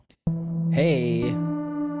Hey,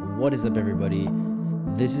 what is up, everybody?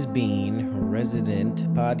 This is Bean, resident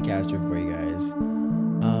podcaster for you guys.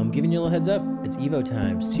 Giving you a little heads up, it's Evo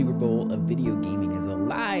time. Super Bowl of video gaming is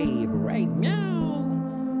alive right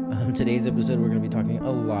now. Today's episode, we're going to be talking a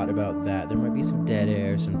lot about that. There might be some dead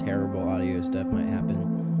air, some terrible audio stuff might happen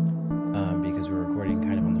because we're recording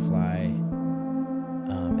kind of on the fly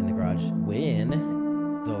in the garage when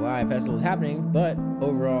the live festival is happening. But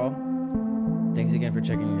overall, thanks again for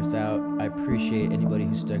checking us out. I appreciate anybody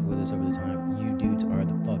who stuck with us over the time. You dudes are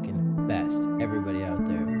the fucking best. Everybody out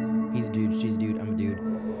there. He's a dude, she's a dude, I'm a dude.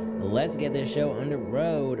 Let's get this show on the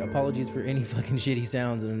road. Apologies for any fucking shitty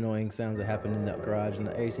sounds and annoying sounds that happen in the garage and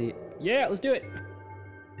the AC. Yeah, let's do it.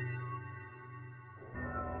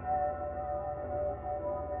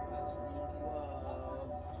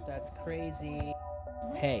 Whoa, that's crazy.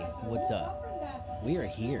 Hey, what's up? We are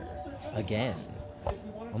here again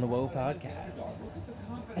on the Whoa Podcast.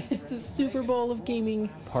 It's the Super Bowl of Gaming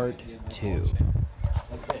Part 2.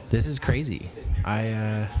 This is crazy.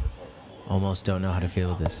 I almost don't know how to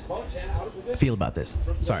feel about this.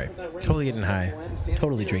 Sorry. Totally getting high.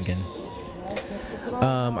 Totally drinking.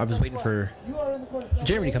 I was waiting for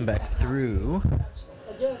Jeremy to come back through,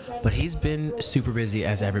 but he's been super busy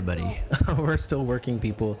as everybody. We're still working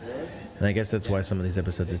people, and I guess that's why some of these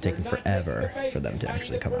episodes is taking forever for them to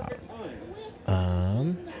actually come out.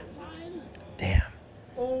 Damn.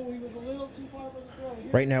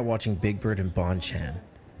 Right now watching Big Bird and Bonchan.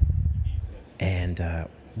 And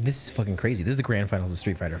this is fucking crazy. This is the grand finals of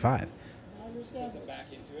Street Fighter V.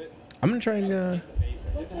 I'm gonna try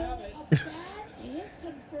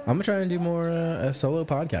and do more a solo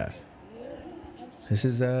podcast. This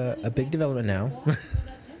is a big development now.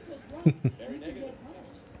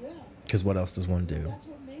 Because what else does one do?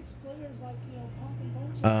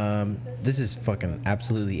 This is fucking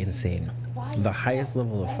absolutely insane. The highest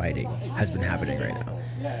level of fighting has been happening right now.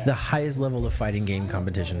 The highest level of fighting game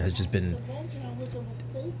competition has just been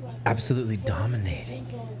absolutely dominating.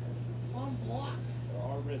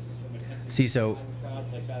 See, so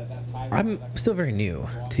I'm still very new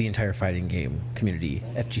to the entire fighting game community,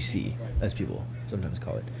 FGC, as people sometimes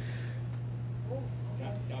call it.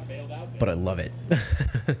 But I love it.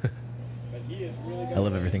 I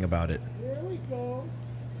love everything about it.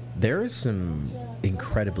 There is some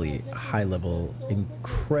incredibly high level,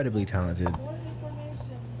 incredibly talented,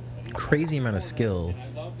 crazy amount of skill.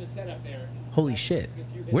 Holy shit.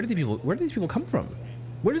 Where do these people come from?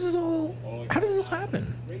 How does this all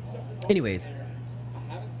happen? Anyways,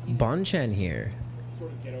 Bonchan here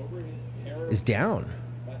is down.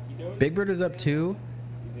 Big Bird is up 2-0.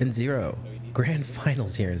 Grand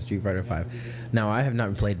finals here in Street Fighter V. Now, I have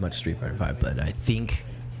not played much Street Fighter V, but I think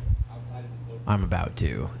I'm about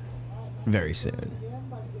to very soon.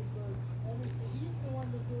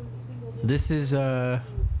 This is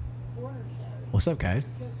what's up, guys?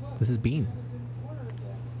 This is Bean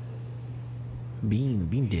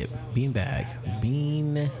dip, bean bag,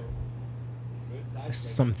 bean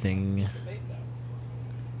something.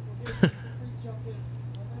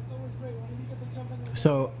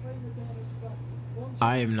 So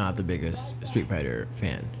I am not the biggest Street Fighter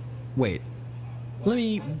fan. Wait, let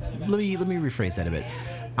me rephrase that a bit.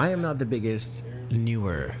 I am not the biggest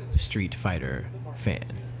newer Street Fighter fan.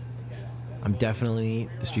 I'm definitely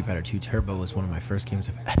Street Fighter 2 Turbo was one of my first games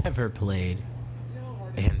I've ever played,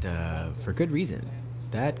 and for good reason.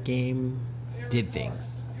 That game did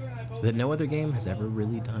things that no other game has ever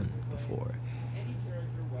really done before,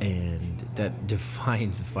 and that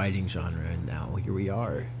defines the fighting genre. And now here we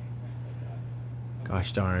are.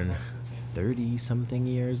 Gosh darn, 30-something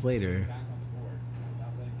years later.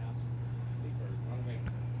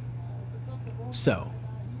 So,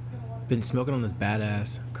 been smoking on this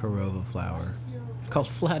badass Korova flower called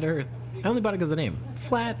Flat Earth. I only bought it because of the name.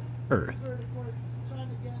 Flat Earth.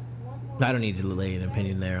 I don't need to lay an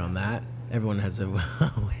opinion there on that. Everyone has a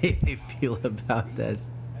way they feel about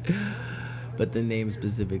this. But the name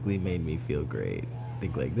specifically made me feel great. I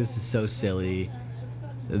think, like, this is so silly.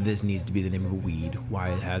 This needs to be the name of a weed. Why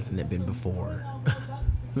hasn't it been before?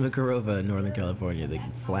 The Korova in Northern California, the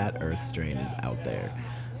Flat Earth strain, is out there.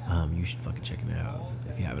 You should fucking check it out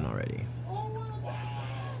if you haven't already.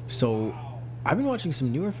 So, I've been watching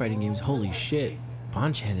some newer fighting games. Holy shit,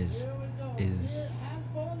 Bonchan is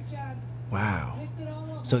wow.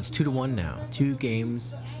 So it's 2-1 now. 2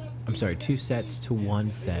 sets to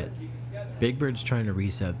 1 set. Big Bird's trying to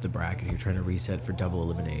reset the bracket here, trying to reset for double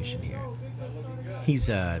elimination here. He's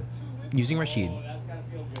using Rashid,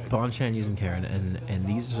 Bonchan using Karen, and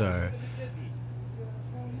these are,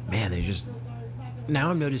 man, they just,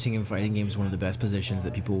 now I'm noticing in fighting games one of the best positions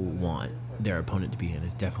that people want. their opponent to be in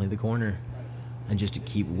is definitely the corner. And just to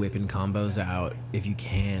keep whipping combos out if you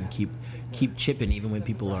can. Keep chipping even when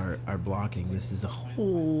people are blocking. This is a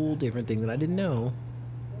whole different thing that I didn't know.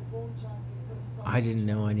 I didn't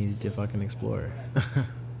know I needed to fucking explore.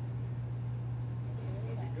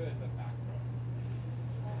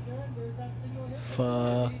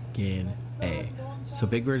 Fucking A. So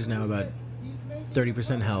Big Bird's now about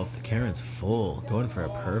 30% health. Karen's full. Going for a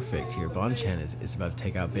perfect here. Bonchan is about to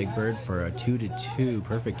take out Big Bird for a 2-2.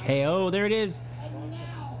 Perfect KO. There it is.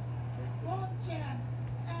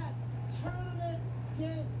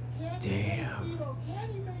 Damn.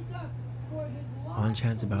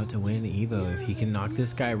 Bonchan's about to win Evo. If he can knock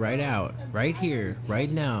this guy right out, right here,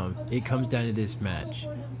 right now, it comes down to this match.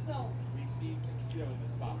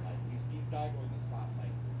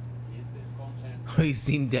 We've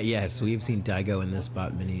seen yes, we've seen Daigo in this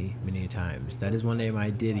spot many times. That is one name I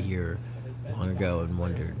did hear long ago and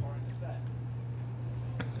wondered,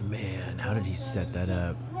 man, how did he set that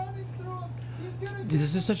up?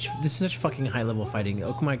 This is such fucking high level fighting.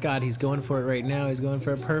 Oh my god, he's going for it right now. He's going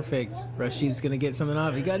for a perfect. Rashid's gonna get something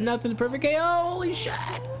off. He got nothing. Perfect KO. Holy shit.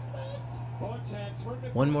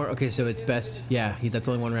 One more. Okay, so it's best. Yeah, that's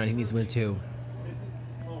only one round. He needs to win 2.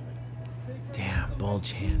 Damn,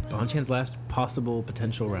 Bonchan's last possible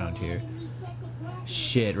potential round here.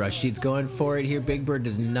 Shit, Rashid's going for it here. Big Bird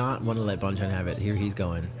does not want to let Bonchan have it. Here he's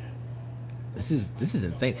going. This is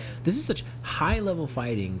insane. This is such high level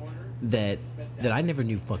fighting that I never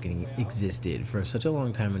knew fucking existed for such a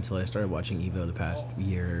long time until I started watching Evo the past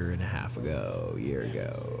year ago.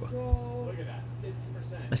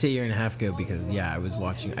 I say year and a half ago because yeah,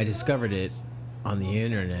 I discovered it on the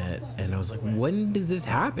internet and I was like, when does this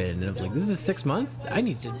happen? And I was like, this is 6 months? I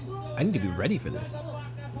need to be ready for this.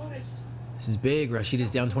 This is big. Rashid is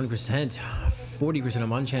down 20%, 40% on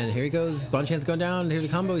Bonchan. Here he goes. Bonchan's going down. Here's a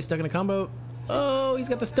combo. He's stuck in a combo. Oh, he's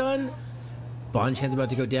got the stun. Bonchan's about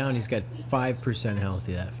to go down. He's got 5% health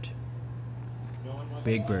left.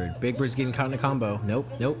 Big Bird's getting caught in a combo. Nope.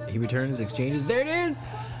 He returns, exchanges. There it is.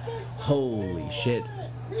 Holy shit.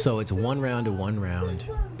 So it's 1 round to 1 round.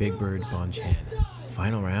 Big Bird, Bonchan.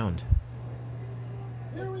 Final round.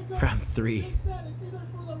 Round 3.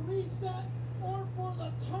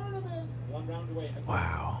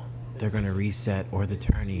 Wow. They're going to reset or the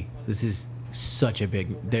tourney. This is such a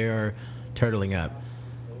big... They are turtling up.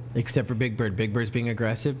 Except for Big Bird. Big Bird's being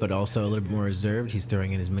aggressive, but also a little bit more reserved. He's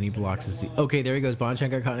throwing in as many blocks as he... Okay, there he goes. Bonchan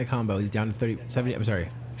got caught in a combo. He's down to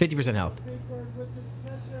 50% health.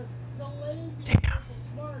 Damn.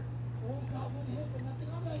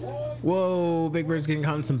 Whoa, Big Bird's getting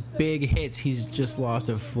caught in some big hits. He's just lost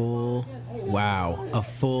a full... Wow. A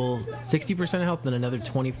full 60% health, then another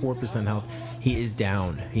 24% health. He is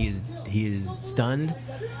down. He is stunned.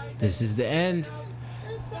 This is the end.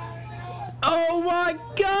 Oh my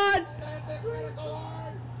god!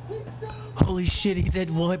 Holy shit, he's at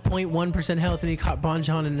 0.1% health and he caught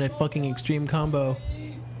Bonchan in a fucking extreme combo.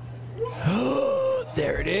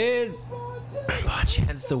 There it is!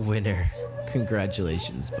 Bonchan's the winner.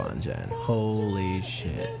 Congratulations, Bonchan. Holy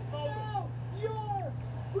shit.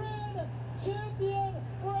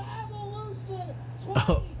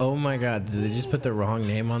 Oh my god, did they just put the wrong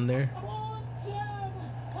name on there?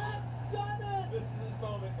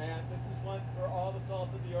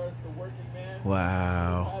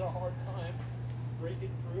 Wow. Had a hard time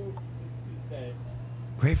breaking through. This is his day.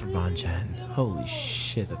 Great for Bonchan. Holy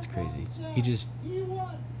shit, that's crazy. He just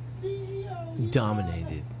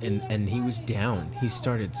dominated and he was down. He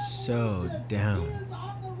started so down. He is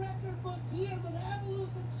on the record books. He is an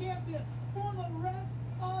Evolution champion for the rest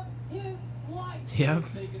of his life. Yep.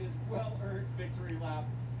 Taking his well-earned victory lap.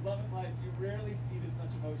 Love it life. You rarely see this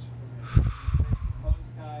much emotion from him.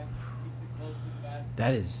 Composed guy, keeps it close to the vest.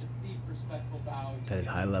 That is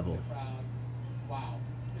high level. Wow.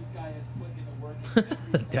 This guy has put in the work.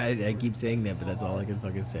 I keep saying that, but that's all I can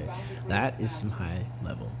fucking say. That is some high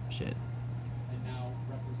level shit. And now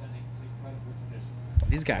representing the incredible tradition.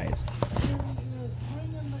 These guys.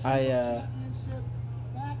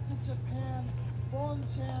 Back to Japan.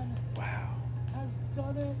 Bonchan. Wow. Has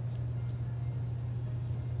done it.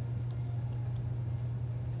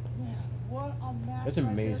 Man, what a match. That's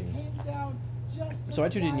amazing. So I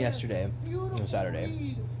tuned in yesterday, on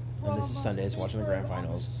Saturday, and this is Sunday, so watching the grand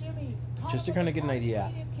finals, just to kind of get an idea.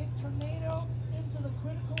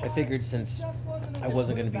 I figured since I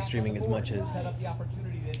wasn't going to be streaming as much as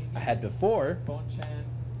I had before, or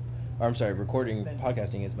I'm sorry, recording,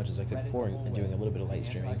 podcasting as much as I could before, and doing a little bit of light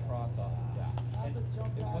streaming,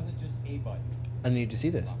 I need to see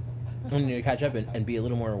this. I need to catch up and be a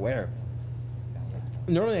little more aware.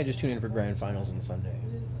 Normally I just tune in for grand finals on Sunday.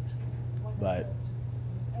 But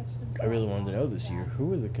I really wanted to know this year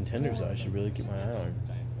who are the contenders that I should really keep my eye on.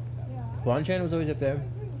 Bonchan was always up there.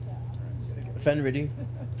 Fenriddy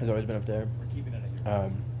has always been up there.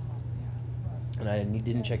 And I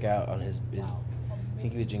didn't check out on his I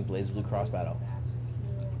think he was doing BlazBlue Cross Battle.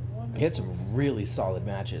 He had some really solid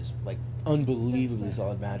matches, like unbelievably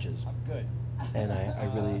solid matches. And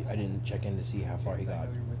I didn't check in to see how far he got,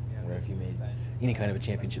 or if he made any kind of a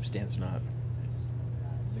championship stance or not.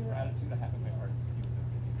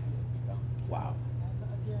 Wow.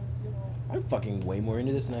 I'm fucking way more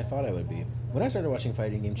into this than I thought I would be. When I started watching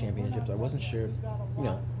Fighting Game Championships, I wasn't sure, you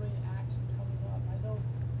know.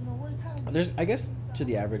 I guess to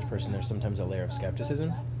the average person, there's sometimes a layer of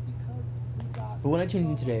skepticism. But when I tuned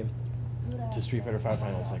in today to Street Fighter V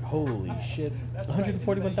Finals, like, holy shit,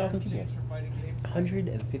 141,000 people.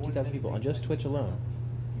 150,000 people on just Twitch alone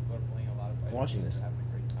watching this.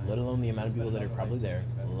 Let alone the amount of people that are probably there.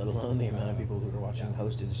 Let alone the amount of people who are watching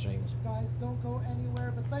hosted streams.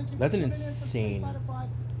 That's an insane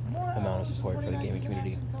amount of support for the gaming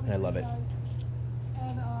community, and I love it.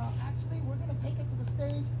 And actually, we're going to take it to the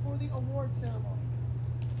stage for the award ceremony.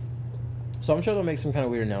 So I'm sure they'll make some kind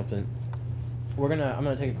of weird announcement. I'm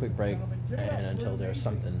gonna take a quick break, and until there's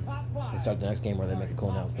something, we start the next game where they make a cool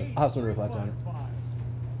announcement. I'll have some reflect on it.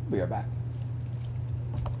 We are back.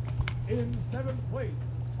 In 7th place,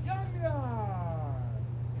 Yang Yan.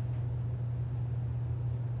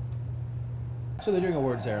 So they're doing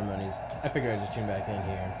award ceremonies. I figured I'd just tune back in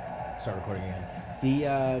here and start recording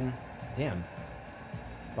again. Damn.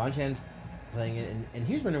 Bonchan's playing it, and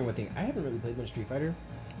here's my number one thing. I haven't really played much Street Fighter,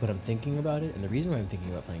 but I'm thinking about it, and the reason why I'm thinking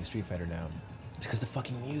about playing Street Fighter now is because the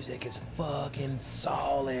fucking music is fucking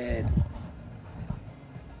solid.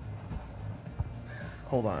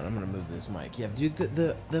 Hold on, I'm gonna move this mic. Yeah, dude,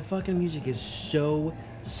 the fucking music is so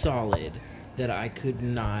solid that I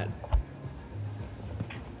couldn't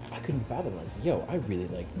fathom, like, yo, I really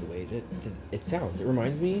like the way it sounds. It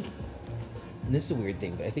reminds me, and this is a weird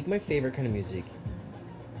thing, but I think my favorite kind of music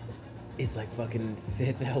is like fucking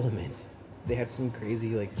Fifth Element. They had some crazy,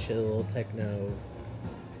 like, chill techno.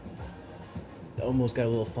 It almost got a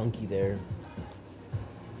little funky there.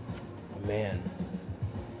 Oh, man.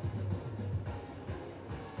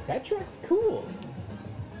 That track's cool.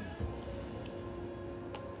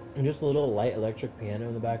 And just a little light electric piano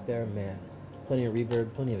in the back there, man. Plenty of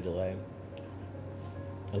reverb, plenty of delay.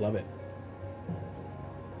 I love it.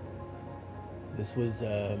 This was,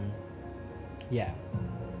 yeah,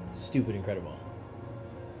 stupid incredible.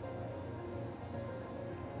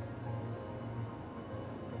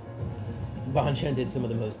 Bonchan did some of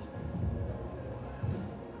the most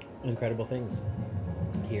incredible things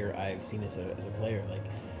here I've seen as a player. Like,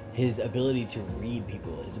 his ability to read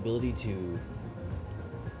people, his ability to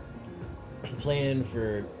plan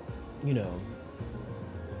for, you know,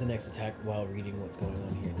 the next attack while reading what's going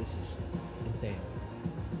on here. This is insane.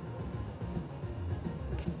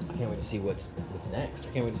 I can't wait to see what's next. I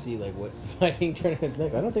can't wait to see, like, what fighting tournament's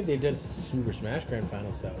next. I don't think they've done Super Smash Grand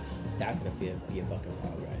Final, so that's gonna be a fucking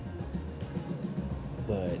wild ride.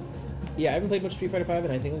 But yeah, I haven't played much Street Fighter V,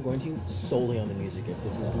 and I think I'm going to solely on the music. If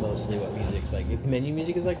this is mostly what music's like, if menu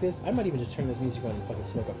music is like this, I might even just turn this music on and fucking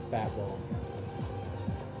smoke a fat bowl.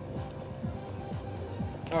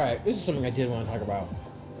 All right, this is something I did want to talk about.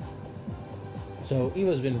 So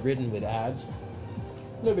EVO's been ridden with ads.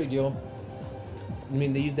 No big deal. I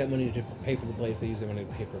mean, they use that money to pay for the place. They use that money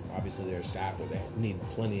to pay for, obviously, their staff that they need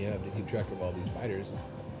plenty of to keep track of all these fighters.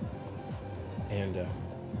 And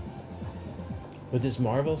but this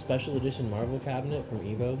Marvel Special Edition Marvel cabinet from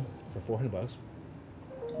EVO for $400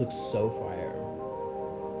 looks so fire.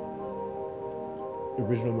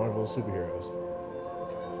 Original Marvel superheroes.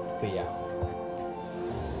 But yeah,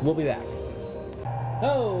 we'll be back.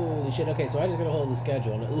 Holy shit! Okay, so I just got a hold of the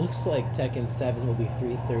schedule, and it looks like Tekken 7 will be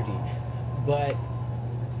 3:30. But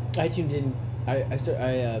I tuned in.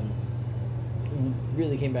 I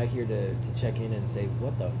really came back here to check in and say,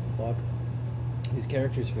 what the fuck? These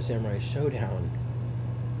characters for Samurai Showdown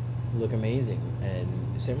look amazing. And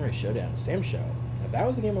Samurai Showdown, Sam Show. Now, that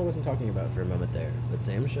was a game I wasn't talking about for a moment there, but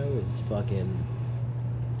Sam Show is fucking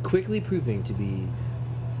quickly proving to be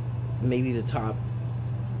maybe the top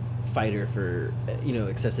fighter for, you know,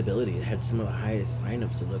 accessibility. It had some of the highest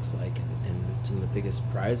signups, it looks like, and some of the biggest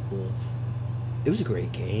prize pools. It was a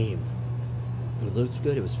great game. It looked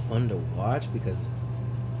good. It was fun to watch because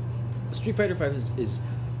Street Fighter V is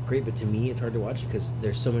great, but to me it's hard to watch because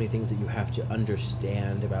there's so many things that you have to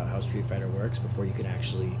understand about how Street Fighter works before you can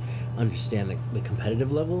actually understand the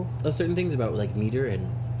competitive level of certain things about, like, meter. And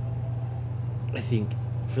I think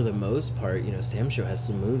for the most part, Samsho has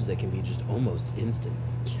some moves that can be just almost instant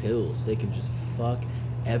kills. They can just fuck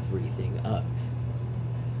everything up.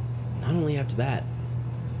 Not only after that,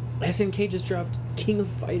 SNK just dropped King of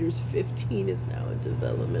Fighters 15 is now in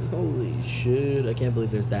development. Holy shit. I can't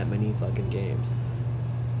believe there's that many fucking games.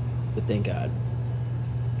 But thank God.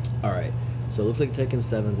 Alright, so it looks like Tekken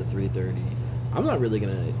 7's at 3:30. I'm not really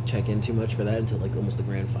going to check in too much for that until like almost the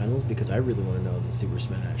grand finals because I really want to know the Super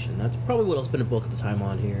Smash. And that's probably what I'll spend a bulk of the time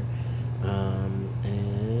on here.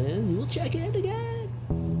 And we'll check in again.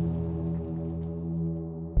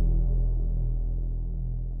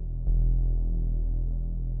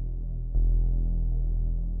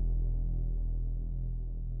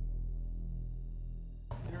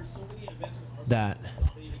 That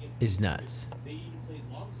is nuts.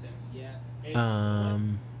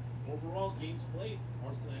 Overall games played,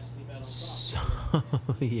 Arsenal came out on top. So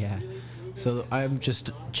yeah. So I'm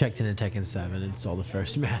just checked into Tekken 7 and saw the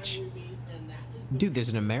first match. Dude, there's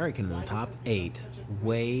an American in the top 8.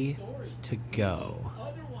 Way to go.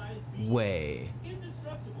 Way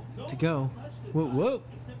to go. Whoa, whoa.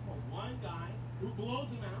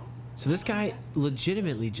 So this guy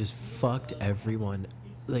legitimately just fucked everyone.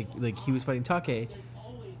 Like he was fighting Take,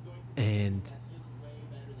 and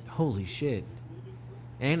holy shit,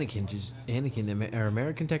 Anakin, our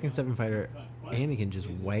American Tekken 7 fighter, Anakin just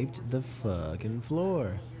wiped the fucking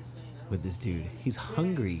floor with this dude. He's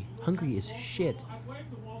hungry as shit.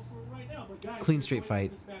 Clean straight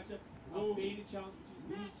fight.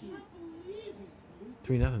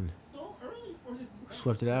 3-0.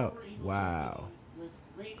 Swept it out. Wow.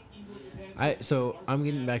 So I'm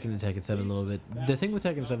getting back into Tekken 7 a little bit. The thing with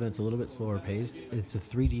Tekken 7, it's a little bit slower paced. It's a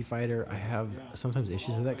 3D fighter. I have sometimes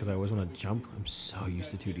issues with that because I always want to jump. I'm so used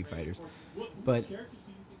to 2D fighters. But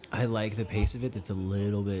I like the pace of it. It's a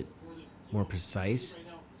little bit more precise. You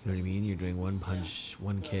know what I mean? You're doing one punch,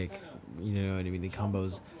 one kick. You know what I mean? The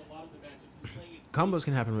combos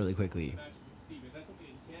can happen really quickly.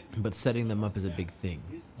 But setting them up is a big thing.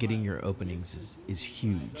 Getting your openings is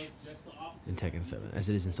huge in Tekken 7, as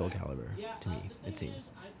it is in Soul Calibur, to me, it seems.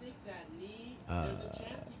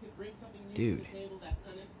 Dude.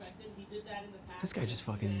 This guy just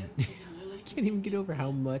fucking... I can't even get over how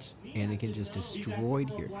much Anakin just destroyed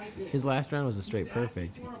here. His last round was a straight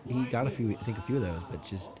perfect. He got a few of those, but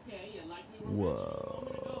just...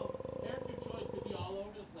 Whoa.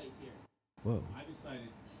 Whoa.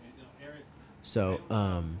 So,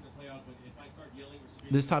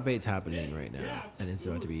 this top 8's happening right now, and it's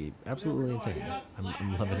about to be absolutely insane.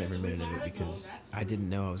 I'm loving every minute of it because I didn't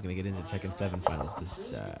know I was going to get into Tekken 7 finals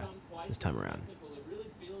this time around.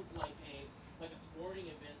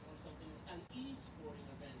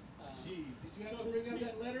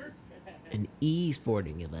 An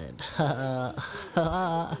e-sporting event.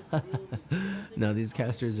 No, these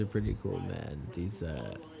casters are pretty cool, man. These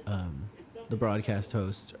the broadcast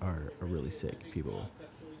hosts are really sick people.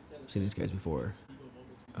 I've seen these guys before.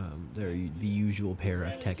 They're the usual pair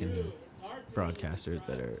of Tekken broadcasters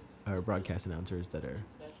that are broadcast announcers that are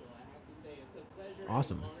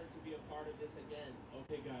awesome.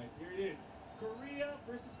 Okay, guys, here it is. Korea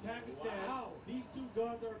versus Pakistan. Wow. These two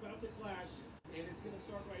gods are about to clash, and it's going to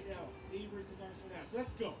start right now. Lee versus Arsenal.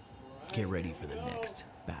 Let's go. Get ready for the next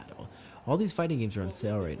battle. All these fighting games are on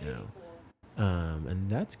sale right now. And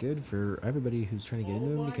that's good for everybody who's trying to get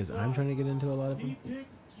into them because I'm trying to get into a lot of them.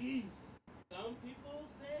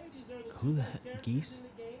 Who the heck? Geese?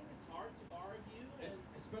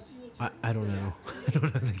 I don't know. I don't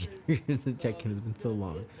know the characters of Tekken. It's been so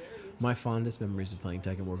long. My fondest memories of playing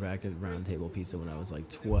Tekken were back at Round Table Pizza when I was like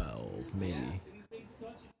 12, maybe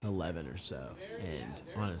 11 or so. And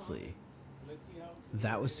honestly,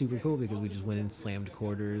 that was super cool because we just went and slammed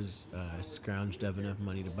quarters, scrounged up enough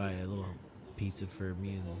money to buy a little pizza for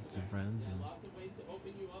me and some friends, and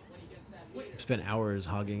spent hours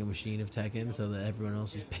hogging a machine of Tekken so that everyone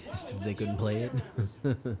else was pissed if they couldn't play it.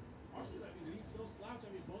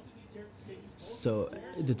 So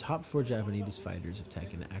the top 4 Japanese fighters of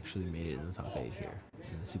Tekken actually made it in the top 8 here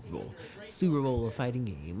in the Super Bowl of fighting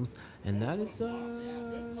games, and that is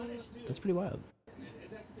that's pretty wild.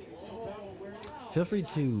 Feel free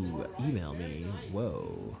to email me,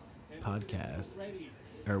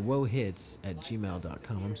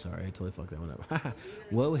 wohits@gmail.com. I'm sorry, I totally fucked that one up.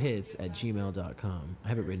 wohits@gmail.com. I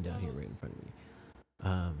have it written down here right in front of me.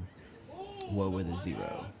 Woe with a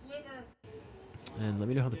 0. And let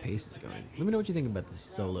me know how the pace is going. Let me know what you think about this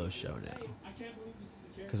solo show now.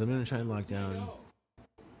 Because I'm going to try and lock down,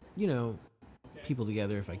 people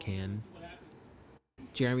together if I can.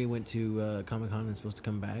 Jeremy went to Comic-Con and is supposed to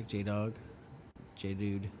come back. J-Dog.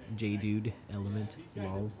 J-Dude. Element.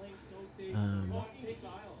 Lol.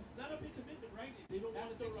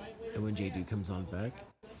 And when JD comes on back,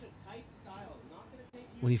 Such a tight style. Not gonna take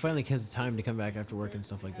you. when he finally has time to come back after work and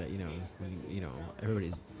stuff like that, when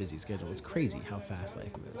everybody's busy schedule. It's crazy how fast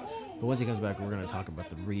life moves. But once he comes back, we're gonna talk about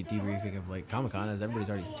the debriefing of like Comic Con, as everybody's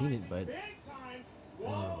already seen it. But Big time.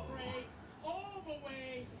 Wall break. All the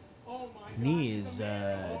way. Oh my God. Knee is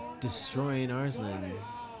destroying Arslan.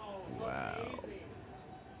 Wow. Wow.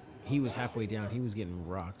 He was halfway down. He was getting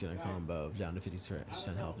rocked in a combo down to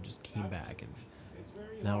 50% health and just came back. And It's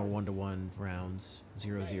very now we're 1-1 rounds,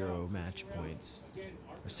 0-0 match points, again,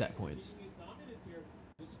 or set points. his dominance here.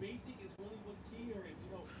 The spacing is really what's key here. And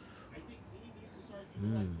I think he needs to start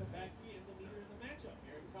utilizing the back three and the leader in the matchup.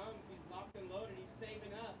 Here it comes. He's locked and loaded. He's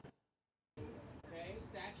saving up. Okay,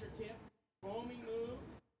 stature tip, roaming move.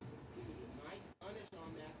 Nice punish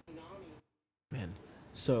on that tsunami. Man,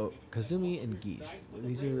 so Kazumi and Geese,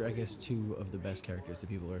 these are, I guess, two of the best characters that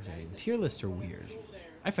people are saying. Tier lists are weird.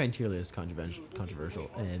 I find tier lists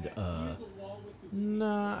controversial, and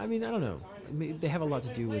nah, I mean, I don't know. They have a lot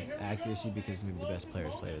to do with accuracy because maybe the best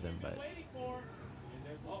players play with them, but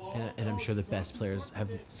and I'm sure the best players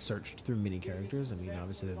have searched through many characters. I mean,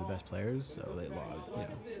 obviously they're the best players, so they log,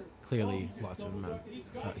 clearly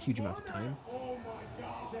huge amounts of time.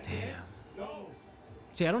 Damn.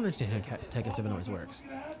 See, I don't understand how Tekken 7 always works.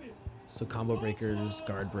 So combo breakers,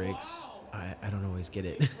 guard breaks, I don't always get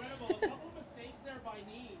it.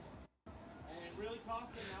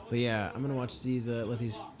 But yeah, I'm gonna watch these, let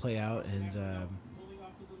these play out, and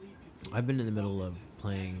I've been in the middle of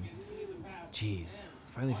playing. Jeez,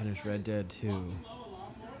 finally finished Red Dead 2.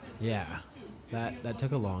 Yeah, that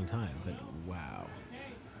took a long time, but wow.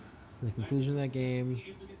 The conclusion of that game,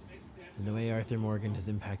 and the way Arthur Morgan has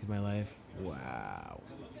impacted my life, wow.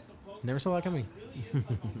 Never saw that coming.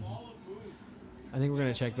 I think we're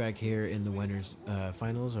going to check back here in the winners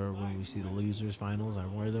finals, or when we see the losers finals. I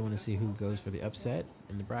really want to see who goes for the upset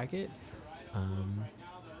in the bracket.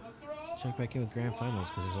 Check back in with grand finals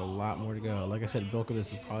because there's a lot more to go. Like I said, the bulk of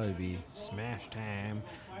this will probably be smash time,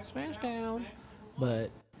 smash down.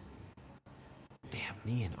 But damn,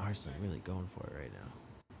 me and Arslan really going for it right now.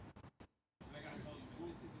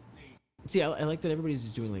 See, I like that everybody's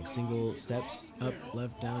just doing like single steps up,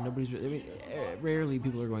 left, down. Rarely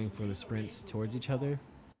people are going for the sprints towards each other.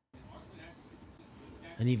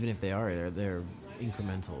 And even if they are, they're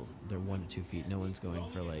incremental. They're 1 to 2 feet. No one's going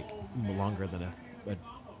for like longer than a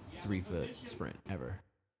 3-foot sprint ever.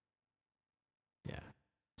 Yeah.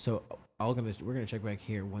 So we're gonna check back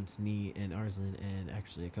here once Nee and Arslan and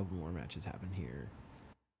actually a couple more matches happen here,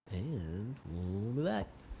 and we'll be back.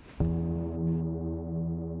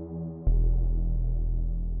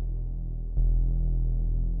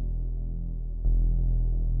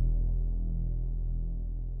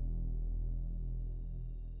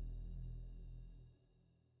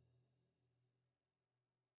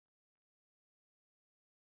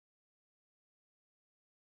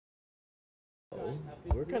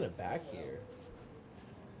 We're kind of back here,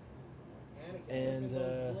 and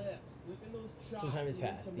some time has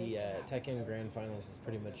passed. The Tekken Grand Finals is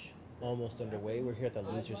pretty much almost underway. We're here at the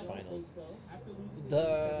losers finals.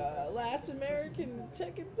 The last American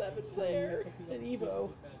Tekken 7 player in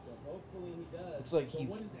Evo. Looks like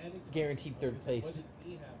he's guaranteed 3rd place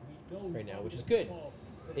right now, which is good.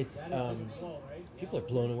 It's people are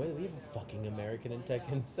blown away. We have a fucking American in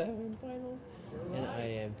Tekken 7 finals, and I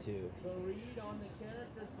am too.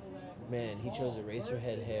 Man, he chose a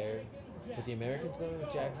Eraserhead hair, but the Americans going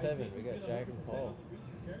with Jack 7. We got Jack and Paul.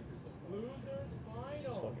 This is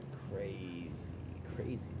fucking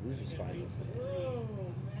crazy losers finals. Oh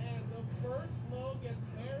man, the first low gets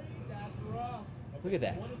married. That's rough. Look at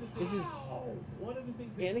that. This is One of the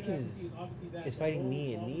things that Anakin is fighting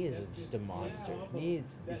Nee, and Nee is just a monster. Nee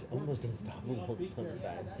is almost unstoppable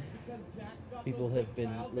sometimes. People have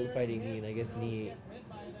been fighting Nee, and I guess Nee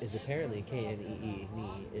is apparently KNEE.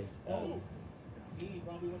 Nee is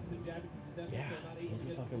yeah, he's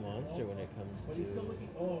a fucking monster when it comes to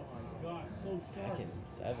Tekken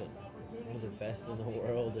 7. One of the best in the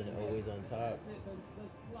world and always on top. The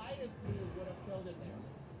slightest move would have killed him there.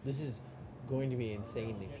 This is going to be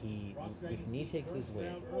insane if Nee takes his win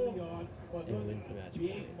and wins the match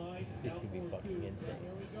point. It's gonna be fucking insane.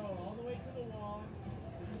 Here we go, all the way to the wall.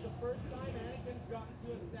 This is the first time Anakin's gotten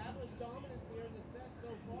to establish dominance here in the set so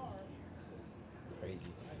far.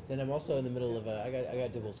 Crazy. Then I'm also in the middle of I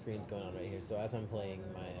got double screens going on right here. So as I'm playing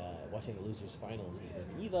my watching the losers finals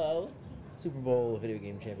in Evo Super Bowl Video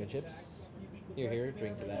Game Championships. Here,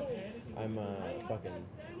 drink to that. I'm fucking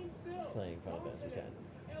playing Final Fantasy X.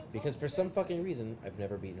 Because for some fucking reason, I've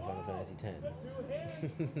never beaten Final Fantasy X.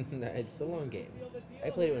 It's a long game. I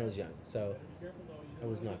played it when I was young, so I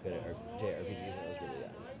was not good at JRPGs when I was really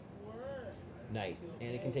young. Nice.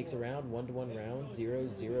 Anakin takes a round, 1-1 round,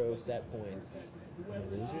 0-0 set points. And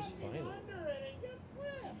the loser's final. Under it and gets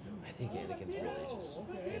clipped. I think Anakin's really just.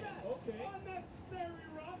 Okay. Okay. Unnecessary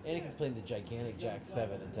roughness. Anakin's playing the gigantic Jack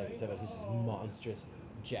 7 in Tekken 7, who's this monstrous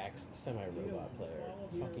Jax semi-robot player.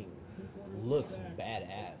 Fucking looks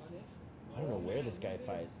badass. I don't know where this guy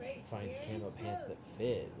finds camo pants that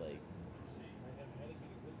fit. Like,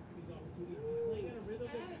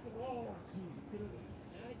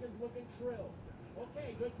 Anakin's looking trill.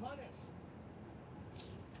 Okay, good punish.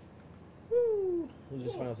 woo!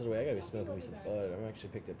 Losers final set away. I gotta be smoking me some bud. I've actually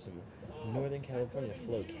picked up some Northern California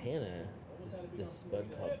Flocana. This bud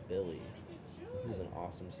called Billy. This is an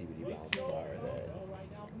awesome CBD balance flower that.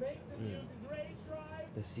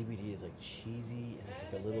 The CBD is like cheesy and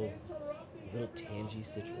it's like a little tangy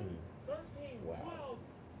citron. Wow.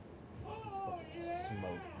 Let's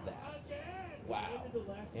smoke that. Wow.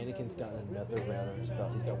 Anakin's got another round on his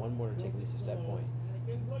belt. He's got one more to take at least a set point.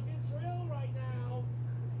 Anakin's looking trill right now.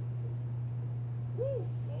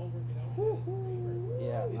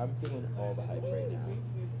 Yeah, I'm feeling all the hype right now.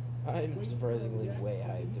 I'm surprisingly way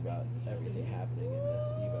hyped about everything happening in this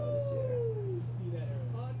Evo this year.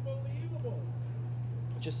 Unbelievable.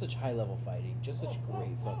 Just such high level fighting, just such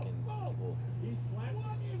great fucking people.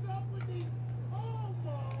 What is up with these? Oh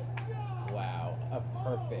my god. Wow, a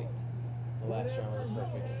perfect. The last round was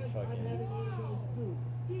perfect for fucking.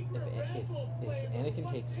 If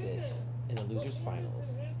Anakin takes this in the losers finals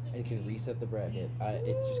and can reset the bracket,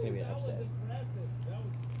 it's just gonna be an upset.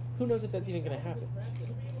 Who knows if that's even gonna happen?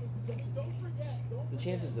 The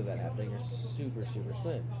chances of that happening are super, super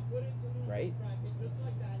slim, right?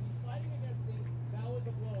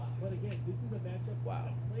 But again, this is a matchup Wow.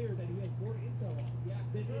 with a player that he has more intel on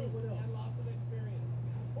than anyone else. And lots of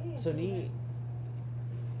experience. So Nee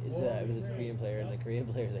is was a Korean player, and the Korean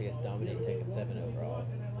players, I guess, dominate Tekken 7 overall,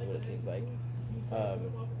 is what it seems like. Yeah,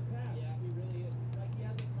 he really is. Like he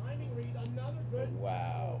has a timing read. Another good.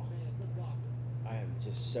 Wow. Oh, man, good block. I am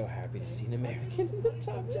just so happy to see an American in the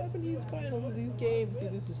top Japanese finals of these games.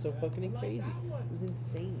 Dude, this is so fucking crazy. This is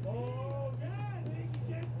insane. Oh, yeah,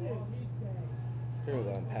 he gets it. Sure,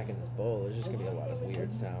 while I'm packing this bowl, there's just gonna be a lot of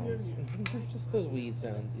weird sounds. Just those weed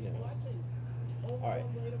sounds, you know. Alright.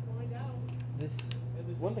 This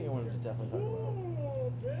one thing I wanted to definitely talk about.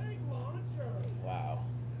 Ooh, big launcher. Wow.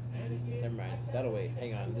 Anakin. Never mind. That'll wait.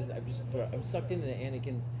 Hang on. I'm sucked into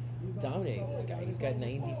Anakin's dominating this guy. He's got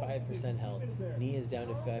 95% health. Nee is down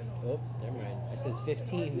to 5. Oh, never mind. I said it's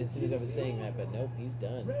 15 as soon as I was saying that, but nope, he's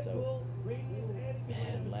done. So,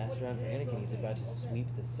 man, last round for Anakin. He's about to sweep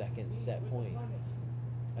the second set point.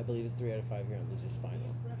 I believe it's 3 out of 5 here on losers final.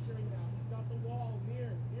 He's pressuring now. He's got the wall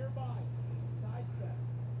nearby. Sidestep.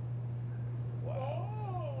 Wow.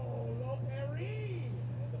 Oh, low parry.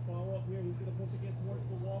 And the follow-up here, he's going to push again towards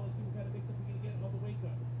the wall and see what kind of mix-up we can get on the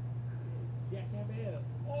wake-up. Yeah, Camera.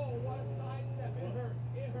 Oh, what a sidestep. It hurt.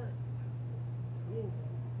 It hurt. Ooh,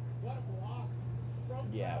 what a block. From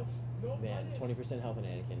Yeah, crouch. No man, punish. 20% health on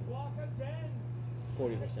Anakin. Block again.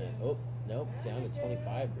 40%. Oh, nope, down to 25%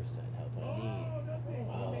 health on Nee. Nothing.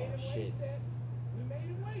 Wow, We made him shit. waste it. We made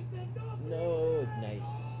him waste it. Nothing. No, nice.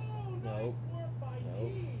 Oh, Nope. nice work by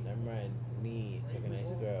Nope, Nee. never mind. Nee took a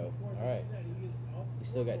nice throw. Alright. We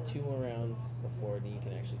still got 2 more rounds before Nee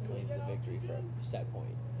can actually claim the victory for a set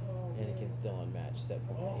point. Anakin's still unmatched set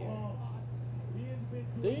point here. He has been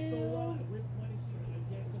doing so well Damn. with punishing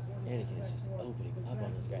against the Anakin is just opening up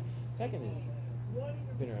on this guy. Tekken has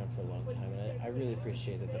been around for a long time, and I really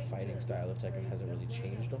appreciate that the fighting style of Tekken hasn't really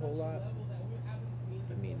changed a whole lot.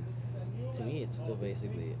 I mean, to me, it's still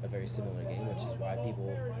basically a very similar game, which is why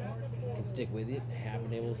people can stick with it, have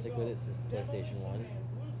been able to stick with it since PlayStation 1. Blue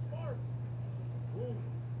sparks. Ooh,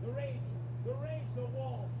 the rage. The rage. The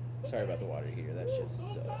wall. Sorry about the water heater, that shit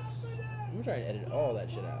sucks. I'm trying to edit all that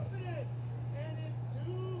shit out. And it's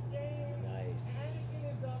 2 games. Nice.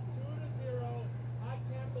 Anakin is up 2-0. I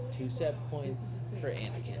can't believe 2 set points for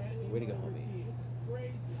Anakin. Way to go, homie. This is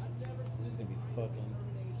crazy. I've never This is seen gonna be fucking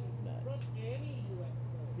nuts. from any U.S.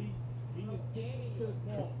 player. He is sticking to the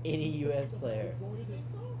From ball. any U.S. player. You think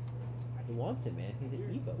so? He wants it, man. He's an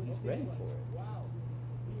Evo. He's ready for it. Wow.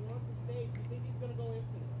 He wants a stage. You think he's gonna go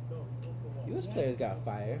infinite? No, he's going for one. U.S. players got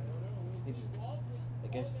fire. I don't know. They just, I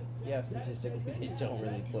guess, yeah, statistically, they don't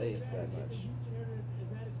really place that much.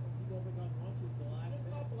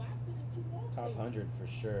 Top 100 for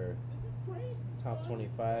sure. This is crazy. Top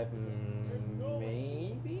 25,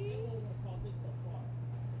 maybe?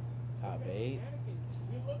 Top 8? He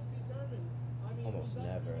looks determined. I mean, Almost he's up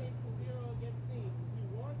never. 2-0 against Lee. He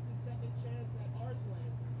wants his second chance at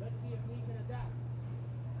Arslan. Let's see if Lee can adapt.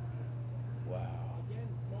 Wow. Again,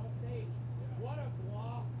 small stage. What a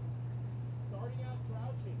block.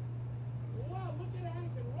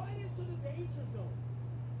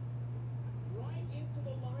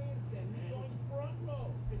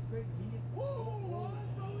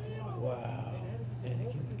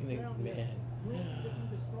 man.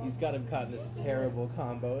 He's got him caught in this terrible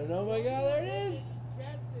combo, and oh my god, there it is!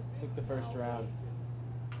 Took the first round.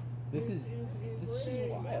 This is just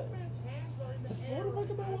wild. What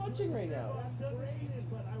the fuck am I watching right now?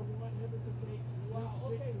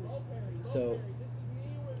 So,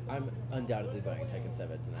 I'm undoubtedly buying Tekken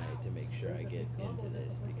 7 tonight to make sure I get into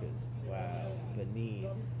this because, wow. But Nee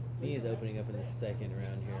is opening up in the second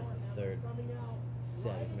round here, the third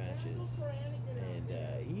set of matches. And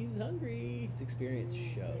he's hungry. His experience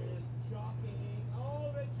shows. But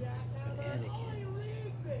Anakin's...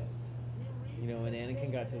 You know, when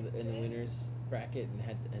Anakin got to in the winners bracket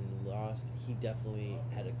and lost, he definitely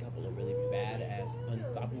had a couple of really badass,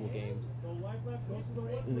 unstoppable games.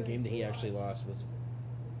 And the game that he actually lost was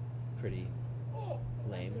pretty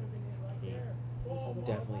lame. He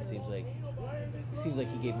definitely seems like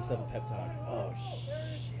he gave himself a pep talk. Oh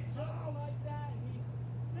shit!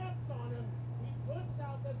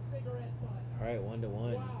 All right,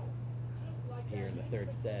 1-1 here in the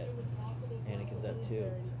third set. Anakin's up 2.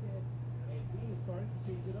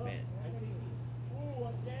 Man.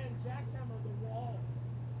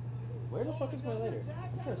 Where the fuck is my lighter?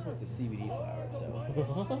 I'm trying to smoke the CBD flower, so.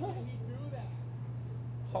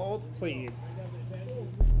 Hold, please.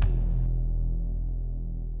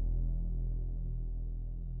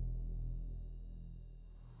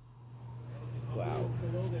 Wow.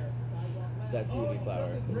 That CBD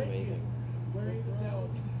flower is amazing.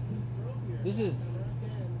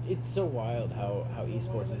 It's so wild how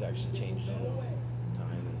esports has actually changed in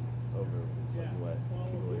time over what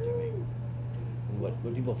people are doing. And what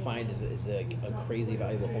people find is a crazy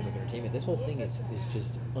valuable form of entertainment. This whole thing is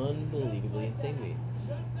just unbelievably insane to me.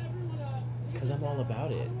 Because I'm all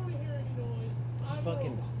about it. I'm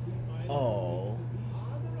fucking all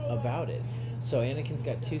about it. So Anakin's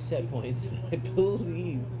got 2 set points, I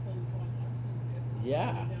believe.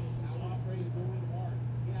 Yeah.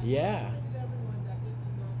 Yeah.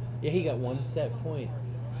 Yeah, he got 1 set point.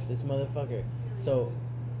 This motherfucker. So,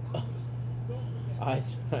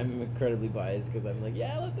 I'm incredibly biased because I'm like,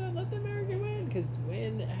 yeah, let the American win. Because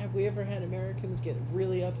when have we ever had Americans get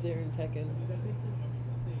really up there in Tekken?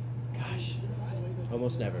 Gosh,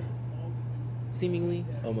 almost never. Seemingly,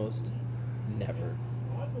 almost never.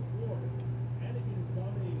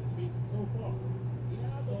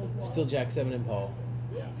 Still Jack 7 and Paul.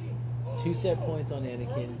 2 set points on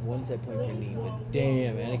Anakin, 1 set point for Nee. But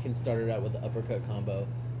damn, Anakin started out with the uppercut combo.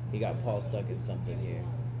 He got Paul stuck in something here.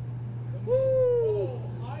 Woo!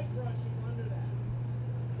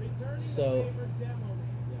 So,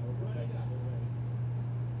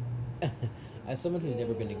 as someone who's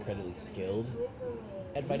never been incredibly skilled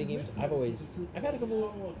at fighting games, I've had a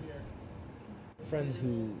couple friends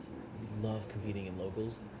who love competing in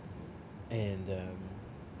locals, and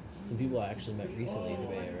some people I actually met recently in the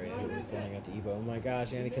Bay Area who were flying out to Evo. Oh my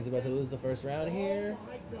gosh, Anakin's about to lose the first round here.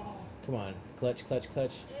 Come on, clutch, clutch,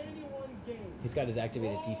 clutch. He's got his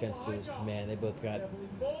activated defense boost. Man, they both got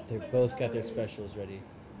their specials ready.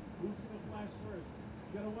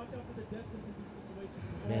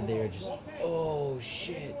 Man, they are just oh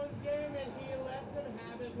shit. Man.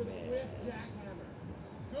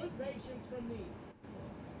 Good patience from me.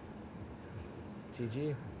 GG. He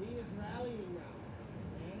is rallying now.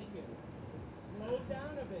 Anakin, slow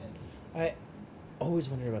down a bit. I always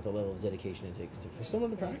wonder about the level of dedication it takes for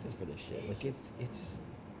someone to practice for this shit. Like it's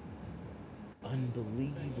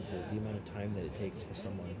unbelievable the amount of time that it takes for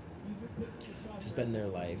someone to spend their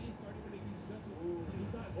life,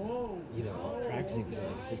 you know, practicing for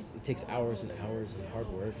something like this. It takes hours and hours of hard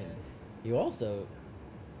work, and you also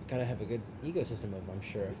gotta have a good ecosystem of, I'm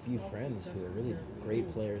sure, a few friends who are really great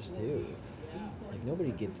players too. Like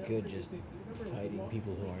nobody gets good just fighting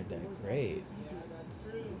people who aren't that great.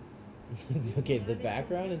 Okay, the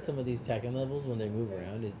background in some of these Tekken levels when they move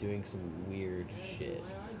around is doing some weird shit.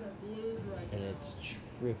 And it's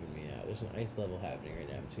tripping me out. There's an ice level happening right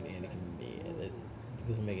now between Anakin and me, and it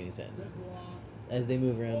doesn't make any sense. As they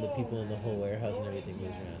move around, the people in the whole warehouse and everything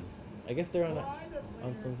moves around. I guess they're on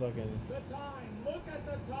some fucking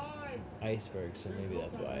iceberg, so maybe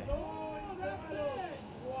that's why.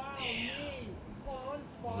 Damn.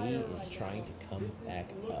 He is trying to come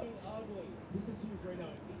back up.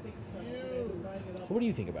 So what do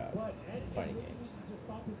you think about fighting games?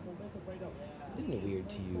 Isn't it weird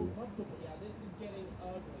to you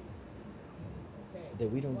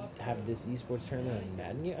that we don't have this esports tournament on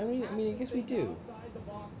Madden? I mean, I guess we do.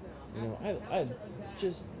 You know, I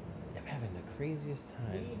just am having the craziest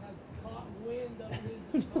time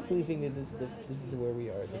believing that this is where we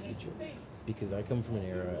are in the future. Because I come from an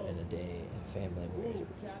era and a day and a family where,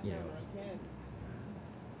 you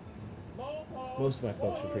know, most of my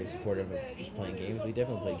folks were pretty supportive of just playing games. We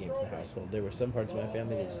definitely played games in the household. There were some parts of my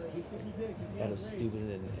family that just thought it was stupid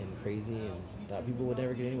and crazy and thought people would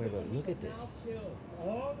never get anywhere. But look at this.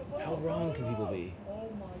 How wrong can people be? Oh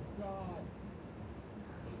my god.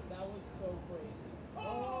 That was so crazy.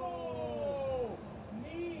 Oh!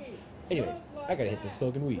 Knee! Anyways, Just like I gotta hit this that.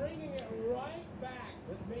 fucking weed. Bringing it right back.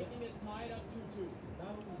 Making it tied up 2-2.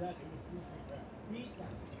 Not only that, it was crucially crap. Beat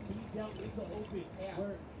Beat down in the open. Yeah.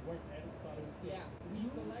 Where Ed thought it was safe. Yeah, we You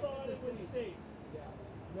selected thought the it was safe. safe. Yeah.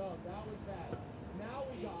 No, that was bad. Now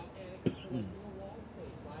we got Anakin selecting a wall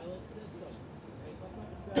state. Violet system. And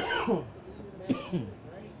sometimes you gotta manage,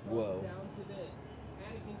 right? Comes Whoa. down to this.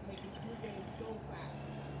 Anakin taking 2 games so fast.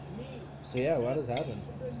 Me. So yeah, a lot has happened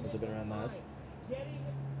since I've been around last. Getting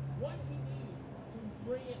what he needs to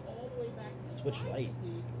bring it all the way back to Switch Lite.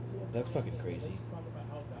 That's fucking crazy. Let's talk about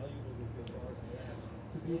how valuable this is for RCS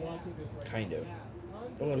to be watching this right Kind of. Yeah.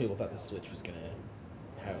 A lot of people thought the Switch was gonna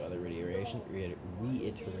have other reiterations.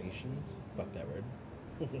 Fuck that word.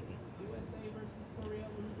 USA versus Korea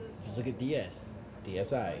losers. Just look at DS,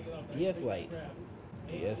 DSi, DS Lite,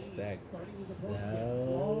 DSX.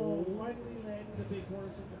 Oh, finally landed the big corner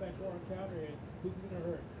circle back four on counter hit. This is gonna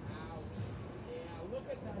hurt. Ouch. Yeah, look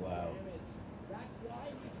at that Wow. damage. That's why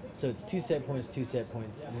he's So it's 2 set points, 2 set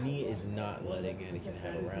points. Knee is not letting Anakin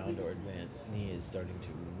have a round or advance. Knee is starting to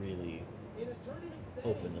really in a tournament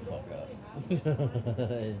setting, open the you fuck don't up. really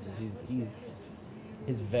have It's just,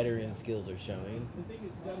 his veteran skills are showing. The thing is,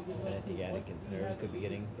 you gotta give it And I up think to once Anakin's he nerves has could the be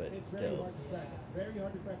getting, lead, but it's still. very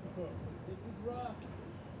hard to crack the code. This is rough.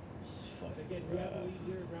 It's And fucking again, he has the rough. lead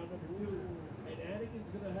here in round number 2. And Anakin's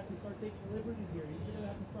gonna have to start taking liberties here. He's gonna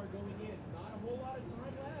have to start going in. Not a whole lot of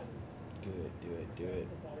time left. Good, do it, do it.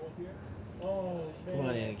 Follow up here. Oh, man. Come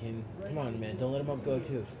on, Anakin. Come on, man. Don't let him up go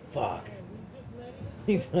too. Fuck. And he's just letting it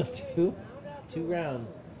He's slip up away, two. round after 2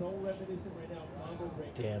 rounds. So reminiscent right now. Combo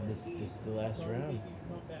break. Damn, this is the last Started round. making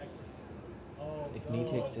a comeback. Oh, If Knee no.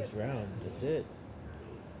 takes this round, that's it.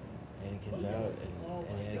 Anakin's out,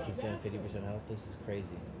 and Anakin's down 50% health. This is crazy.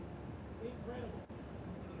 Incredible.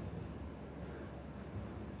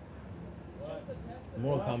 Just a test of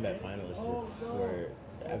Mortal Kombat finalists were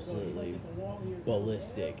absolutely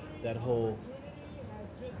ballistic. That whole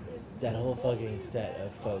fucking set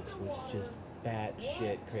of folks was just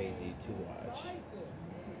batshit crazy to watch.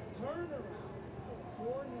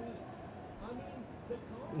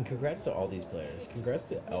 And congrats to all these players. Congrats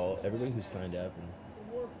to everybody who signed up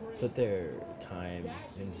and put their time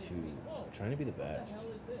into trying to be the best.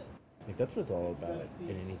 Like that's what it's all about in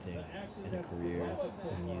anything, in a career,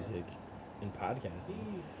 in music, in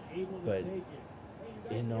podcasting. But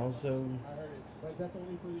and also, I heard it. But that's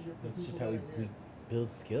only for the it's just people how that we are here.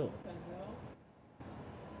 build skill.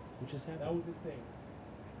 Which just That happened. was insane.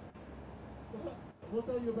 We'll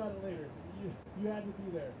tell you about it later. You had to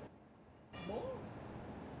be there. More?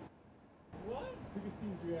 What? Look at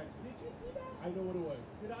Steve's reaction. Did you see that? I know what it was.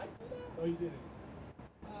 Did I see that? No, he didn't.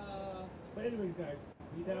 But anyways, guys,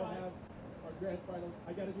 we now Alright. have our grand finals.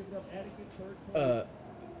 I gotta give it up. Anakin third place.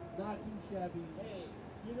 Not too shabby. Hey,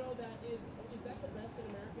 you know that is that the best an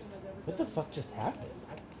American has ever What done? the fuck just happened?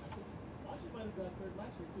 I think Washington might have got third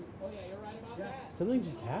last year too. Oh yeah, you're right about Yeah. that. Something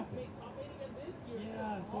just Almost happened. made top 8 again this year.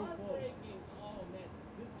 Yeah, so close. Heartbreaking. Oh man,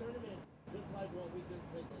 this tournament, just like what we just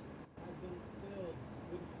witnessed, has been filled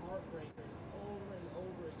with heartbreakers over and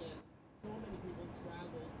over again. So many people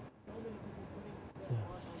traveled, so many people putting their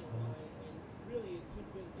heart on the line, and really, it's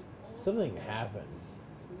just been all Something about happened.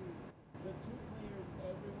 these two. The 2 players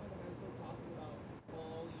everyone has been talking about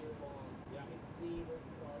all year long. Yeah. It's Lee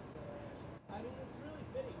versus Arsenal Ash. I mean, it's really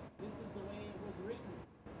fitting. This is the way it was written.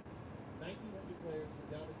 1900 players were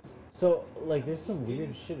down to 2. So like, there's some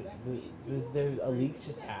weird shit. There's a leak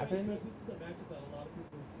just happened. Because this is the matchup that a lot of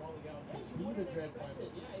people are calling out to Yeah, you be the wouldn't grand expect final.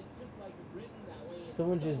 it. Yeah, it's just like written that way. It's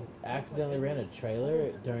Someone so- just accidentally ran a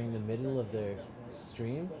trailer during the middle of their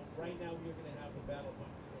stream. So right now we are going to have the battle. But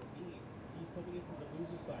he's coming in from the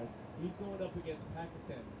loser side. He's going up against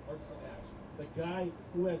Pakistan's Arsenal Ash, the guy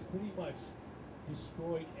who has pretty much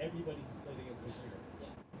destroyed everybody he's played against this year. Yeah.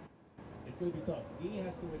 It's going to be tough. He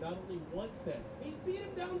has to win not only one set. He's beat him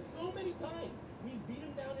down so many times. He's beat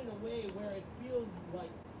him down in a way where it feels like,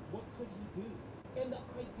 what could he do? And the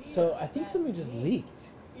idea So I think that something just he leaked.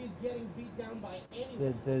 is getting beat down by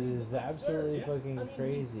anyone. That is is absolutely absurd. fucking I mean, he's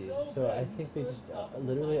crazy. so So I good. think He's they just unstoppable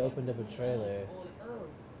literally by opened up a everyone trailer else on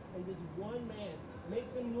Earth, and this one man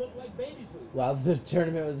makes him look like baby food. while the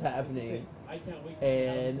tournament was It's happening. insane. I can't wait to see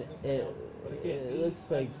how And this is gonna play it- out. But again, it he looks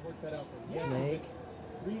has like his work cut out for him. He Yeah. has to win Snake.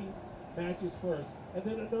 3 matches first, and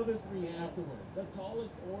then another 3 afterwards. The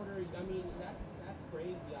tallest order. I mean, that's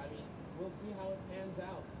crazy. I mean, We'll see how it pans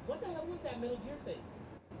out. What the hell was that Metal Gear thing?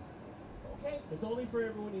 Okay. It's only for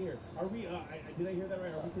everyone here. Are we? Did I hear that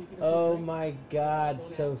right? Are we taking a Oh break? my God!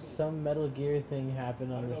 So some Metal Gear thing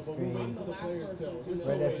happened I on don't the know, but we're screen. waiting for the players still. We're still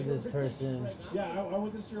Right after waiting. this person. Yeah, I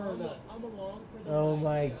wasn't sure on that. I'm along for the Oh ride,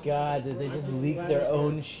 my man. I'm God! ready Did they for it. just I'm just leak glad their that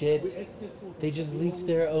own they're- shit? It's cool. They just We leaked always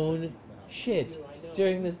their have own seats now. shit I know.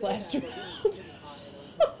 during this Still last have a round. really pretty high and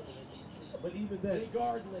uncomfortable in these seats. But even then,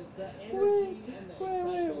 Regardless, the energy Wait, and the wait,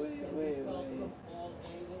 excitement wait, can wait, be felt wait. from all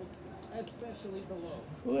angles, especially below.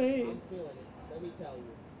 Wait. I'm feeling it. Let me tell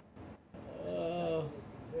you. The Oh. excitement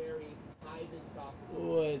is very high viscosity.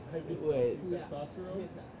 What? have you Wait. seen testosterone?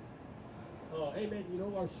 Oh, hey man, you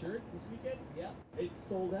know our shirt this weekend? Yep. It's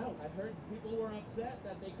sold out. I heard people were upset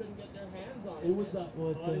that they couldn't get their hands on it. It was the man.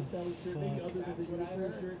 What the hottest selling shirt, maybe fuck? other than That's the what I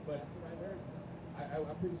unicorn heard. shirt, but That's what I heard.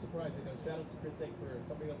 I'm pretty surprised. You know, shout out to Chris Egg for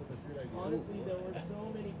coming up with the shirt idea. Honestly, there were so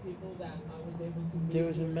many people that I was able to meet. There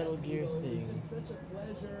was a here Metal at Gear Evo. thing. It was just such a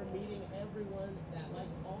pleasure meeting everyone that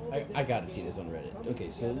likes all the I different gotta see games this on Reddit. coming Okay,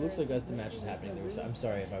 so it together looks like and as the match was making happening, there this was. a I'm really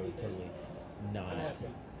sorry if I was special totally event. not I'm happy.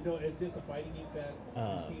 You know, it's just a fighting game fan.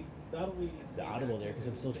 You've seen not only the audible there because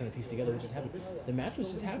I'm still trying to piece together what just happened. The match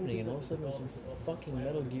was just happening, and all of a sudden there was some fucking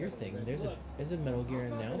Metal Gear thing. There's a Metal Gear I'm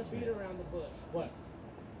not gonna beat announcement. around the bush. What?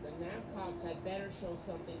 The Namcops had better show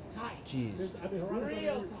something tight. Jeez. I mean,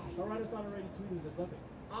 Real tight. Harada's not already tweeting. There's nothing.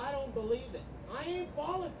 I don't believe it. I ain't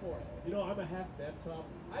falling for it. You know, I'm a half dev cop.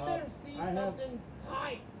 I better see I have. something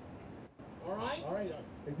tight. All right? All right.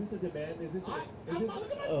 Is this a demand? Is this? I'm Is this?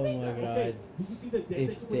 look at my Oh finger. my Okay. God. Did you see the dent If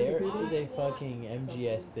that you put there in the table? is a I want fucking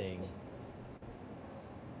MGS thing,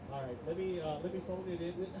 All right. Let me phone it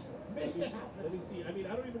in. Make it happen. Let me see. I mean,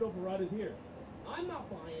 I don't even know if Harada's here. I'm not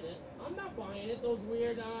buying it. I'm not buying it. Those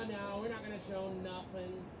weird, no, we're not gonna show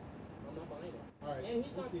nothing. I'm not buying it. All right. And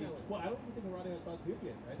he's we'll not see. selling. Well, I don't even think Harada has saw too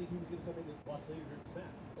yet. I think he was gonna come in and watch later during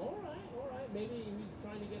Smash. All right. Maybe he's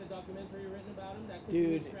trying to get a documentary written about him. That could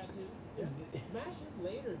Dude. be a strat too. Yeah. Smash is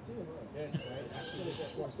later too, huh? Yeah, it's right. Actually, It's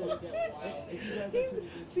of course. gonna get wild. If you guys He's,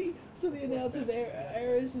 actually- see, so the announcers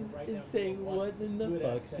Aris is saying what in the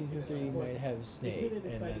fuck season 3 might have Snake, and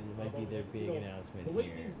then it might be their big announcement the way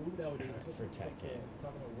here. things move nowadays, for especially Tekken.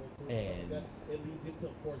 talking about World Tour And stuff like that, it leads into,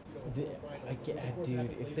 of course, you know, the- World Final, I get- which, of course, dude,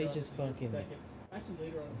 happens if later they on just in the year for fucking Tekken. Actually,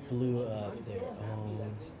 later on in the year blew for up I'm their so happy own.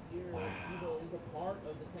 that this year Wow. Evo is a part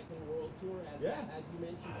of the Tekken World Tour as, Yeah. as you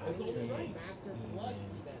mentioned. I It's only can't right. Master Plus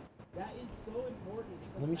even- event. That is so important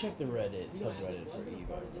because Let me check the last year, Reddit you know, as it subreddit for wasn't a Evo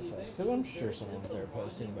part of the real fast, event, because it I'm was sure very someone's difficult. there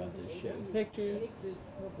posting Ronnie about wasn't this able shit. to Picture. take this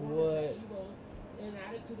performance What? at Evo and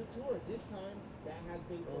add it to the tour. This time, that has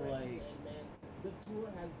been corrected, Like- and man, the tour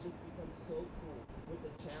has just become so cool with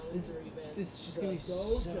the challenger This- event. this is just the gonna be so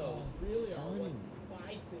dojos really are fun what's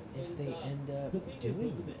spicing if things they up. end up The thing is,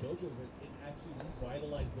 doing with the dojo this. events, it actually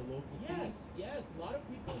revitalized the local scene. Yes. A lot of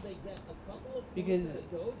people they get a couple of Because- points at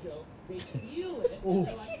a dojo, they feel it, Ooh. and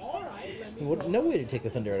they're like, all right, let me. What, go no way to and take the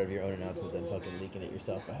thunder out of your own go announcement than to a fucking match leaking it and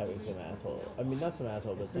yourself by that's having the some reason asshole. people I mean, buy not some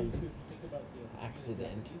asshole, but It's crazy some if you think about, you know,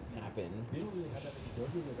 accident Japanese here. happen They don't really have that many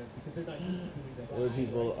dojo events because they're not used to doing that. where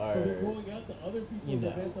people So they're are. going out to other people's you know,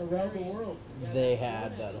 events around the world. They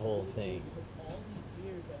had that whole thing. Because all these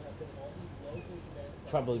years there have been all these local events that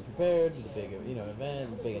Probably prepared with a big,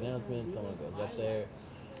 event, big announcement. Someone goes up there,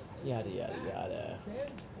 yada yada yada.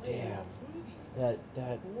 Damn, that is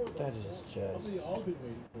Something just all been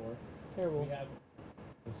waiting for. terrible. We have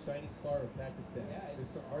the shining star of Pakistan, Yeah,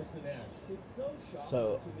 it's- Mr. Arslan Ash. It's so shocking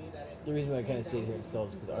So, to me that it the reason why I kind came of stayed down here to installed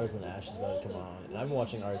is these because two Arslan players. Ash is about to come on, and I've been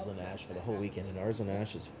watching Arslan Ash for the whole weekend, and Arslan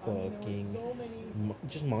Ash is I mean, there were fucking so many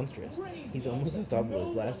just monstrous. crazy He's almost upsets. unstoppable.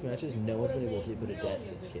 His No last one matches, would- no one's been would able to have put a made dent in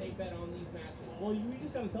millions this if they kid. bet on these matches. Well, we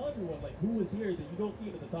just gotta tell everyone like who was here that you don't see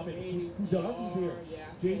him at the top. Who JDCR, Dons was here? yeah,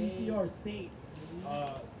 JDCR, Saint,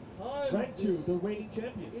 Tons, Rank dude. 2, the reigning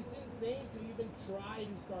champion. It's insane to even try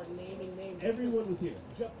to start naming names. Everyone was here.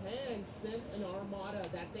 Japan sent an armada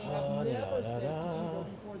that they Oh, have da, never da, sent to da. Evo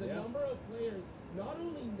before. The Yeah. number of players, not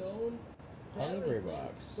only known Hungry veteran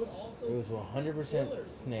Box. players, but also It was 100% killers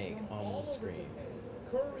Snake from on all the over screen.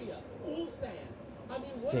 Japan. Korea, Ulsan. I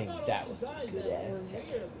mean, what Saying about that all these was guys good that ass were tech.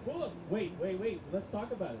 here? Book. Wait. Let's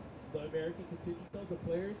talk about it. The American contingent, though, the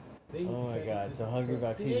players. They Oh my defended god, this so Hungry tour.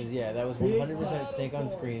 Box seasons, yeah, that was Big 100% time. Snake on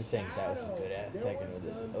screen saying that was some good ass There Tekken were with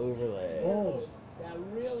this some overlay. Oh. that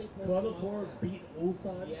really put Cuddle some Core upsets. beat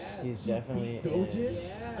Ulsan. Yes. He's definitely beat Dojin. in.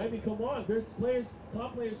 Yes. I mean, come on. There's players,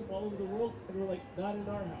 top players from all over the world, and we're like, not in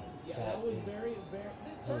our house. Yeah, That that was is very.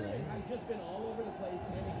 This tournament has just been all over the place,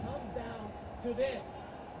 and it comes down to this.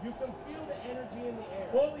 You can feel the energy in the air.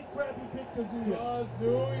 Holy crap, he picked Kazuya.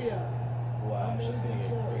 Kazuya. Wow, she's gonna get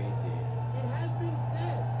crazy. It has been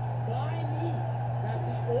said by me that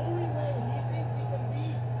the only way he thinks he can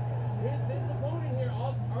beat his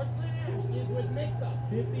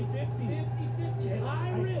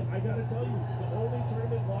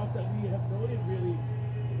Odin really,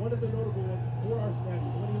 one of the notable ones for Arsene Ash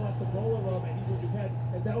is when he lost to Bolaram and he's in Japan,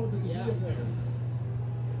 and that was a Yeah. video player.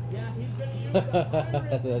 Yeah, he's gonna use the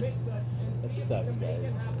virus That's- mix-up and that see if sucks, he can make guys.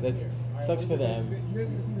 it happen That's- here. All right, Sucks for you guys- them. You guys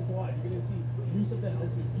are gonna see this a lot. You're gonna see use of the helmet,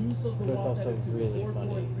 use of the But it's lost also attitude, really 4-4-3,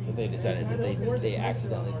 funny that they decided that and kind of forced they pressure on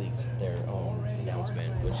accidentally Arsene. leaked their own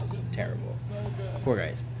announcement, which is terrible. Poor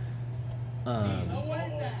guys.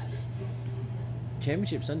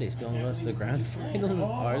 Championship Sunday still on us. The grand final is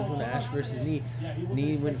Arslan Ash versus Nee.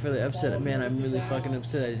 Nee went for the upset. Man, I'm really fucking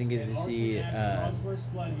upset I didn't get to see the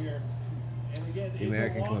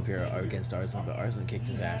American come up here against Arslan, but Arslan kicked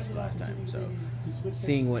his ass last time. So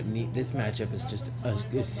seeing what Nee, this matchup is just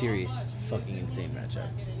a serious fucking insane matchup.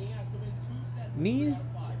 Nee is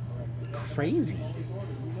crazy.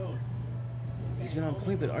 He's been on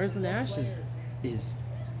point, but Arslan Ash is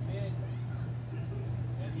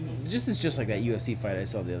just like that UFC fight I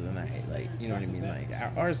saw the other night. Like, you know what I mean? Like,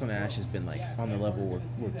 Arslan Ash has been like on the level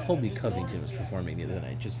where Colby Covington was performing the other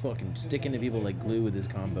night, just fucking sticking to people like glue with his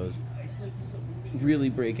combos, really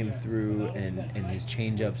breaking through, and his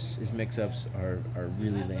change ups, his mix ups are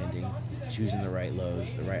really landing. He's choosing the right lows,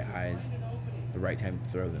 the right highs, the right time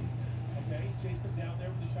to throw them.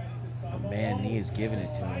 Oh, man, Nee is giving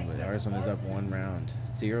it to him, but Arslan is up 1 round.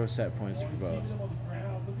 0 set points for both.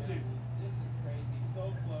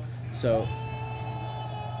 So,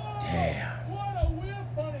 damn.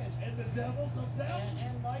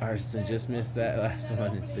 Arslan just missed that last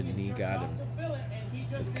one, but Nee got him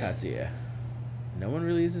with Kazuya. No one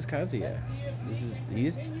really uses Kazuya.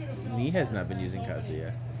 Nee has not been using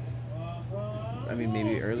Kazuya. I mean,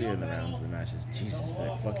 maybe earlier in the rounds of the matches. Jesus,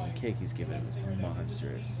 that fucking kick he's giving him is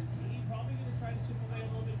monstrous. He's probably going to try to chip away a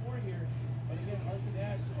little bit more here. But again, Arsene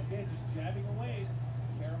Ash, again, just jabbing away.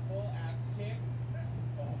 Careful, axe kick.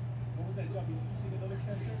 Oh, what was that jump? He's using another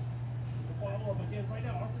counter. The follow-up again. Right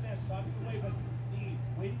now, Arsene Ash chopping away, but Nee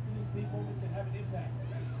waiting for this big moment to have an impact.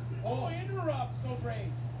 Oh, interrupt, so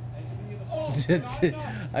brave. And you see the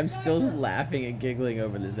I'm still laughing and giggling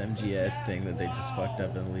over this MGS thing that they just fucked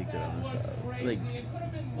up and leaked it on themselves. Like,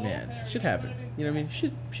 man, shit happens. You know what I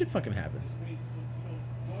mean? Shit fucking happens.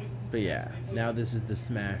 But yeah, now this is the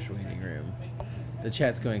Smash waiting room. The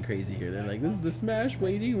chat's going crazy here. They're like, this is the Smash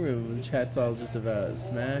waiting room. The chat's all just about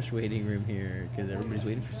Smash waiting room here because everybody's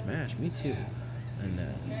waiting for Smash. Me too. And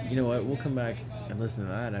you know what? We'll come back and listen to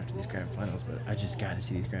that after these grand finals. But I just got to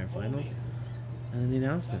see these grand finals and then the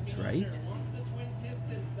announcements, right? Once the twin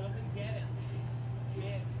pistons doesn't get it.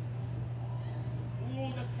 Miss.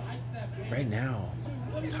 Ooh, the sidestep. Right now,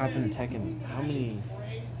 top in Tekken. How many?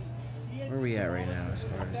 Where are we at right now as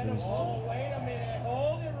far as this? Oh, wait a minute.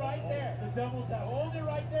 Hold it right there. The devil's out. Hold it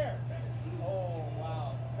right there. Oh,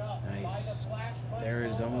 wow. Stuff. By the Nice. flash punch. There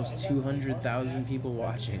is almost 200,000 people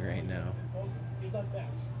watching right now, He's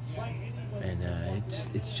unmatched. By anyone. and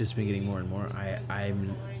it's just been getting more and more.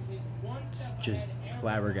 I'm just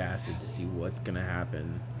flabbergasted to see what's gonna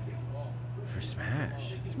happen for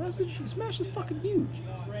Smash. Smash is fucking huge.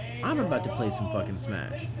 I'm about to play some fucking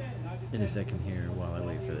Smash in a second here while I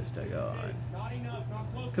wait for this to go on. Not enough,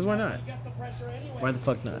 not close. Cause why not? He gets the pressure anyway. Why the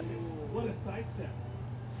fuck not? What a sidestep.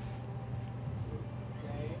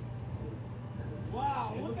 Okay.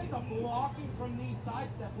 Wow, look at the blocking from these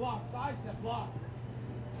sidestep block.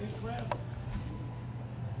 Incredible.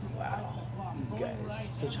 Wow, these Going guys,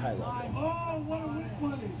 right such every high level. time. Oh, what a whip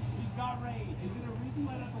punish. He's got range. He's going to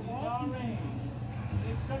resplat at the He's wall. got range.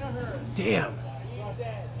 It's gonna hurt. Damn. He's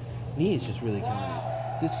dead. Nee is just really coming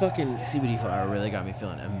in. This fucking CBD flower really got me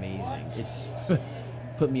feeling amazing. It's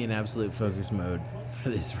put me in absolute focus mode for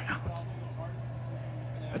this round.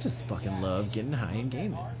 I just fucking love getting high and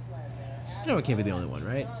gaming. I know I can't be the only one,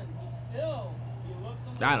 right? Still, he looks a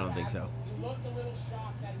little I don't think so. He looked a little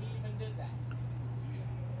shocked that he even did that.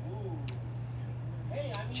 Ooh.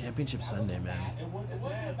 Hey, I mean, Championship that Sunday, wasn't man. bad. It wasn't a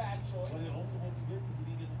bad, bad choice. But it also wasn't good because he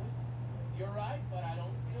didn't get the win. You're right, but I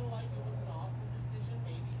don't feel like it was an awful decision.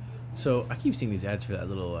 Maybe he So I keep seeing these ads for that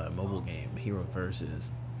little mobile game, Hero Versus.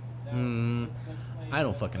 I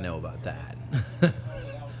don't fucking know about that.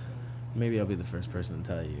 Maybe I'll be the first person to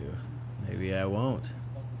tell you. Maybe I won't.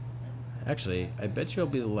 Actually, I bet you I'll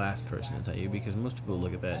be the last person to tell you because most people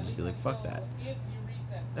look at that and just be like, fuck that.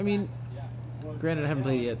 I mean, granted, I haven't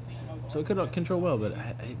played it yet, so it could control well, but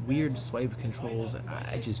weird swipe controls,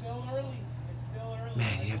 I just... still early. It's still early.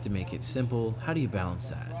 Man, you have to make it simple. How do you balance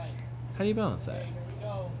that? How do you balance that? Here we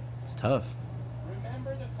go. It's tough.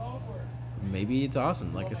 Remember the code word. Maybe it's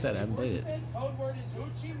awesome. Like I said, I haven't played it. Code word is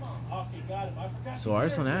Uchimon. Okay, got him. I forgot. So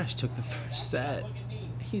Arslan Ash took the first set. Look at me.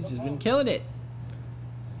 He's just been killing it.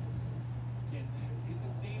 It's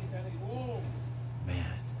insane. You gotta, Ooh. Man,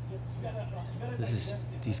 just, you gotta this is...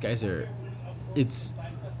 These guys are it's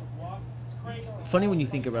funny when you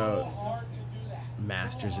think about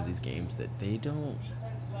masters of these games that they don't.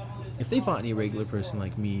 If they fought any regular person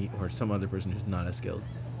like me or some other person who's not as skilled,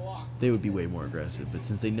 they would be way more aggressive. But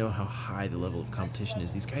since they know how high the level of competition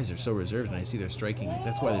is, these guys are so reserved, and I see their striking.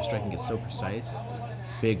 That's why their striking is so precise.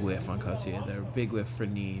 Big whiff on Kazuya there. Big whiff for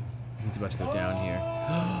knee. He's about to go down here.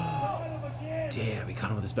 Damn, he caught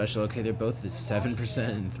him with a special. Okay, they're both at 7%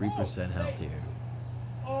 and 3% health here.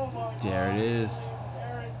 There it is.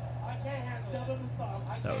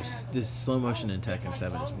 That was this slow motion in Tekken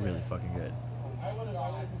 7 is really fucking good.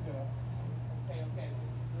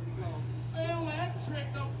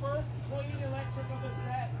 Electric, the first clean electric of the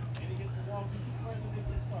set.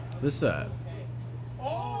 This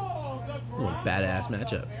Oh, the little badass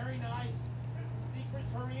matchup. Very nice. Secret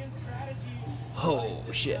Korean strategy. Oh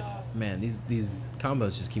shit, man! These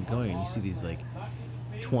combos just keep going. You see these like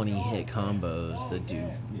 20 hit combos that do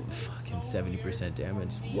fucking 70% damage.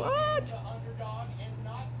 What? The underdog and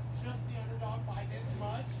not just the underdog by this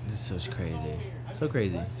much. This is so crazy. So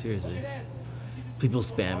crazy. Seriously. People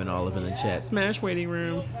spamming all up in the chat. Smash waiting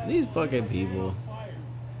room. These fucking people.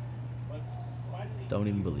 Don't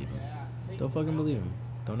even believe him. Don't fucking believe him.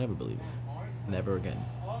 Don't ever believe him. Never again.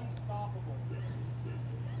 Unstoppable.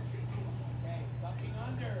 Okay, ducking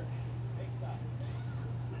under. Mix up.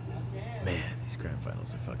 Again. Man, these grand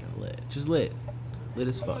finals are fucking lit. Just lit. Lit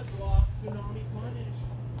as fuck. Block, tsunami punish.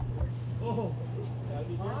 Oh, gotta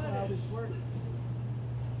be careful how this works.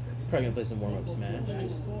 Probably gonna play some warm up Smash.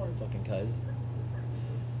 Just fucking cuz.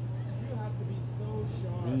 You have to be so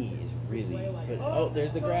sharp. Knee is really. But, oh,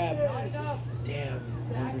 there's the grab. Damn,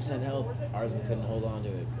 1% health. Arzen couldn't hold on to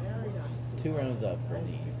it. Very nice. 2 rounds up for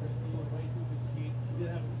knee.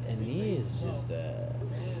 And knee is just.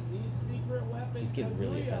 And these secret weapons. He's getting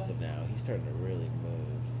really Kazuya. offensive now. He's starting to really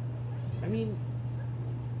move. I mean,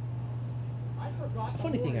 I forgot a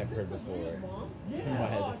funny thing I've heard before, from I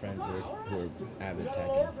had the friends who are avid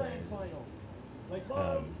Tekken players,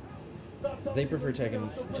 they prefer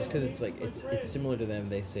Tekken just because it's like it's similar to them.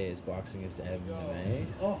 They say as boxing is to MMA.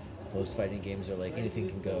 Most fighting games are like anything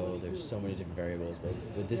can go. There's so many different variables, but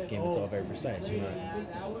with this game, it's all very precise. You're not.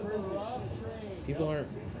 People aren't.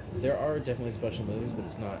 There are definitely special moves, but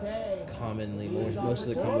it's not commonly. Most of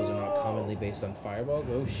the combos are not commonly based on fireballs.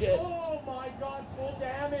 Oh shit! Oh my god, full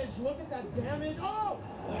damage. Look at that damage. Oh!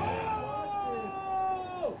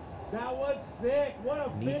 Oh! That was sick. What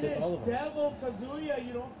a Knee to finish. all of them. Devil Kazuya.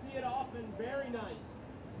 You don't see it often. Very nice.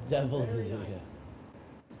 Devil Very Kazuya. nice.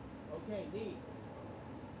 Okay, Knee.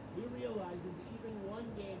 He realizes even one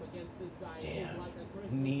game against this guy Damn. is like a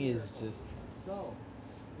Christmas Knee is miracle. just. So,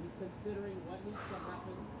 he's considering what needs to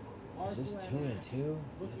happen. Is this Arsenal 2 and Ash 2?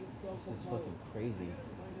 looking so This is composed. fucking crazy.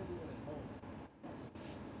 Remind everyone at home.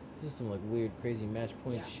 This is some like weird, crazy match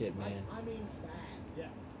point Yeah, shit, man. I mean, bad.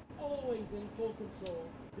 Yeah. Always in full control.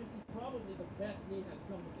 This is probably the best Knee has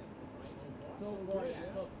come against him, right? So far, yeah.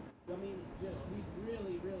 So, I mean, you know, he's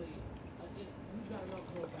really, he's got enough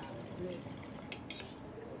pro battle. Big.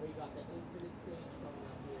 And we got the infinite stage coming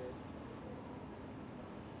up here.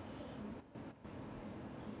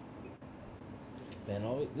 Man,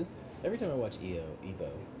 every time I watch Evo, Tied up. It's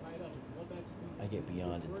one match apiece. I get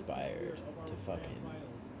beyond First inspired year of to our fucking. finals.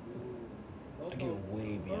 I get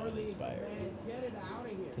way beyond Early, inspired man, get it out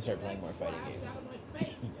of here. to start Get playing that more fighting trash games. out of my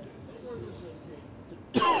face.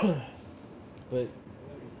 Don't worry, But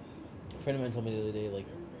a friend of mine told me the other day, like,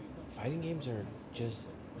 fighting games are just.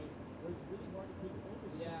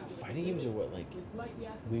 yeah. Fighting games are what, like, It's like you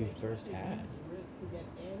have to we take first such a had. huge risk to get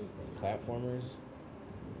anything. Platformers.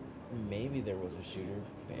 Maybe there was a shooter,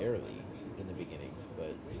 barely, in the beginning,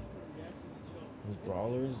 but. It was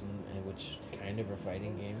brawlers, and which kind of are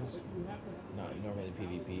fighting games. Not normally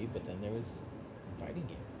PvP, but then there was fighting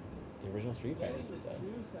games. The original Street Fighters Getting and the stuff.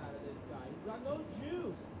 juice out of this guy. He's got no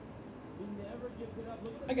juice. He never gives it up.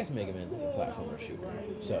 Look at I guess Mega Man's like a platformer shooter,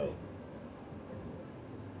 so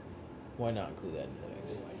why not include that in the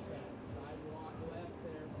mix? Sidewalk left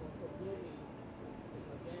there for Kazumi.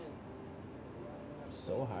 Again.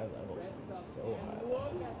 So high level, Red stuff. so And high look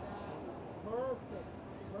level. at that.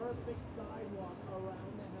 Perfect sidewalk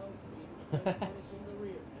around the hell sweep. And finishing the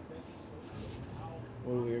rear. And then he shows you how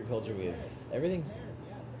What a weird culture we have. Everything's prepared,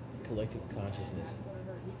 yes. collective consciousness,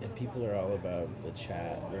 and people are all about the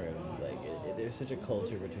chat room. Like, there's such a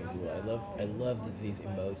culture between people. I love these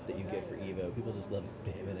emotes that you get for Evo. People just love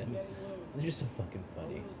spamming them. They're just so fucking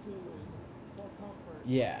funny. For comfort.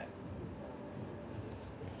 Yeah.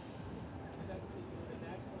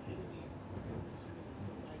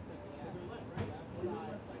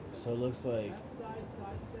 So it looks like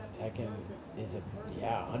Tekken is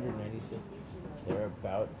 196. They're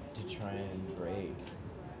about to try and break.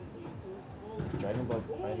 Dragon Ball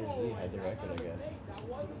Fighter Z had the record, I guess. That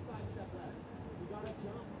was a sidestep left. We gotta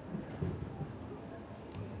jump.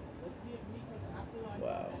 Let's see if we can capitalize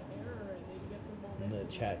Wow. on that error and maybe get some And momentum.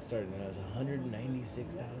 the chat started when I was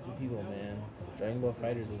 196,000 people, man. Dragon Ball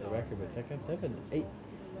Fighters was the record, but Tekken 7, 8.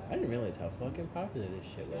 I didn't realize how fucking popular this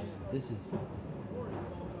shit was. This is.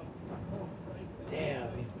 Damn,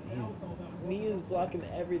 he's Mia's blocking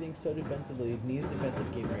everything so defensively. Mia's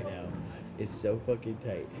defensive game right now is so fucking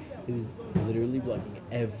tight. He's literally blocking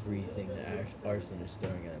everything that Arslan is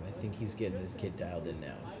throwing at him. I think he's getting this kid dialed in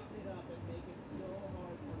now.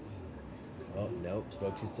 Oh, nope,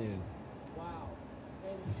 spoke too soon. Wow.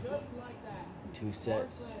 And just like that. 2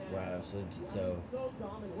 sets. Wow, so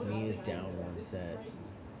Mia's down 1 set.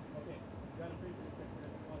 Okay, got a free for the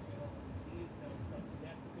watching at home. He is now stuck. He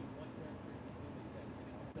has to pick one character in the set. And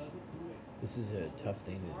if he doesn't do it, This is a tough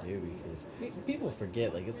thing to do because people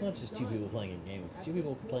forget, like, it's not just 2 people playing a game, it's 2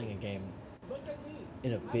 people playing a game Look at me.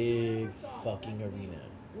 in a big fucking arena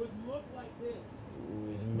Would look like this.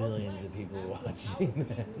 with millions of people watching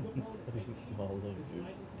that. Small looks with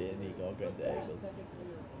Danny, all kinds of angles.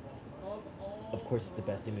 Of course, the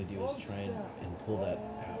best thing to do is try and pull that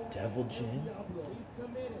out. Devil Jin. He's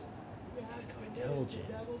committed. He's going Devil Jin.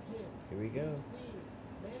 Here we go.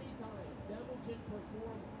 Many times, Devil Jin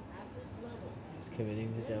performed at this level. He's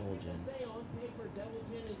committing to Devil Jin. Say on paper, Devil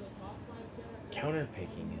Jin is a top 5 character. Counter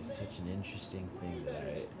picking is such an interesting thing that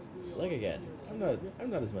I like. Again, I'm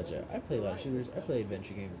not as much. I play a lot of shooters. I play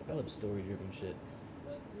adventure games. I love story driven shit.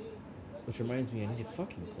 Which reminds me, I need to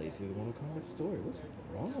fucking play through the Mortal Kombat story. What's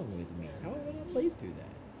wrong with me? How have I not played through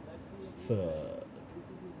that? Fuck. This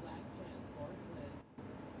is his last chance. Arslan.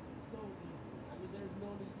 So easy. I mean, there's no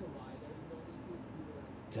need to lie. There's no need to do it.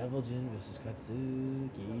 Devil Jin versus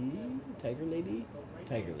Katsuki. Tiger Lady?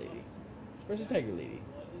 Tiger Lady. Versus Tiger Lady.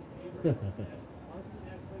 Arsenal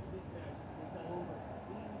has wins this match. It's over.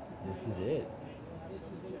 He needs to This is it. This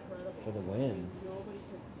is incredible. For the win. Nobody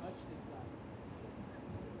can touch this guy.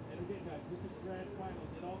 And again, guys, this is grand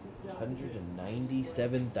finals. It all comes down to this.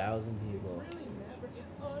 197,000 people. It's really never,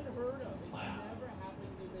 it's unheard of. It's Wow. never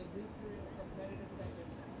happened in the history of competitive Tekken.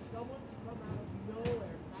 Someone to come out of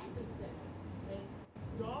nowhere, Pakistan, and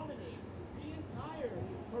dominate the entire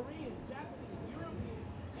Korean, Japanese, European,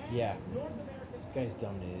 and Yeah. North American. This guy's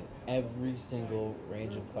dominated every single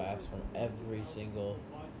range of class from every single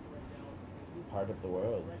part of the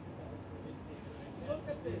world. Look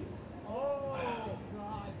at this. Oh,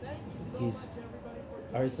 God. Thank you so He's- much, everybody,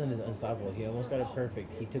 for Arslan is unstoppable. He almost got it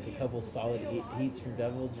perfect. He took a couple solid heats from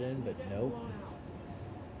Devil Jin, but nope.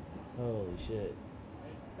 Holy shit.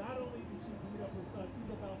 Not only did she beat up her son,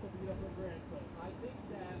 she's about to beat up her grandson. I think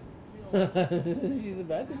that, you know, She's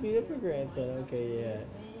about to beat up her grandson. Okay, yeah.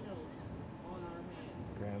 potatoes on our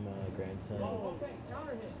hands. Grandma, grandson. Oh, okay,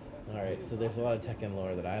 counter hit. Alright, so there's a lot of Tekken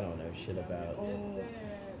lore that I don't know shit about. This dead.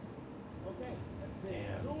 Okay.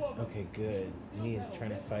 Damn. Okay, good. Mia's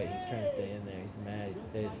trying to fight. He's trying to stay in there. He's mad. He's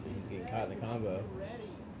pissed, but he's getting caught in the combo.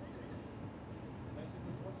 Ready. That's just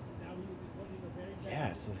unfortunate. Now he is putting a very bad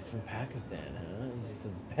Yeah, so he's from Pakistan, huh? He's just a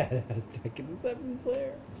badass Tekken 7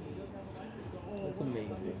 player. That's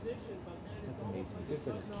amazing. That's amazing. Good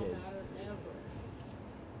for this kid.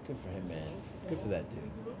 Good for him, man. Good for that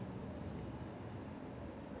dude.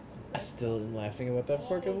 I still am laughing about that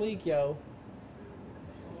fucking leak, yo.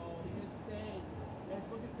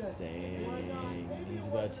 Dang. He's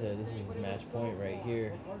about to. This is his match point right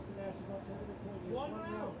here. One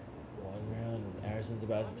round. 1 round. Arslan's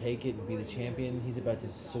about to take it and be the champion. He's about to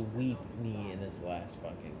sweep me in this last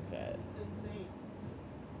fucking bat. Insane.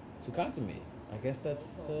 So Katsumi. I guess that's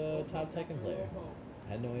the top Tekken player.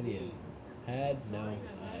 Had no idea. Had no Hang in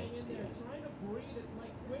there, idea. trying to breathe. It's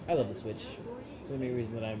like quick. I love the Switch. It's the main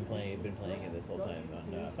reason that I've been playing it this whole time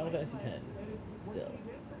on Final Fantasy X. Still,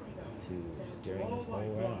 during this whole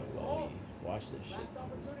round while we watch this shit. Last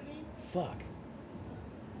opportunity. Fuck.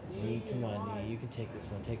 Nee, come on, Nee. You can take this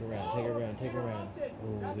one. Take a round. Take a round. Take a round.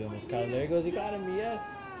 Oh, we almost caught him. There he goes. He got him. Yes.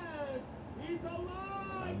 He's alive.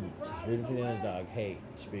 I'm just rooting for the underdog. Hey,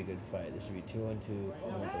 it should be a good fight. This should be 2-on-2.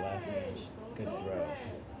 I want the last match. Good throw.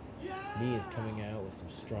 Nee is coming out with some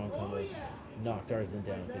strong combos. Knocked Arslan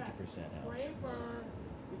down 50% health. Braver.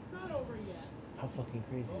 It's not over yet. How fucking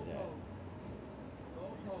crazy is that?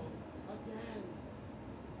 Again.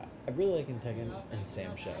 I really like in Tekken and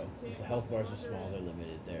Sam Show. The health bars are small, they're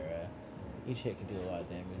limited. They're each hit can do a lot of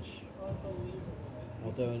damage. Unbelievable.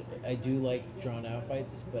 Although I do like drawn out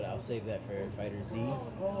fights, but I'll save that for Fighter Z.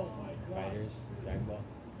 Oh my God. Fighters, Dragon Ball.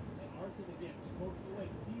 And Arslan again, just moving away.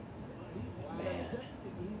 He's Man. at a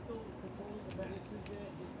deficit, but he's still controlling the match. This is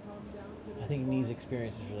it. It's come down I think Knee's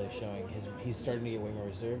experience is really showing. He's starting to get way more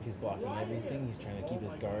reserved. He's blocking everything. He's trying to keep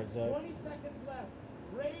his guards up. 20 seconds left.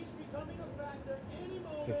 Rage becoming a factor any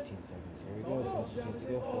moment. 15 seconds. Here we go. So just needs to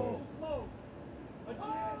go for it. Slow.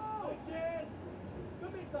 Again. The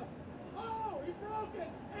mix up. Oh, he broke it.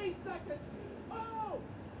 8 seconds. Oh.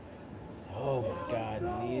 Oh my God.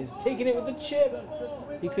 He is taking it with the chip.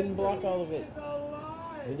 He couldn't block all of it.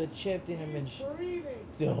 With the chip damage.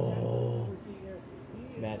 Oh.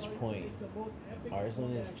 Match point.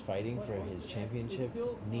 Arslan is fighting for his championship.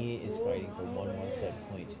 Knee is fighting for one more set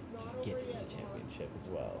point to get to the championship as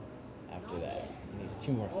well. After that, he needs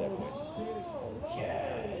 2 more set points.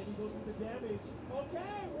 Yes.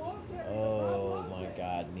 Oh my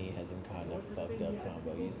God, Knee has him kind of fucked up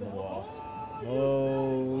combo using the wall.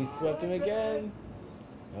 Oh, he swept him again.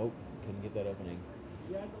 Nope, couldn't get that opening.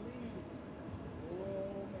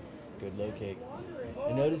 Good low kick.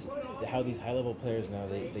 I noticed how these high-level players now,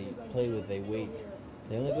 they wait.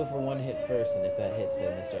 They only go for one hit first, and if that hits,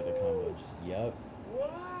 then they start the combo. Just, yup.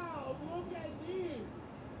 Wow, look at me.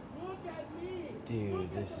 Look at me.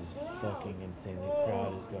 Dude, this is fucking insane. The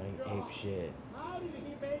crowd is going ape shit. How did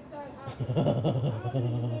he make that happen? How did he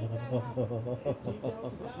make that happen?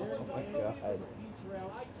 Oh my God.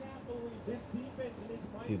 I can't believe this defense and this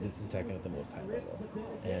mindset. Dude, this is Tekken at the most high level.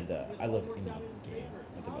 And I love any game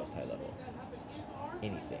at the most high level.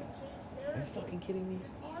 Anything. Are you fucking kidding me?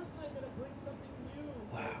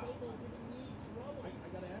 Wow.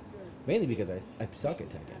 Mainly because I suck at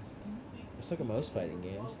Tekken. I suck at most fighting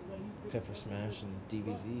games. Except for Smash and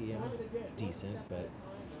DBZ. I'm decent, but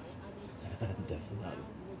definitely not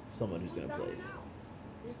someone who's gonna play.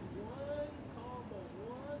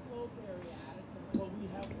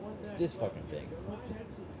 This fucking thing. I'm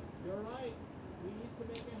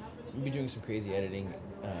gonna be doing some crazy editing,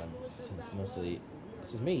 since mostly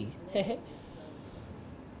this is me.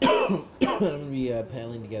 I'm gonna be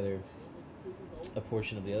paneling together a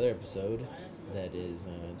portion of the other episode that is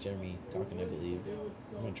Jeremy talking, I believe.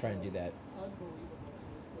 I'm gonna try and do that,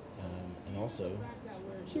 and also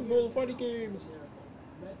Super Bowl fighting games.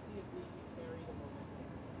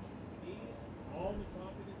 All the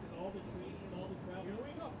confidence and all the training and all the travel. Here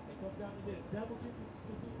we go. It comes down to this. Double chicken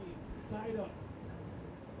Suzuki tied up.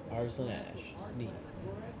 Arslan Ash. Knee.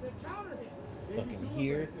 Fucking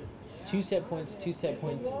here. 2 set points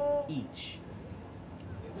each.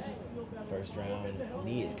 First round.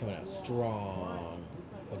 Knee is coming out strong.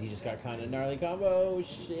 But he just got kind of gnarly combo.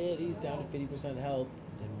 Shit, he's down to 50% health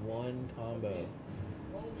in one combo.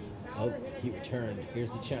 Oh, he returned.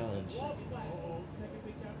 Here's the challenge.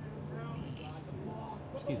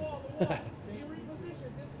 Excuse me.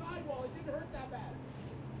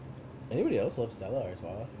 Anybody else love Stella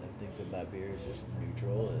Artois? I think that beer is just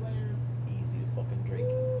neutral and easy to fucking drink.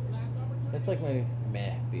 That's like my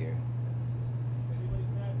meh beer.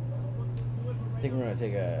 I think we're gonna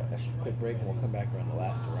take a quick break and we'll come back around the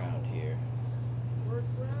last round here.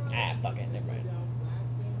 Ah, fuck it, never mind.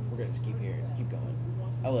 We're gonna just keep here and keep going.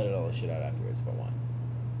 I'll let it all the shit out afterwards if I want.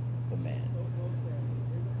 But man,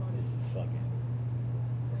 this is fucking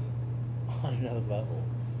on another level.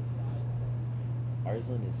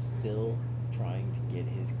 Arslan is still trying to get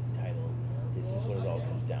his title. This is what it all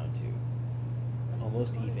comes down to.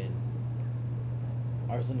 Almost even.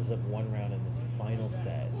 Arslan is up 1 round in this final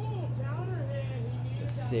set. The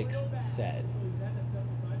 6th set.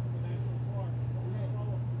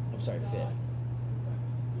 I'm sorry, 5th.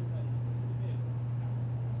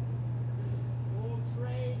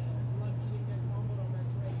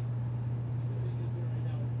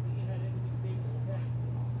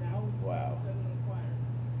 Wow.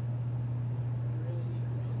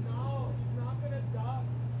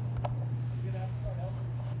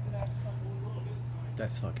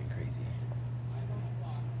 That's fucking crazy.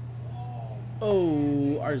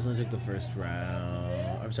 Oh, Arslan took the first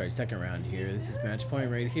round. I'm sorry, second round here. This is match point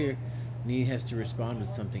right here. Knee has to respond with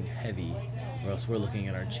something heavy, or else we're looking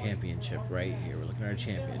at our championship right here. We're looking at our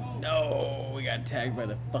champion. No, we got tagged by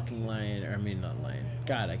the fucking lion. Or I mean, not lion.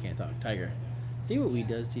 God, I can't talk. Tiger. See what weed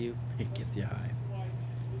does to you? It gets you high.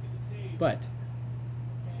 But,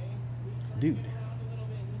 dude.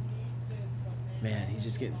 Man, he's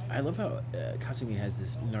just getting... I love how Kasumi has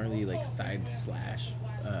this gnarly, like, side slash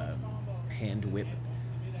hand whip.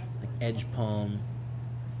 Like, edge palm.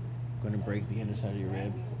 Going to break the underside of your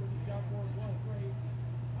rib.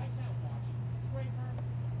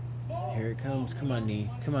 Here it comes. Come on, Knee.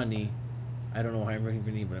 Come on, Knee. I don't know why I'm rooting for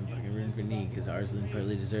Knee, but I'm fucking rooting for Knee because Arslan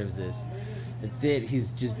probably deserves this. That's it.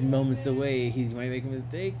 He's just moments away. He might make a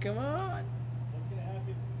mistake. Come on.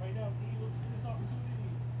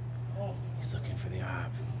 He's looking for the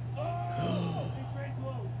op.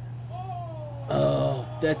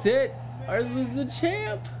 That's it. Arslan's the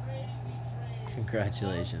champ.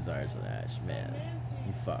 Congratulations, Arslan Ash. Man,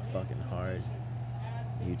 you fought fucking hard.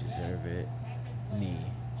 You deserve it. Me.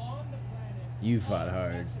 You fought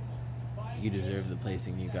hard. You deserve the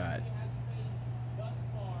placing you got.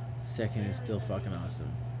 Second is still fucking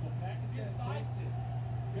awesome.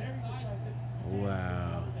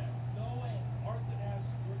 Wow.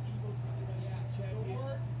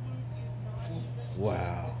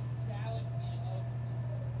 Wow.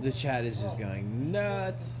 The chat is just going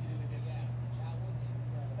nuts.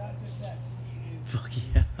 Fuck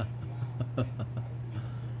yeah.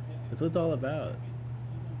 That's what it's all about.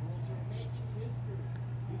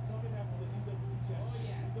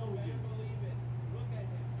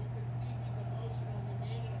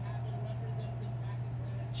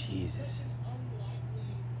 Jesus.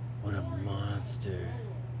 What a monster.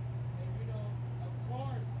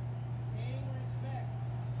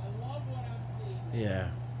 Yeah.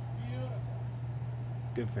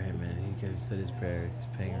 Good for him, man. He could have said his prayer. He's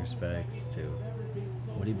paying respects to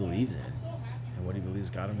what he believes in and what he believes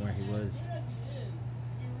got him where he was.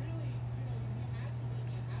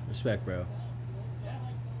 Respect, bro.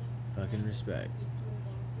 Fucking respect.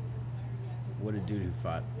 What a dude who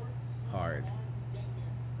fought hard.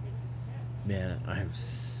 Man, I'm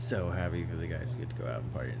so happy for the guys who get to go out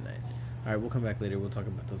and party tonight. Alright, we'll come back later. We'll talk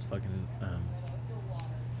about those fucking,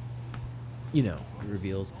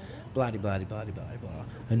 reveals. Blah, blah, blah, blah, blah, blah.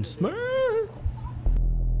 And smart.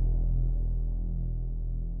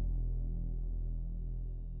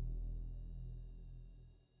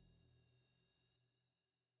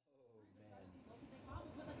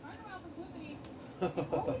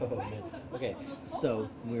 Oh, man. Okay, so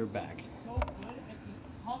we're back.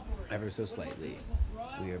 Ever so slightly.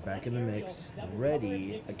 We are back in the mix,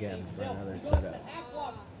 ready again for another setup.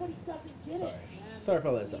 Sorry for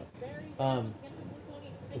all that stuff.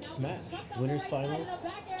 It's Smash. Winners Finals.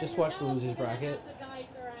 Just watched the losers bracket.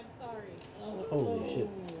 Holy shit.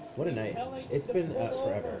 What a night. It's been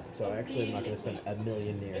forever, so actually I'm not going to spend a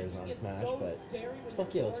million years on Smash, but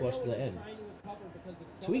fuck yeah, let's watch to the end.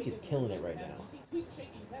 Tweak is killing it right now. Tweak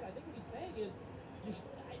shaking his head. I think what he's saying is,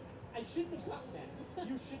 I shouldn't have gotten that.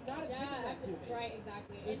 You should not have given that to me. Right,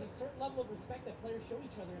 exactly. There's a certain level of respect that players show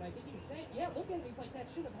each other, and I think he was saying, yeah, look at him. He's like, that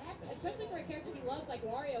should have happened. Especially for a character he loves like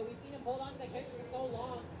Wario. We've seen him hold on to that character for so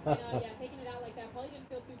long. And taking it out like that probably didn't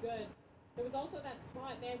feel too good. There was also that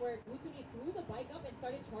spot, man, where Gluttony threw the bike up and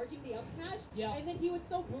started charging the up smash. Yeah. And then he was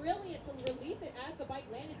so brilliant to release it as the bike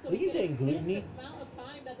landed. So he saying Gluttony? The amount of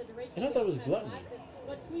time that the duration I thought it was Gluttony.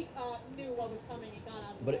 But Tweak knew what was coming and got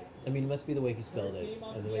out of it. But, it must be the way he spelled it,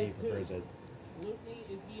 and the way he prefers it. Gluttony,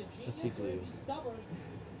 is he a genius or is he stubborn?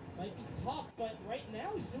 Might be tough, but right now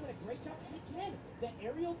he's doing a great job. And again, the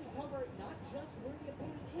aerial can cover not just where the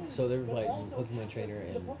opponent is. So there's like Pokemon Trainer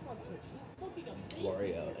and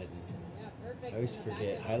Wario, and I always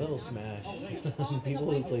forget high level Smash.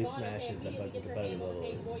 People who play Smash at the fucking competitive level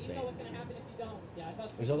is insane.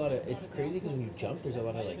 There's a lot of, it's crazy because when you jump, there's a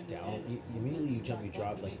lot of like down. Immediately you jump, you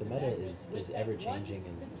drop. Like the meta is ever changing,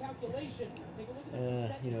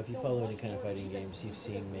 and if you follow any kind of fighting games, you've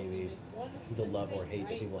seen maybe the love or hate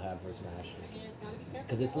that people have for Smash,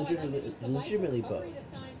 because it's legitimately both.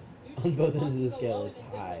 On both ends of the scale, it's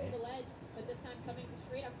high.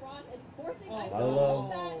 A lot of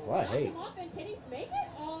love, a lot of hate. Can he make it?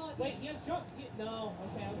 Wait, he has jumps. No,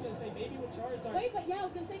 okay, I was going to say maybe with Charizard. Wait, but I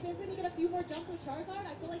was going to say, doesn't he get a few more jumps with Charizard?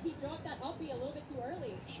 I feel like he dropped that uppy a little bit too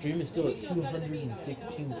early. Stream is still at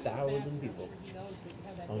 216,000 people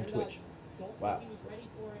on Twitch. Wow.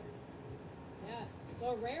 Yeah, so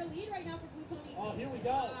a rare lead right now for Gluttony. Oh, here we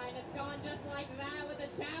go. And it's gone just like that with a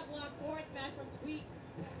chat block forward smash from Tweak.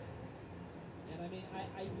 And I mean,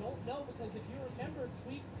 I don't know, because if you remember,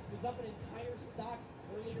 Tweak was up an entire stock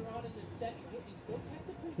earlier on in the set. He still kept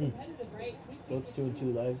it pretty competitive. Right. Both 2 and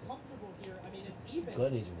 2 lives. Comfortable here. I mean, it's even.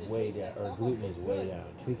 Gluttony's way down, or Gluttony's way down.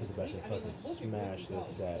 Tweak is about to fucking smash this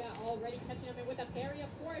set. Yeah, already catching him in with a parry,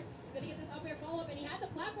 of course. Gonna get this up air follow up, and he had the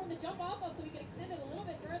platform to jump off of, so he could extend it a little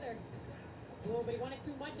bit further. Oh, but he wanted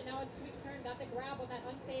too much, and now it's Tweak's turn. Got the grab on that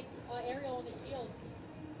unsafe aerial on the shield.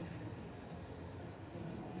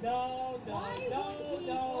 No.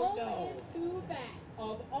 Into that.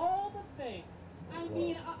 Of all the things. I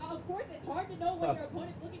mean, of course, it's hard to know what your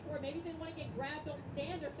opponent's looking for. Maybe didn't want to get grabbed on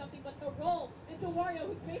stand or something, but to roll into Wario,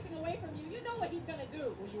 who's facing away from you, you know what he's gonna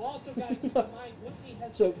do. Well, you also got to keep in mind, Gluttony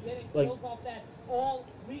has been getting kills off that all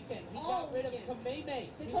weekend. He got rid of Kameme.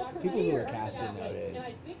 People who are casting nowadays. And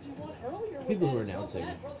I think you won earlier with people that who are as well. announcing.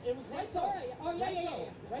 It was right. Oh,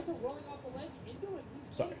 yeah. Right to rolling off the ledge into it.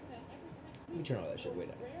 He's Sorry. that every time. Let me turn all that shit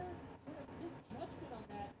way down. Rare sort of misjudgment on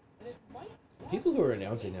that, and it might People who are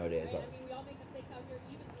announcing nowadays Right? are I mean, we all make mistakes out here.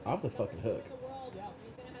 Even off the Tweak's fucking number hook. two in the world.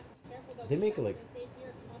 He's gonna have to be careful though. They He's make back like, on the stage here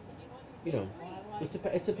if he wants to hang on to you know, his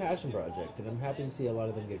it's a passion project, and I'm happy to see a lot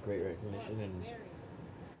of them get great recognition. And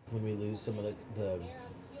when we lose some of the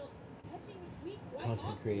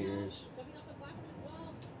content creators,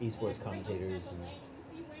 esports commentators, and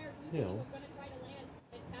you know,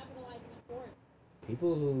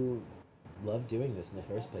 people who love doing this in the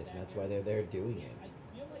first place, and that's why they're there doing it. I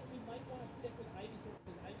feel like we might want to stick with Ivysaur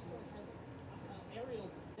because Ivysaur has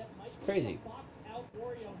aerials that might It's crazy. box out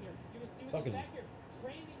Wario here. You can see with Fucking- his back here,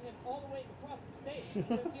 training him all the way across the stage. You're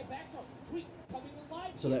going to see a back throw. Tweak coming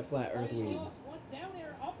alive. So that flat earth lead, One down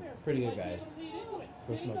air, up air. Pretty He good, might be guys. able to lead into it.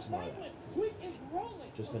 Go Getting smoke the some more of back that. win. Tweak is rolling.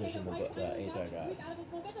 Just finishing the eighth I got.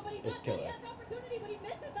 It's killer. Opportunity, but he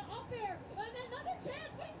misses the up air. And another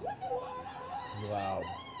chance, but he switches. Wow.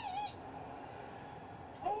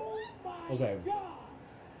 Oh my Okay. God.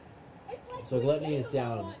 It's like So Tweak Gluttony gave is him that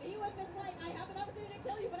down. one. He was just like, I have an opportunity to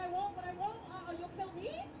kill you, but I won't. You'll kill me?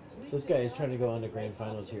 This guy is trying to go on to grand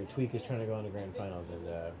finals here. Tweak is trying to go on to grand finals, and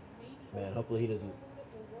man, hopefully he doesn't,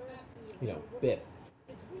 you know, biff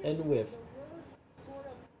and whiff.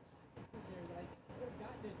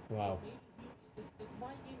 Wow. It's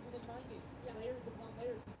mind games within mind games. It's layers upon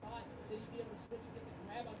layers. He thought that he'd be able to switch and get the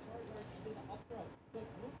grab on Charizard and do the up throw. But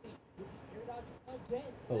Groupie with the air dodge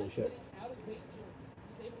again. Holy shit. Getting out of danger.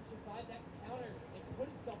 He's able to survive that counter and put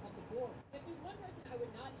himself on the board. If there's one person I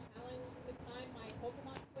would not challenge to time my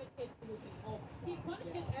Pokemon switch, it's Lucy. Oh, He's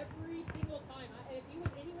punished it every single time. If he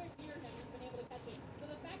was anywhere near him, he's been able to catch it.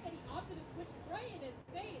 So the fact that he opted to switch right in his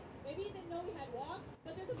face, maybe he didn't know he had walk,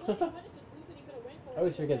 but there's a million punishes Lucy could have went for. I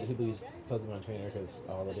always forget that people use Pokemon Trainer because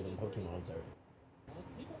all the different Pokemons are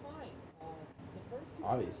Let's keep in mind, the first two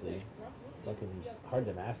obviously players from Groupie fucking in PS2, hard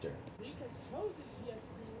to master. Tweak has chosen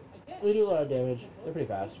PS2 again. They do a lot of damage. They're pretty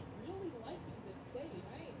fast. Really liking this stage.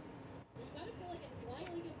 Right. So you gotta feel like it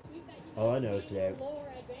slightly gives Tweak that he All I can know is gain today, a lore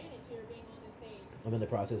advantage here being on this stage. I'm in the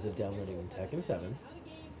process of downloading Tekken 7,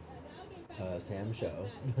 Sam Show,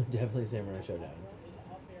 definitely Samurai Showdown,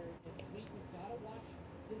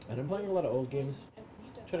 and I'm playing a lot of old games.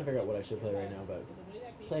 Trying to figure out what I should play right now, but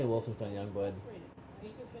playing Wolfenstein Youngblood.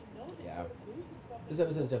 Yeah, this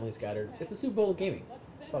episode's definitely scattered. It's the Super Bowl of gaming.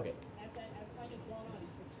 Fuck it. As time has gone on,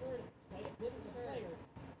 he's matured quite a bit as a player,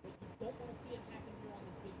 but you don't want to see it happen here on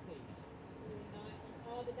this big stage. Absolutely not.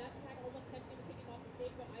 And the dash attack almost catching him and kicking off the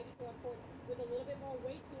stage, but Ivysaur, of course, with a little bit more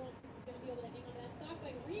weight to him, is going to be able to hang on to that stock.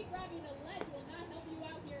 But re-grabbing the ledge will not help you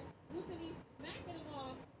out here. Gluttony smacking him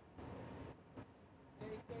off.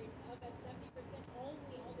 Very scary stuff at 70%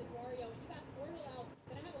 only on this Wario. And you got Squirtle out.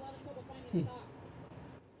 Gonna have a lot of trouble finding stock.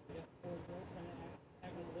 We got forward throw trying to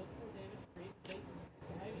attack with a little more damage, create space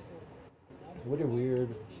for Ivysaur. What a weird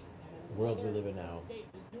world we live in now. Escape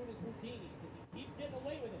is doing his Houdini because he keeps getting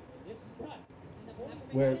away with it. It's nuts. And the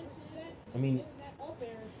peppermint Where- tension. I mean, Getting that up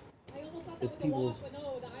air. I almost thought that it's was a walk, people's- but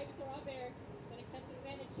no, the Ivysaur up air. Gonna catch this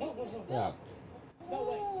man and chase No, no, him. no. Yeah, No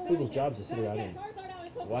way. people's jobs is to sit around Get and Charizard out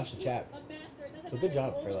and watch the chat. a master. It doesn't But good matter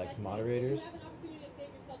job if for you're like old, moderators. you have an opportunity to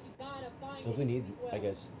save yourself. You gotta find If it. we need, You will. I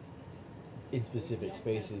guess, in specific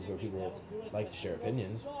spaces where people like to share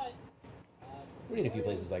opinions, we need a few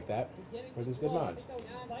places like that where there's good mods. Yeah,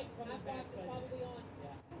 that box is probably on.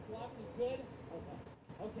 Block is good.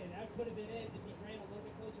 Okay, that could have been it if he ran a little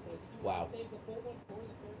bit closer, but he Wow. wants to save the full one for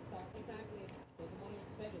the third stock. Exactly. Doesn't want to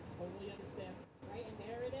expend it. Totally understand. Right, and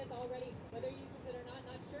there it is already. Whether he uses it or not,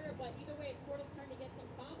 not sure. But either way, it's Squirtle's turn to get some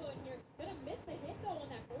combo in here. Gonna miss the hit though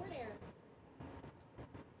on that forward air.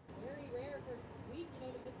 Very rare for Tweak, you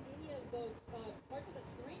know, to miss any of those parts of the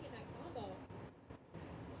string in that combo.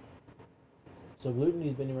 So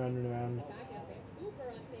Gluttony's been around and around. Back air, super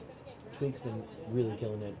unsafe. Gonna get grabbed Tweak's for that been one. really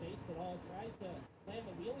killing it. Spaced it all. Tries to land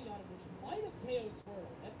the wheelie on him, which might have KO'd Squirtle.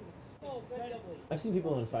 That's an Oh, goodness. incredibly. I've seen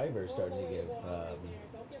people on Fiverr starting to Horrible way give go out right there.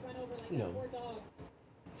 Don't get run over like you that know, poor dog.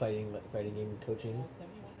 fighting game coaching.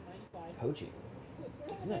 71 to 95. Coaching. Ooh,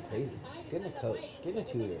 Squirtle Isn't that was crazy? actually hiding Getting a inside the coach. bike. Getting a What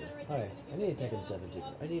doesn't tutor. matter right Hi, there. It's I gonna need a do Tekken is 7 get tutor.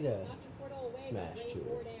 up I and need a knocking Squirtle away, but Smash great tutor.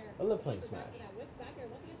 forward air. I love playing Super back Smash. for that whip back air.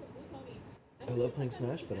 Once again from Gluttony. I love playing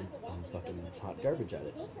Smash, but I'm fucking hot garbage at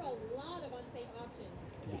it, He goes for a lot of unsafe options.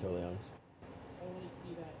 to be totally honest. Totally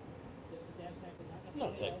see that. Just the dash attack is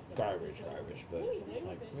Not like garbage, but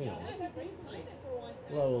like, you know, Yeah, he brings time it for once.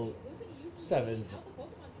 Well, actually. Gluttony usually sevens out the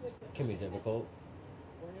Pokemon switch, but can be not in that difficult.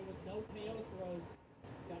 Warrior with no KO throws.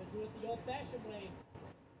 He's got to do it the old-fashioned way.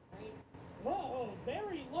 Right? Whoa,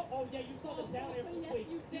 very low. Oh, yeah, you saw the down air from Yes, Tweak.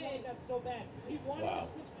 you He wanted did. that so bad. He wanted Wow.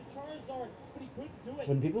 to switch to Charizard, but he couldn't do it.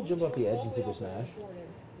 When people jump off the edge in All Super way up Smash, on the board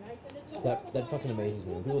there. Right? So this is a that horrible fucking fire. amazes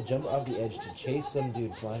me. When people jump off the edge to chase some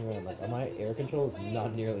dude flying around, like my air control is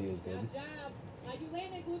not nearly as good. Jab, jab.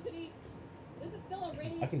 landed, Glutony. This is still a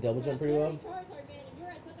range. I can double jump pretty well, Charizard, man, and you're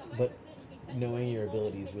at such a high but percent, you can catch knowing it your at any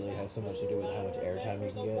moment, abilities take really it has out. so much to do with how much airtime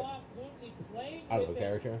you can get out of a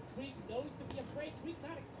character. Tweak knows to be afraid. Tweak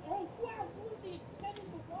not oh wow, Glutony expending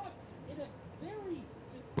the rock in a very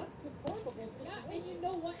just unconfirmable situation. Yeah, and you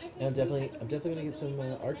know what? I think And I'm Tweak definitely has a gonna get some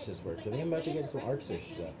really Arc Assist work. So I think I'm about to get some Arc Assist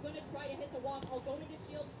stuff. He's gonna try to hit the wall. I'll go into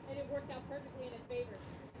shield, and it worked out perfectly in his favor.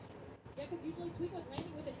 Yeah, because usually Tweak was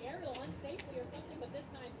landing with an aerial unsafely or something, but this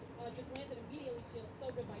time just lands it immediately shield.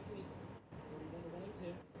 So good by Tweak. 41 to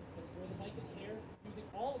 102. He's gonna throw the bike in the air, using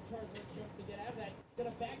all of Charizard's strength to get out of that.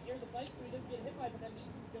 Gonna back air the bike so he doesn't get hit by, but that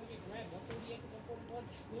means he's gonna get grabbed. 138 to 141.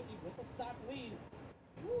 Glutony with the stock lead.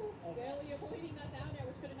 Woo, barely avoiding that down there,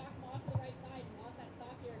 which could have knocked him off to the right side and lost that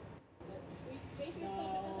stock here. But Tweak spacing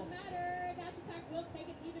himself, it doesn't matter. Dash attack will take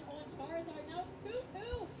it even on Charizard. Now it's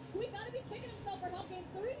 2-2. Tweak gotta be kicking himself for help game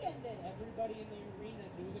 3 ended. Everybody in the arena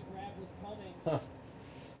knew the grab was coming. Huh.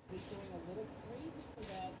 He's going a little crazy for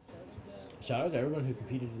that. Starting to Shout out to everyone who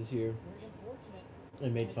competed this year very unfortunate.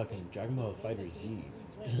 and made fucking Dragon Ball Fighter Z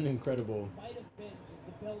an incredible, Might have been just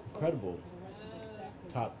the belt incredible for the rest of the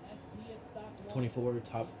set. top SD at stock 1, 24,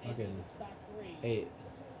 top ending fucking at stock 3. 8.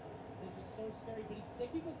 This is so scary, but he's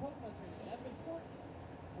sticking with Pokemon training. That's important.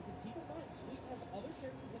 Because keep in mind, Tweak has other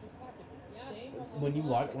characters in his pocket. Yeah. Staying on When you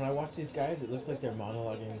watch, when I watch these guys, it looks like they're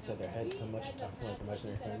monologuing inside their head so much, talking like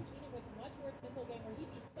imaginary friends. I've seen him with much worse mental game where he'd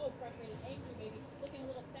be so frustrated, angry maybe, looking a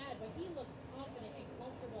little sad, but he looks confident and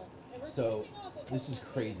comfortable. And we're So, finishing off with this is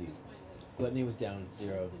Pokemon crazy. Stadium 2 finally. Gluttony was down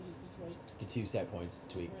 0, City is the choice. get 2 set points to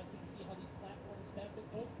Tweak. Interesting to see how these platforms benefit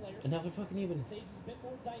both players. And now they're fucking even. The stage is a bit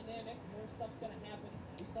more dynamic. More stuff's gonna happen.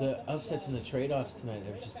 We saw The some of upsets and the trade-offs tonight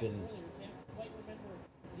have trade just effect been. earlier. Can't quite remember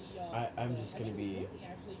the, I'm the- just I gonna think it was be Glutony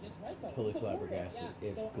actually against Raito. totally It's a Wario. flabbergasted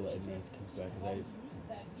if So I'm Gluttony interested to comes see back, because how I he uses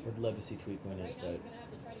that here. would love to see Tweak win Right it, now but he's gonna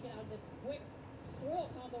have to try to get out of this quick swirl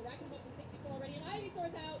combo, racking him up to 64 already, and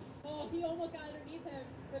Ivysaur's out. Oh, he almost got underneath him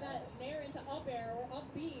for that nair into up air or up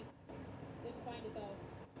B. Didn't find it though.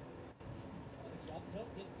 As the up tilt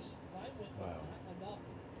gets the climb with, but Wow. not enough.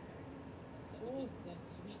 That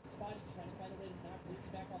sweet spot. He's trying to find a way to knock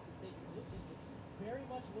Glutony back off the stage. Glutony just very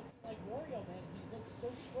much looking like Wario, man. He looks so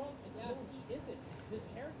strong until he isn't. This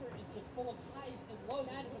character is just full of highs and lows.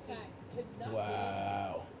 That and is a Glutony fact. cannot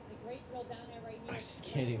wow. The great drill down there right here. I just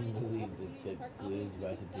can't even believe that Glue's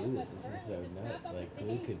about to do this. This is so nuts. Like,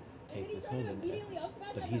 Glue could take this home,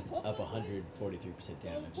 but he's up 143%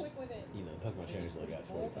 damage. You know, the Pokemon trainers only got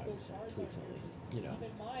 45%. Tweaks only, you know. Keep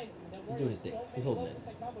in mind that He's doing his thing. He's holding it.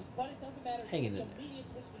 But it doesn't matter. Hanging in It's there. immediate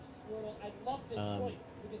switch to Squirtle. I love this choice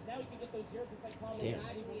because now he can get those 0% combos. Damn.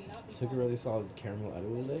 and he will not be Took a really solid caramel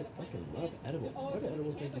edible today. Fucking love edibles. Oh, What do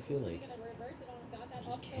edibles make you feel like?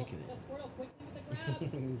 Just kicking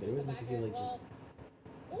it. They always make you feel like just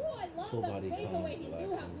Oh, I love full the body space away. He combo,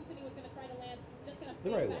 knew how relaxing. Glutony was going to try to land. Just going to the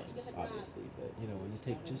fade right back and get ones, the grab. obviously. But you know, when you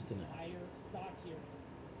take just enough. Higher stock here.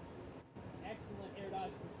 Excellent air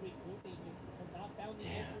dodge from Tweak. Glutony just has not found the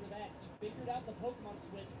Damn. answer to that. He figured out the Pokemon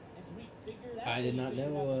switch, and Tweak figured out. I did that he not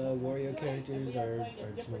figured know out the Pokemon Wario switch. characters And we are playing a some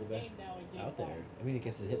of different the best game now in Game out there. 5. I mean, I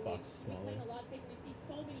guess his hitbox is He's smaller. playing a lot safer. You see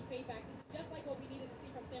so many fade backs. This is just like what we needed to see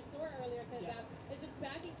from Samsora earlier to his Yes. out. It's just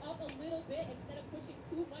backing up a little bit instead of pushing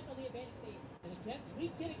too much on the advantage stage. And again,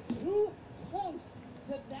 Tweak getting too close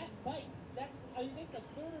to that bike. That's, I think, the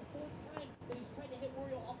third or fourth time that he's tried to hit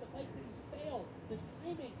Wario off the bike, but he's failed. The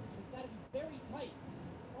timing has got to be very tight.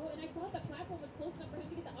 Oh, and I thought the platform was close enough for him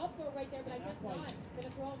to get the up throw right there, but I Not guess quite. not.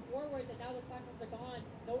 Gonna throw him forwards, and now those platforms are gone.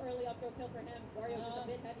 No early up throw kill for him. Wario just a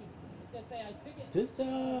bit heavy. I was going to say, I think it... This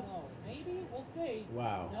No, maybe? We'll see.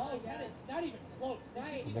 wow. No, Yeah. not even close. Did you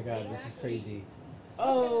Right. see Oh my the god, radar? this is crazy.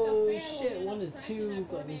 Oh, Oh fair shit, one 1 to scratching 2. that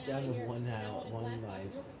poor Gluttony's man down out to here. 1 Now out, on his 1 last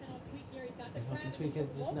life. 0% on Tweak here. He's got the And fucking grab. Tweak has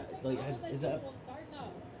just not, like, is up Starting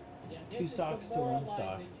up. Yeah, Two this is stocks to one stock.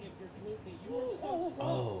 demoralizing if you're Glutony. You were so strong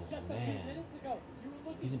Oh, just a man. few minutes ago. You were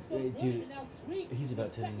looking He's a so big good, dude. and now Tweak, He's the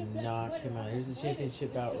about to second best knock player him out. on Here's the planet, championship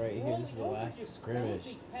is bout just right here. This is the rolling last over you. skirmish.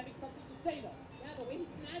 Glutony having something to say though. Yeah, the way he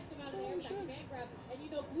snatched him out of the air with that fan grab. And you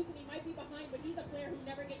know, Glutony might be behind, but he's a player who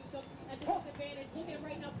never gets shook at the disadvantage. Look at him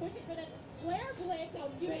right now, pushing for that flare blitz.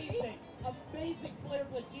 Amazing, amazing flare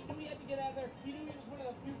blitz. He knew he had to get out of there. He knew he was one of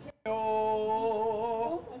the few.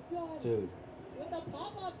 Oh, Oh my god. dude. With the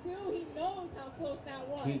pop-up too, he knows how close that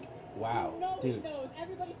was. Tweak, wow, You know he dude. knows.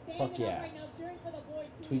 Everybody's Fuck standing yeah. up right now cheering for the boy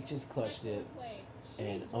too. Tweak just clutched it Excellent play.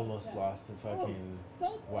 and Jeez, almost what a lost the fucking. So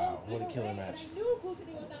close, Wow, what a in killer race, match. And I knew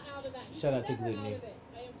Glutony was not out of that. He Shout was out to never Glutony. out of it.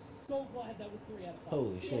 I am so glad that was 3 out of 5.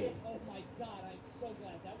 Holy shit. Oh my god, I'm so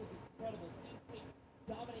glad. That was incredible. Seeing Tweak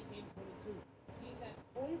dominate games 1 and 2. Seeing that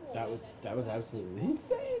foible. That was absolutely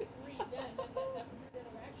insane. Three, yeah, and then that weird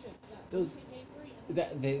interaction. Those- Game 3, and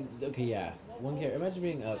Okay, yeah. One character. Imagine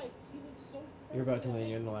being up. You're about to win.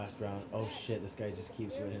 You're in the last round. Oh shit! This guy just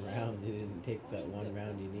keeps winning rounds. He didn't take that one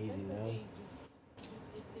round you need. You know.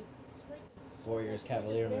 Warriors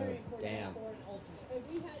Cavalier move. Damn. If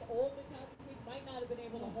we had old Metallica, we might not have been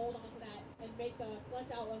able to hold on to that and make the clutch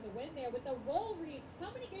out on the win there with the roll read.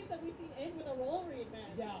 How many games have we seen end with a roll read, man?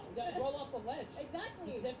 Yeah, roll off the ledge.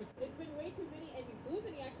 Exactly. Specifically. It's been way too many, and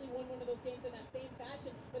Glutony actually won one of those games in that same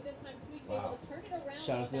fashion, but this time Tweak was able to turn it around.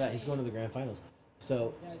 Shout out to that. He's going to the grand finals.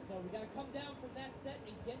 So. Yeah, so we got to come down from that set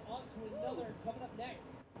and get on to another coming up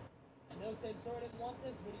next. I know Samsora didn't want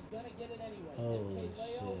this, but he's going to get it anyway. Holy MK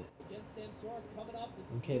Leo shit. against Samsora coming up. This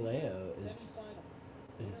MK Leo is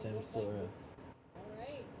semifinals. Samsora. All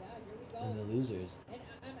right, yeah, here we go. And the losers. And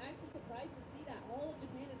I'm actually surprised to see that all of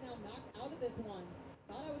Japan is now knocked out of this one.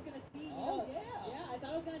 Thought I was gonna see, you know, yeah, I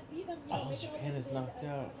thought I was gonna see them. You know, Oh, make it Japan all is this knocked big,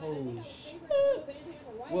 out. I Holy think I was shit. favored Van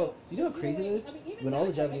Hammer, right? Well, you know how Either crazy way, it is? I mean, even When all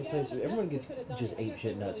the Zach, Japanese I players, guess everyone we gets could've done just it. I ape guess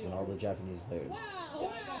shit we nuts really when all are. the Japanese players. Wow,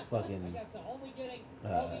 wow. Fucking. I guess only getting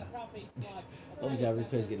all these top 8 slots. All the Japanese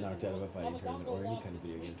players get knocked out of a fighting tournament or any kind of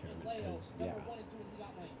video game tournament because, yeah,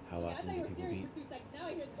 how Yeah, I often thought you do were people serious beat for 2 seconds. Now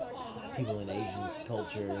I hear the sarcasm. All right. people in All right, Asian all right, I'm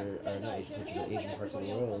culture, sorry. or Yeah, not no, Asian culture, Japan's but like Asian parts of the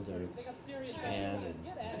everybody else world, or Think I'm serious. Japan and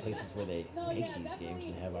Get at it. places where they No, make yeah, these games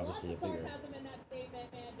definitely and have obviously a lots of bigger. sarcasm in that statement,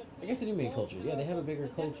 man. I guess anime Japan's culture, yeah, they have a bigger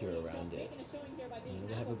so culture definitely around it. making a showing here by being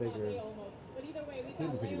They have a half of bigger- Tabe almost. But either way, we They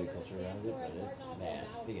have a got pretty Leo big versus culture around it, Samsora but it's, starting off man,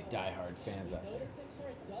 on they get Valkyrie. diehard fans out Know there. that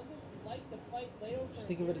Samsora doesn't like to fight Leo for Just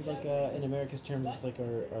think of it as like, reasons. in America's terms, it's like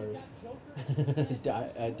our You got Joker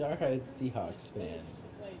instead. diehard Seahawks fans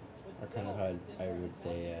But are kind of how still, I would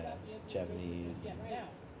say Japanese Yeah, and now,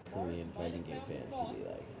 Korean Mars fighting might game have found fans the can be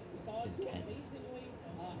sauce. like We saw it intense. amazingly,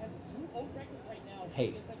 has a 2-0 record right now. Hey,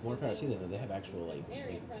 against, like, more power to Leo. them though. They have actual like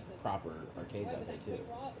Very impressive. proper arcades Right, out but there that too.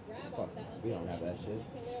 quick grab Fuck, off that we don't have that unsafe shit.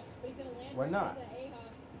 hit. Leo, but he's gonna land Why right not? into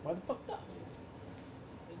Ahas. Why the fuck not?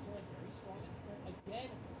 Samsora very strong at the start. Again,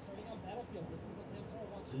 starting on Battlefield. This is what Samsora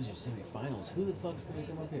wants. Those are semifinals. Who the fuck's gonna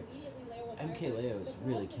come up here? Immediately Leo will MK fire. Leo is The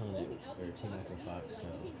really problem killing it, closing out or these Team shots Echo immediately. Fox. Like, So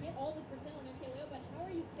you can get all this percent on MK Leo, but how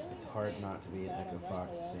are you killing it's this hard man? not to be an Echo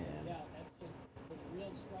Fox fan. Yeah, that's just the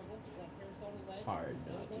real struggle. That carousel ledge. Hard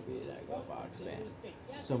not to be an Echo Fox fan.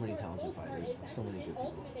 Yeah, So many for talented most part, fighters, it's so many actually good in people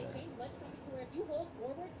Ultimate, out they there. changed ledge jumping to where if you hold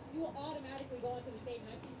forward, you will automatically go onto the stage. And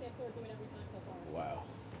I've seen Samsora do it every time so far. Wow.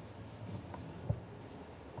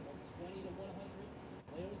 120 to 100.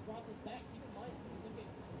 Leo's brought this back. Keep in mind, he was looking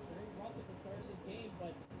very rough at the start of this game,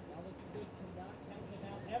 but now looking good. Cannot count him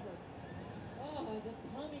out ever. Oh, just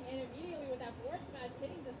coming in immediately with that forward smash,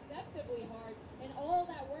 hitting deceptively hard. And all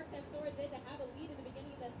that work Samsora did to have a lead in the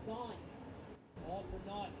beginning, that's gone. All for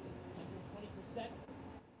naught. 120%.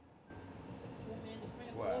 Good man, just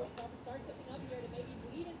trying to Wow. start something up here to maybe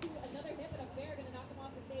lead into another hit, but a fair gonna knock him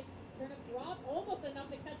off the stage. Turnip drop, almost enough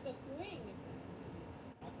to catch the swing.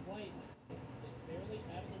 Not quite. It's barely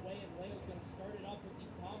out of the way, and Leo's going to start it up with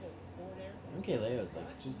these combos. Forward air. MK Leo's like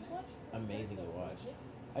Not just much amazing to percent, though. watch. Hits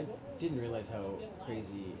I don't really didn't realize how get allowed.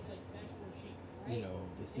 crazy, Like Smash 4 Sheep. you know,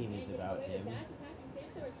 the scene is about him. And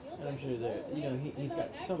I'm And sure that, you know, he's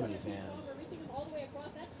got so many fans.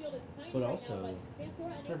 But also,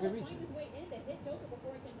 for good reason.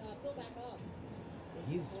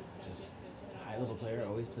 He's just a high-level player,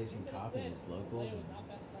 always placing top in his locals and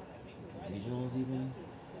regionals even.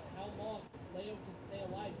 Just how long Leo can stay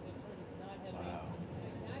alive. Samsora does not have Wow.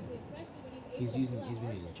 answers. He's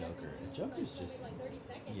been using Joker. And Joker's just,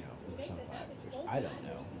 you know, from Persona 5, which I don't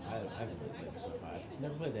know. I haven't really played Persona 5.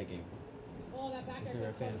 Never played that game. Oh, that back air Is there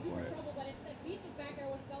a was fan super for it? trouble, but instead Beach's back air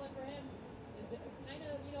was spelling for him. Kind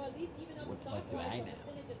of, you know, at least even up What stock do I wise, know? but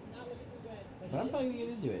percentage is not looking too good. But I'm probably gonna get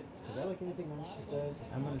into it because I like everything Marcus does.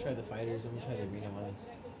 I'm gonna try the fighters. I'm gonna try the arena ones.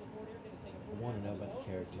 I want to know about the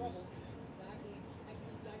characters. Exactly.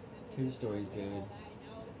 Excellent documentation. Hear the story's good. All that, and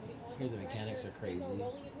now putting on Hear the pressure. mechanics are crazy. Samsora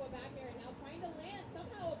rolling into a back air and now trying to land,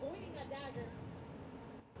 somehow avoiding that dagger.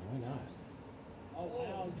 Why not? Oh,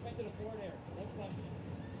 wow. Expected a forward air. No question.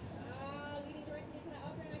 Leading directly into that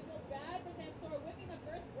upper, and I feel bad for Samsora whipping the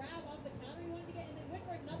first grab off the counter he wanted to get, and then went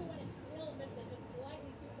for another one and still missed it, just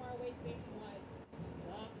slightly too far away spacing wise. This is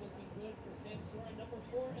not looking good for Samsora. Number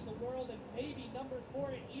 4 in the world, and maybe number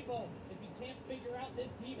 4 in EVO if he can't figure out this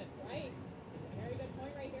demon. Right. Very good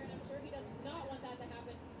point right here, and I'm sure he does not want that to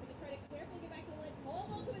happen. He can try to carefully get back to the ledge, hold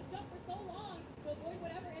on to his jump for so long to avoid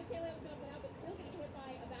whatever MK Leo was going to put out, but still getting hit by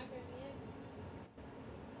a back air in the end.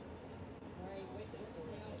 Alright, wait,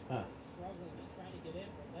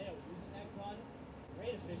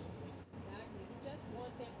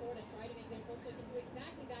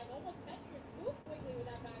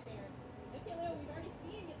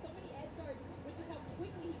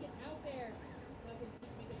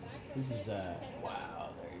 This is wow.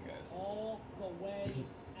 There he goes. all the way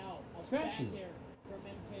out. A Smashes. back air from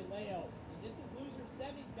MKLeo. And this is loser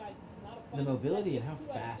semis, guys. This is not a The final mobility set. and how It's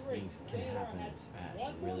 2 out of fast 3. things can Taylor happen in has Smash.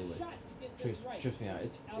 one It really more would shot to get this trips, right. trips me out.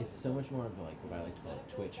 It's Out it's of so the much more of like what I like to call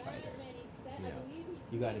a Twitch fighter. You know,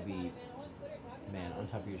 you got to be man on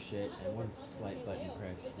top of your shit, and one slight button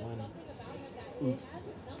press, one oops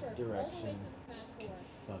direction,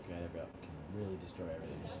 fuck it up, can really destroy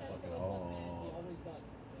everything. Just fuck it He all. always does.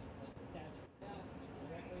 Just like statue.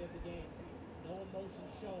 Directly at the game. No emotion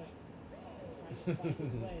showing. Trying to find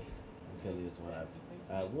his way. Okay, this one up.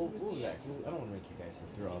 We'll be back. I don't want to make you guys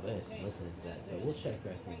sit through all this and listening to that. So we'll check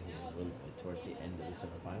back in here a little bit towards the end of the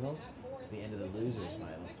semifinals, the end of the losers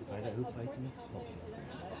finals to find out who fights in the fucking grand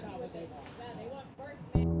That's not what they want. Yeah, they want first,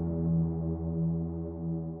 man.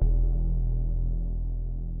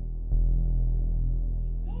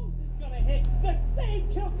 Knows it's gonna hit. The same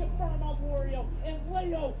kill confirm on Wario, and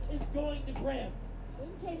Leo is going to Grams.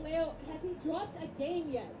 MKLeo, has he dropped a game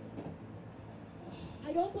yet?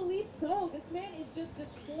 I don't believe so. This man is just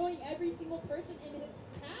destroying every single person in his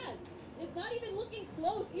path. It's not even looking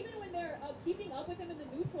close, even when they're keeping up with him in the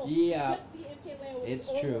neutral. Yeah, you just see MKLeo with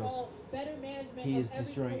it's the true. overall better management. He of is every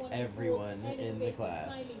destroying single one of his everyone moves and his in the basic class.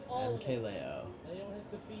 timing, all of it. MKLeo. Leo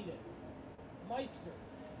has defeated Meister.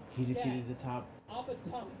 He defeated the top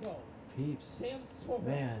Abatango, peeps. Sam Sora.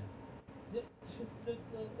 Man, Just the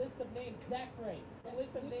list of names, Zachary. The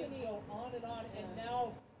list of names Gluttony. go on, and Yeah.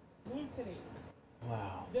 now Gluttony.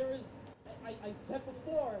 wow. There is, I said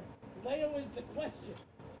before, Leo is the question.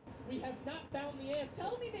 We have not found the answer.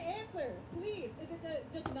 Tell me the answer, please. Is it to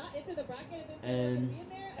just not enter the bracket if it's And be in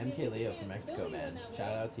there? I mean, MKLeo this from man Mexico, really man. went that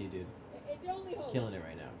Shout way. out to you, dude. It's your only hope. Killing it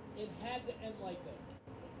right now. It had to end like this.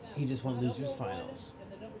 Yeah. He just won The number losers one finals.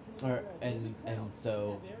 and the number two in the Or world. and Moving and crown.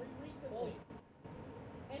 so Very recently.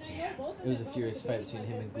 And I Damn. know both of It was them a go furious into fight debates between like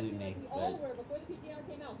him this, and especially Gluttony, like we all but were before the PGR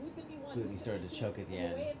came out. Who's gonna be one? Gluttony Who's started gonna to be choke two? at the And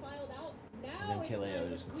end. The way it filed out, now then it's MKLeo time for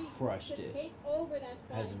just Tweak crushed to it. take over that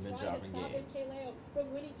spot Hasn't and been try dropping to stop games. MKLeo from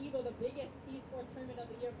winning EVO, the biggest esports tournament of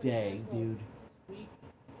the year. For dang, Smash Bros. dude. Tweak,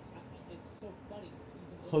 it's so funny because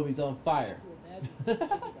he's a Hobie's on fire. to imagine thinking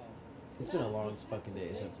about. It's been a long fucking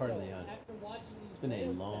day, so pardon me on. After watching these It's been a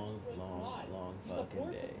Leo long, sets, good long, God, long he's a fucking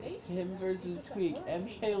force of day. It's nature. him versus He's just a Tweak.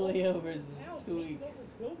 hurricane. MKLeo versus Now taking Tweak. over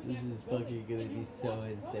building This after is building, fucking gonna and be you so watch it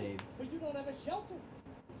coming, insane. But you don't have a shelter.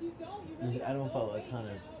 You don't. You There's- really I have don't no follow a way ton to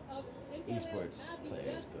of get out MKLeo's esports path. You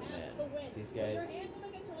players, just but have man, to win. these Put your guys- hands on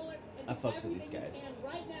the controller and I do fucks with these everything guys. you can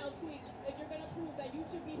right now, Tweak, if you're gonna prove that you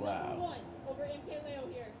should be Wow. number one over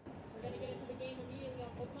MKLeo here. We're gonna get into the game immediately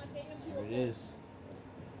on Pokemon Stadium 2. Here it is.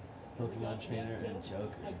 Pokemon Trainer and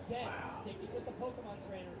Joker. Again, Wow. sticking with the Pokemon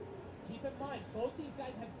Trainer. Keep in mind, both these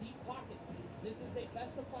guys have deep pockets. This is a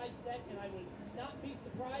best of 5 set, and I would not be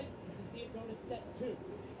surprised to see it go to set 2.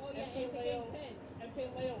 Oh yeah, into game 10.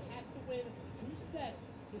 MKLeo has to win 2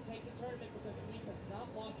 sets to take the tournament because Tweak has not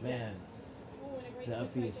lost Man, Ooh, and a great the switch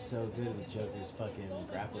up B right is there so because good I know with MKLeo Joker's gets fucking so much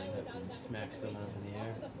grappling mileage hook out and of that smack someone up in the off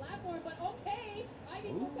air. of the platform, but okay.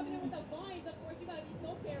 Ivysaur coming in with the vines. Of course, you gotta be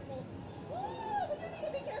so careful. Woo! But you need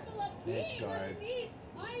to be careful of Edge being guard. underneath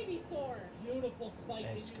Ivysaur. Beautiful spike,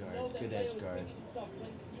 and Edge you guard, know that good Leo edge is guard. thinking to himself,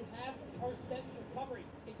 when you have Arsène's recovery,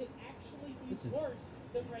 it can actually be This is- worse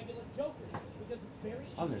than regular Joker because it's very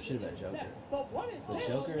easy I don't know shit to about intercept. Joker. But what is The this?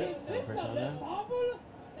 Joker Is and this Persona? the Lefable?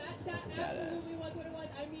 That He's a fucking absolutely badass. was what it was.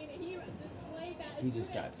 I mean, he displayed that. As He soon just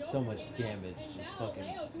as got Joker so much came out, damage, and just now fucking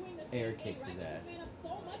Leo doing the air same thing, kicked his racking ass. this man up so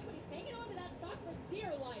much, but he's hanging on to that stock for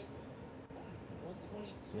dear life.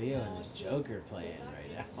 122 Leo now and on this two. Joker Still playing not right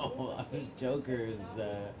getting now. so much I think gains. Joker is Now,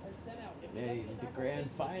 Arsène out. If he yeah, doesn't get the that grand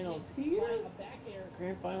Arsène, finals he here. can't a back air.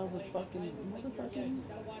 Grand finals of Like, fucking like, yeah, motherfucking he's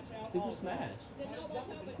gotta watch out. Super Oh, Smash. Did not watch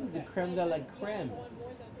out, but This is the he's creme de la able to creme. go on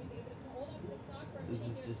board, though, so he's able to hold on to the stock for a This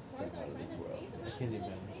minute is here. just so Charizard out of trying this to world. chase I around can't the even.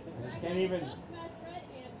 middle of the stage, I but just Dragon can't Knight even. up smash Red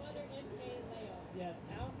and Mother MKLeo. Yeah,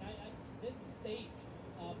 this stage,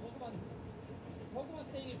 Pokemon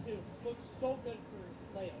Stadium 2 looks so good for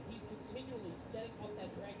Leo. He's continually setting up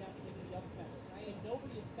that drag down to get to the up smash. And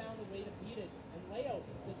nobody has found a way to beat it. And Leo,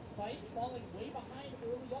 despite falling way behind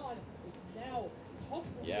early on, is now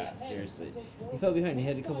comfortably Yeah, ahead seriously. until He Swerve fell behind. He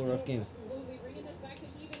had a lands couple on rough you. games. Absolutely, bringing this back to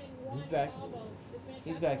even in one He's back. combo. This man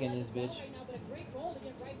He's tried back to in run this the ball bitch. right now, but a great roll to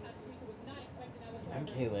get right past Tweak, who was not expecting that whatsoever.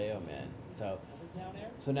 MKLeo, man. So. Down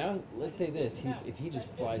air. So now, let's say this: if he just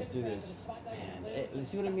flies through this, man, you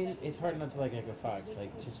see what I mean? It's hard not to like a Fox,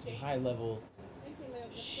 like just high level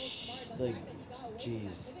MKLeo just so smart, the like, fact that he got away from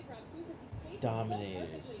that jeez, pivot grab too, because he spaced it so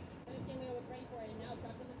dominators. perfectly. And MKLeo was ready for it, and now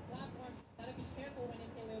trapped on this platform. Gotta be careful when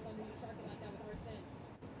MKLeo's under you sharking like that with Arsene.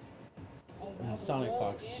 Oh, And wow, Sonic the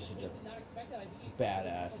Fox wall is just and a did not expect that. I think he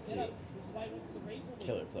badass, took a too. bit of- There's why I went for the Razor League.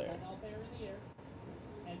 Killer player. One out there in the air.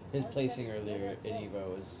 And His our placing center is earlier nowhere in close. Evo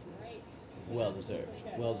was Right. well deserved.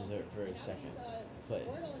 Well deserved for his Now second he's, place.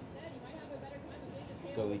 Squirtle instead. He might have a better time of getting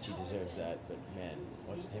his KO Goichi without deserves Arson. that, but man,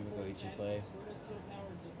 watching him and Beautiful Goichi smash. play. Squirtle's kill power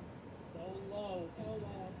is just so low. So,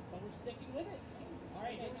 But we're sticking with it. All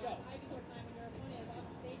right, here we go. Ivysaur time when your opponent is off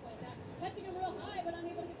the stage like that. Catching him real high, but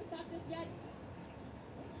unable to get the stop just yet.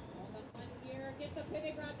 On the hunt here. Gets the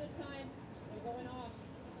pivot grab this time. They're going off.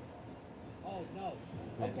 Oh no.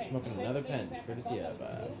 Man, Okay, smoking Xander another made pen, it back courtesy from of, Bubbles.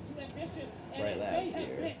 A little too ambitious, and Bright it Labs may have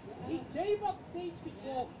here. been. He gave up stage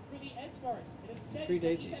control for the edge guard, and instead Pretty he's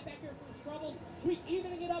gonna tasty. keep that back here for his troubles. Tweak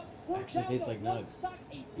evening it up. We're Actually down tastes to like one nugs. stock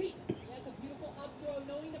a piece. That's a beautiful up throw,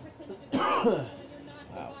 knowing the percentages when you're not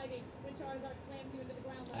Wow. surviving. When Charizard slams you into the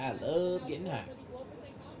ground. I love getting high. This,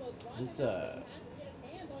 He has to get his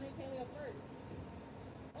hands on Impalio first.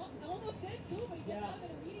 Oh, almost did too, but he gets out of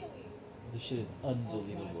it immediately. This shit is Oh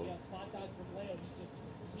unbelievable. gosh, yeah, spot dodge from Leo. He just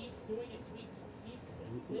keeps doing it. Tweak just keeps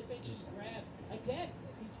whipping Just- grabs. Again,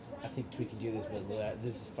 he's trying I think to Tweak can do this, hard, but I think.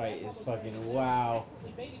 this Gets his fight grab is combos fucking right. wow.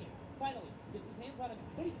 Desperately baiting him. Finally, gets his hands on him,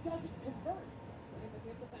 but he doesn't convert. Okay, but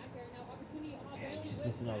here's the back air now. Opportunity. Yeah, he's just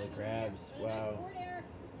missing all the grabs. But a nice Wow. forward air.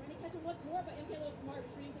 Trying to catch him once more, but Impalio smart,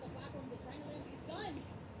 retreating to the platforms and trying to land these guns.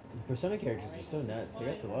 Persona characters are so nuts. They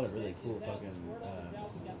got a lot of really cool fucking,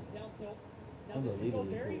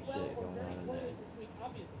 unbelievably cool shit going on in there.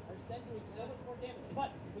 Obviously, Arsene doing so much more damage, but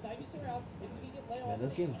with Ivysaur out, if we can get Leo Man, off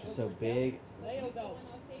those stage, games are go so for it big. down. Leo Tweak though, going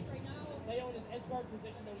off stage right now. Leo in his edge guard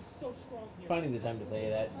position though, he's so strong here. Finding the time to play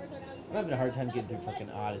that. Charizard out. I'm having a hard time getting through fucking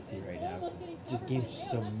Odyssey right now. 'Cause just games are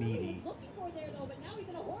so meaty. Looking for there though, but now he's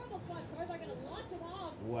in a horrible spot. Charizard gonna launch him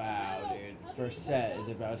off. Wow, Now, dude. how First can he set back is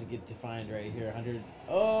up? about to get defined right here. 100.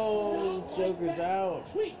 Oh, Joker's out.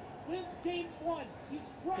 Tweak wins game one. He's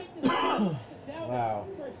tried to down Wow.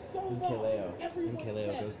 for so long. MKLeo. Everyone MKLeo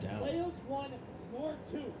said goes down. Leo's won, you're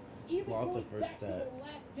two. Even Lost the going first back set. to the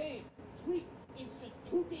last game, Tweak is just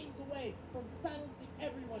 2 games away from silencing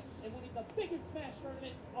everyone and winning the biggest Smash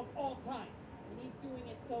tournament of all time. And he's doing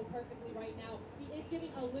it so perfectly right now. He is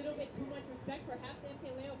giving a little bit too much respect. Perhaps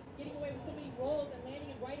MKLeo getting away with so many rolls and landing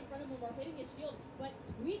it right in front of him or hitting his shield. But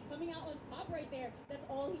Tweak coming out on top right there. That's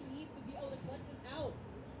all he needs to be able to clutch this out.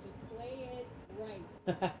 Just play it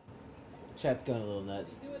right. Chat's going a little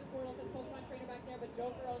nuts. Do it, Squirtle, says Pokemon trainer back there, but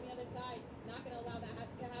Joker on the other side, not going to allow that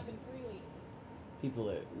to happen freely. People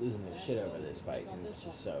are losing their shit over this fight because it's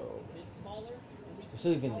just so. It's smaller, and we've They're so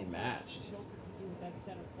seen evenly how much matched. Joker can do with that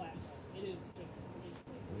center flat. It is just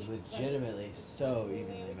it's Legitimately so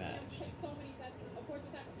evenly We've matched. picked so many sets, of course,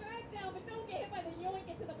 with that drag down, but don't get hit by the yoink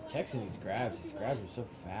into the black. Texting zone. these grabs Obviously are so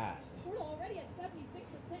fast. Squirtle already at 76%.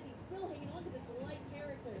 He's still hanging on to this light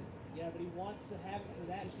character. Yeah, but he wants to have it for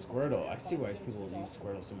that. Squirtle, I see why people use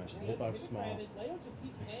Squirtle so much. His hitbox is small. Leo just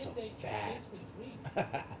keeps He's so handing fast. against the Tweak.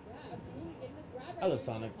 Yeah, absolutely. Getting this grab right I love here.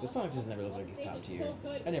 Sonic, but Sonic just never looked like he's top tier. So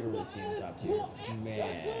good. I never really seen him top tier. Extra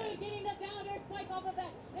Man. good. Getting the down air spike off of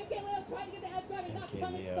that. MKLeo trying to get the edge grab. It's not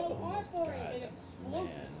coming MKLeo so hard almost for got it. An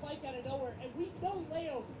explosive Man. spike out of nowhere, and we know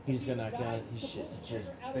Leo. He just to be got knocked the guy down. He to shit pull the just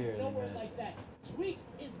trigger out of barely nowhere missed. like that. Tweak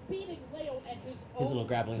is beating Leo at his His own little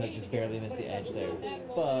grappling hook game just again, barely missed but the it edge doesn't there. matter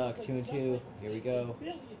Fuck, because 2 and just 2. like we've Here we seen go. a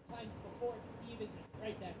billion times before, he evens it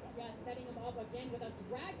right back up. Yeah, setting him up again with a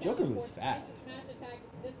drag. Joker down, of moves course, fast. into Smash attack.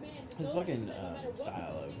 This man just His knows fucking that no matter what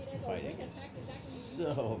style of positioning it is or fighting which is attack exactly he's so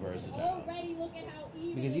using. versatile. Already look at how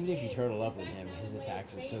even Because it even if you is. turtle up He's with back him, now his in attacks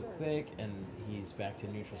are Leo's so favor. quick, and he's back to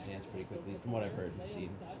neutral stance pretty quickly, from what I've heard and seen.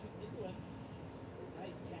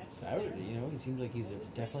 I would, he seems like he's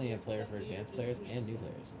definitely a player for advanced players and new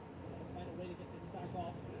players. Find a way to get this stock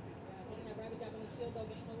off. Getting that rabbit jab on the shield though,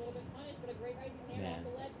 getting a little bit punished, but a great rising nair Man. off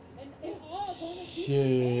the ledge. And going to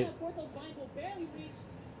Shit. and of course those vines will barely reach.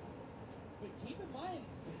 But keep in mind,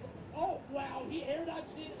 oh wow, he air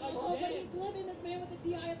dodged it Oh, but again. he's living this man with the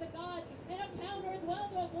DI of the gods and a counter as well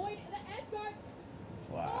to avoid the edge guard.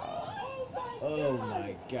 Wow. Oh Oh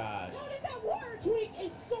my god. How did that work? Tweak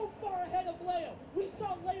is so far ahead of Leo. We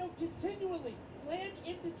saw Leo continually land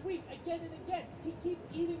into Tweak again and again. He keeps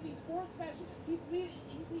eating these forward smashes. He's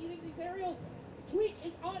eating these aerials. Tweak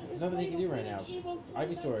is on his There's nothing way he can to do right winning now. Evo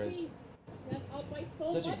Ivysaur is 2019. That's up by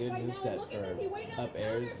so such a much good right now. moveset Look at this. He for waited on up the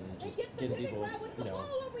airs counter and just gets the getting pivot people, grab with the you know.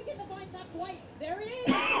 follow-up. We get the vines, not quite. There it is.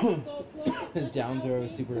 So close. His down Out throw game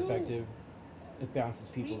is super two. effective. It bounces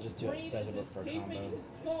people Tweak's just to brain set is him up for a escaping combo. his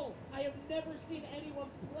skull. I have never seen anyone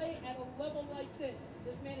play at a level like this.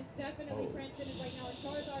 This man is definitely Oh, transcendent right now. And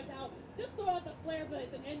Charizard's out. Just throw out the flare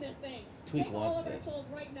blitz and end this thing. Tweak Take all wants of our this. souls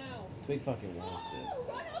right now. Twig fucking wants Oh,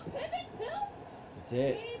 this. run up pivot tilt. That's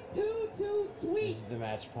it. Game 2 to Tweak. This is the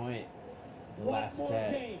match point. The One last more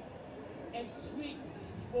set. game, and Tweak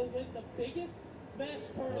will win the biggest Smash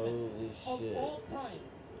tournament Holy shit. of all time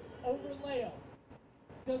over Leo.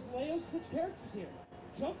 Does Leo switch characters here?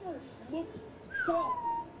 Joker looked soft.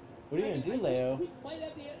 What are you gonna do, Leo?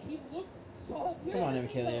 He looked soft. Come on,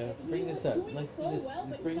 MK Leo. Bring this up. Let's do this.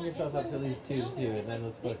 Bring yourself up to at least 2-2, and then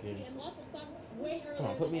let's fucking. Come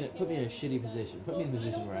on, put me in a shitty position. Put me in a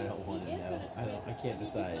position where I don't want to know. I can't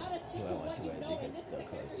decide who I want to win because it's so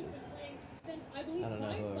close. Just, I don't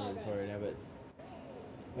know who I'm rooting for right now, but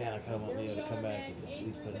man, I kind of want Leo to come back and just at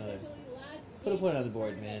least put a point on the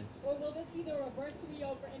board, man. Or will this be the reverse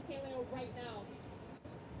 3-0 for MKLeo right now?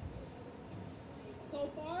 So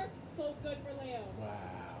far, so good for Leo.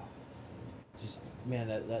 Wow. Just man,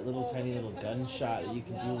 that little tiny little gunshot that you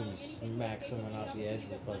can do when you smack someone off the edge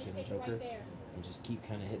with fucking Joker. And just keep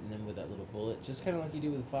kind of hitting them with that little bullet, just kind of like you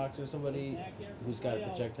do with Fox or somebody who's got a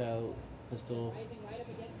projectile pistol.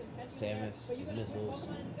 Samus, missiles.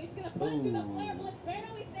 Ooh.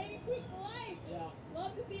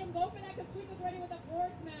 Love to see him go for that because Tweak was ready with a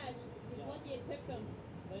forward smash. He's lucky it tipped him.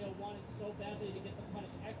 Leo wanted so badly to get the punish.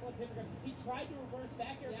 Excellent picture. He tried to reverse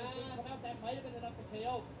back air. If it didn't come out, that might have been enough to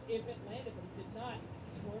KO if it landed, but it did not.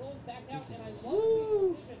 Squirtle is back out, and I love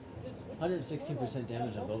Tweak's decision. 116%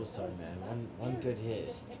 damage on Bulbasaur, man. One good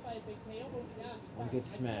hit. One good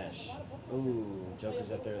smash. Ooh,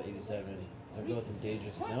 Joker's up there at 87. They're both in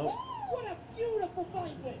dangerous. Nope. What a beautiful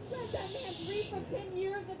fight win! That man 3 from 10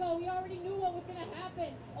 years ago. We already knew what was going to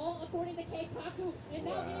happen. All according to Keikaku. And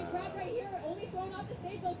now getting trapped right here. Only thrown off the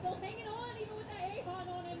stage, though. Still hanging on, even with that A-Hon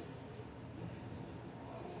on him.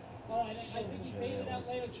 Oh, I think he baited out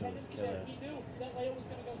Leo's tendency there. He knew that Leo was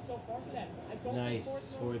going to go so far for that. I don't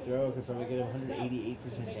Nice. Forward throw could probably get him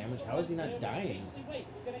 188% damage. How is he not dying?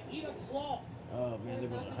 Gonna eat a claw. Oh man, they're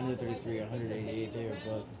both 133, 188. They were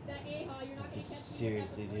both. That's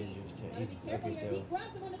seriously dangerous. He's okay. So He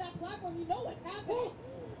grabbed him under that platform. You know what's happening.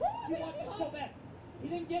 He wants it so bad. He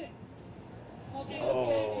didn't get it. Okay.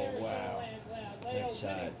 Oh, wow. Nice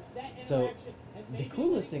shot. So the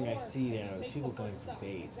coolest thing I see now is people going for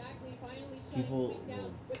baits. People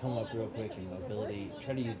will come up real quick in mobility,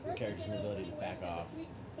 try to use the character's mobility to back off.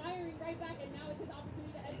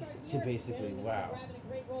 To basically, wow.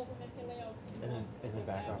 And then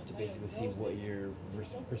back off to basically see what your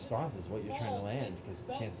response is, what you're trying to land. Because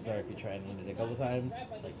the chances are if you try and land it a couple times,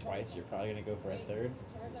 like twice, you're probably going to go for a third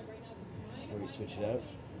before you switch it up.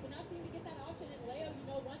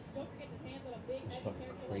 It's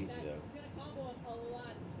fucking crazy though.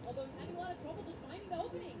 Although he's having a lot of trouble just finding the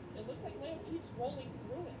opening. It looks like Leo keeps rolling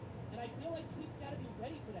through it. And I feel like Tweak's got to be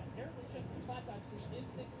ready for that. Aaron was just a spot dodge, so he is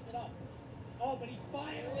mixing it up. Oh, but he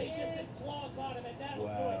finally gets his claws on him, and that'll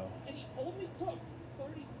do it. And he only took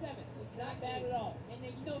 37. It's not bad at all. And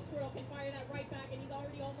then you know Squirtle can fire that right back, and he's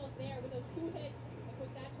already almost there with those 2 hits. A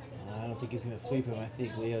quick dash check and I don't think he's going to sweep him. I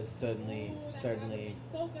think Leo's certainly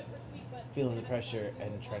feeling the pressure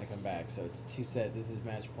and trying to come back. So it's 2 set. This is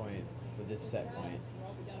match point for this set point.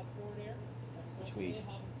 Tweak.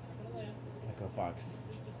 Echo Fox.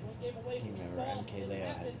 Team member MK Leo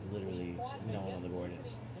has literally no one on the board.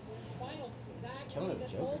 Killing him,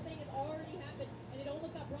 Joker.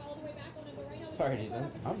 Sorry, dudes,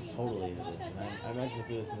 I'm totally into this, and I imagine if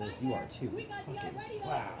you listen to this, you are too. Fucking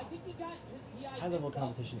wow. High level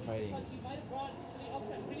competition fighting.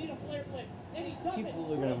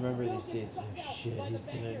 People are gonna remember these days. Oh shit, he's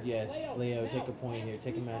gonna. Yes, Leo, take a point here,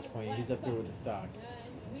 take a match point. He's up there with the stock.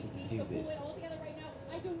 He can do this.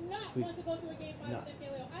 I do not want to go to a game 5 with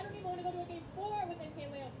MKLeo. I don't even want to go to a game 4 with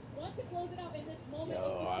MKLeo. Want to close it out in this moment.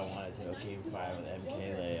 Yo, I wanted to go game 5 with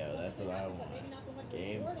MKLeo. That's what I want.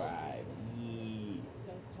 Game 5. Yee.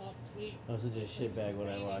 I was such a shitbag when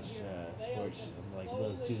I watch sports. I'm like,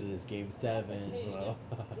 let's do this game 7. So,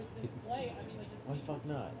 why the fuck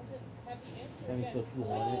not? Having those people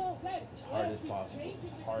want it as hard as possible,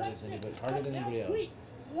 as hard as anybody, harder than anybody else,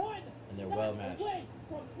 and they're well matched.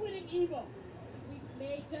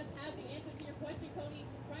 May just have the answer to your question, Cody.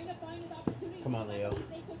 Trying to find his opportunity. Come on, Leo.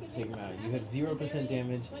 Take him out. You have 0%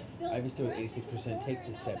 damage. I've still at 86%. Take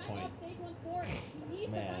the set point.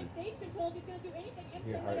 Man.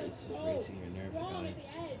 Your heart is just racing. Your nerves are going.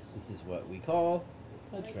 This is what we call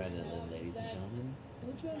adrenaline, ladies and gentlemen.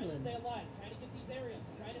 Trying to stay alive. Trying to get these areas.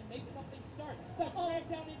 Trying to make something start. The drag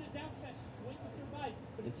down into down smash. He's going to survive.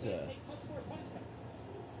 But he can't take much more punishment.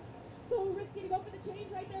 So risky to go for the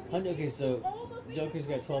change right there. Okay, so Joker's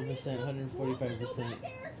got 12%, 145%.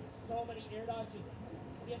 So many air dodges.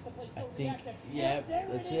 He has to play so I think, reactive. yep,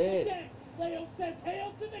 that's it. Again. Leo says,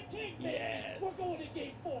 hail to the king, man. Yes. We're going to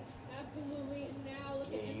game 4. Absolutely. And now look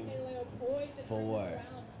at Game MK Leo poised to turn this 4.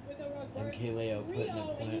 around with the reverse. MKLeo putting a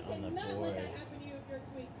Rio, and you point on the cannot let board. that happen to you if you're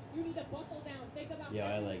Tweak. You need to buckle down. Think about Yeah,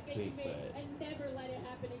 I every like mistake you Tweak, made but- and never let it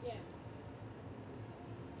happen again.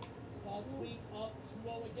 Saw Tweak up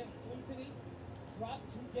 2-0 against Gluttony, drop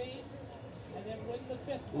 2 games, and then win the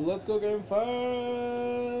 5th one. Let's go game 5!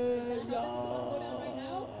 Is that how this is about to go down right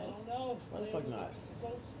now? I don't know. Why the Leo fuck was not? looking So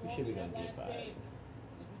strong should be in that going game last 5. game.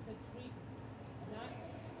 Like we said, Tweak, not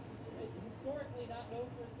historically not known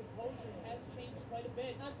for his composure, has changed quite a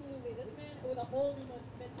bit. Absolutely. This man with a whole new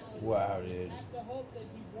mentality. Wow, dude. Have to hope that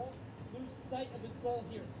he won't lose sight of his goal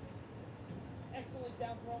here. Excellent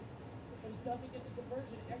down throw, but he doesn't get the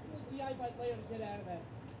conversion. Excellent DI by Leo to get out of that.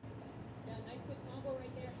 Yeah, nice quick combo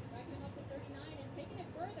right there. Backing him up to 39 and taking it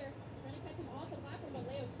further. Trying to catch him off the platform, but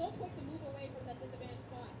Leo's so quick to move away from that disadvantaged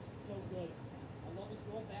spot. So good. I love his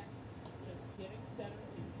roll back. Just getting center.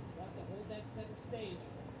 Wants to hold that center stage.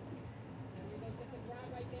 And here goes gets a grab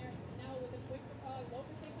right there. And now with a quick low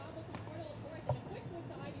percent combo from Portal, of course, and a quick switch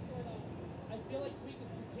to Ivysaur though. I feel like Tweak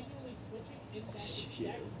is continually switching in that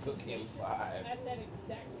Shit, exact let's go game situation 5. at that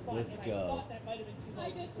exact spot. Let's and go. I thought that might have been too I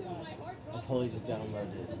long did for too. us. My heart I dropped. totally just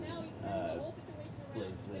downloaded But now he's turning the whole situation around.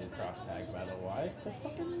 Blaze Blue Back cross up tag, a little by the bit, way, but 'cause I the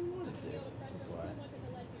fucking Aeon wanted not to. gonna be able That's pressure him why. too much at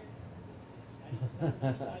the ledge here.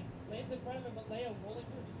 Lands in front of him, but Leo rolling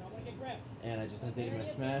through. Does not want to get grabbed. And I just But updated there my he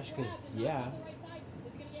is, Smash gets because, grabbed and knocked yeah. off the right side.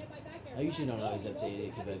 Is he gonna get hit by back air? I usually Grab, don't no, always he rolls update it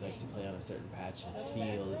through because I like to everything. play on a certain patch and Oh,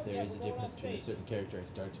 feel if there yeah, is a we're going difference off between a stage. certain character I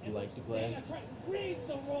start to And like to play. reads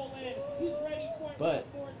the roll in. He's ready for it. But,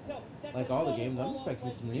 forward tilt. That's like all the another games, I'm roll-off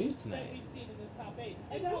expecting some ledge news that tonight. we've seen in this top 8.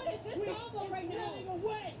 And now what is this Tweak combo is right now? running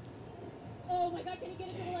away. Oh my god, can he get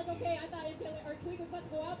into the ledge? Okay, I thought Tweak was about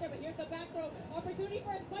to go out there, but here's the back throw. Opportunity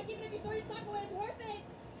for a spike, even if he throws his stock away, it's worth it.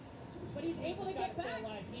 But he's able to He's get gotta stay back.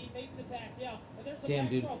 alive. He makes it back, yeah. And there's a Damn,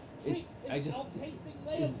 back dude. throw. It's- Tweak I is just- outpacing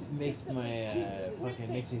Leo It makes my consistently. He's fucking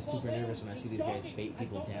sprinting makes me while super Leo's nervous when I just see these guys jogging. bait I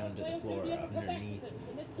people don't know down if to the Leo's floor gonna be able to come back underneath. from this.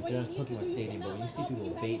 And this is But what then he it's needs to Pokemon do. Stadium, cannot bro. You let see up people when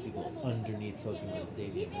you have bait any people sort of momentum underneath in Pokemon Leo.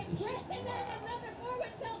 Stadium. He's It's just impressed, and then another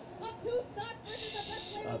forward tilt up 2 stocks versus the best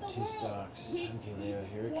player in up the 2 world. stocks. Tweak Okay, needs Leo,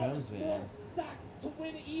 here it one comes, more man. stock to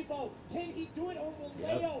win Evo. Can he do it, or will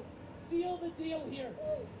Yep. Leo seal the deal here?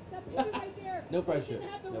 That pivot right there. No He pressure, didn't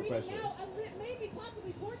have the no reading pressure. now. Maybe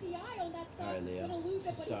possibly poor DI on that stock. Alright, Leo. Gonna lose it, Two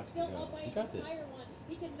but he's stocks to still go. up by You an got this. entire one.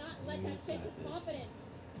 He cannot let You that shake got his this. confidence.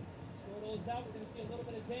 Squirtle is out. We're going to see a little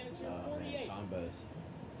bit of damage here. Oh, 48. man, combos.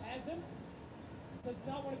 Has him. Does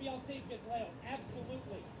not want to be on stage against Leo.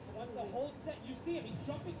 Absolutely. Wants to hold set. You see him. He's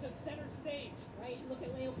jumping to center stage. Right, and look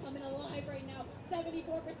at Leo coming alive right now.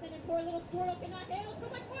 74%, and poor little Squirtle cannot handle too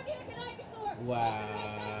much more damage than Ivysaur.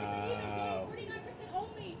 Wow. 49%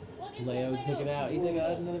 only on input Leo took it out. He took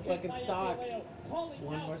out another Hit fucking by stock. Leo. Calling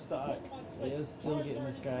One out more stock. Pokemon switch. Leo's still Charizard getting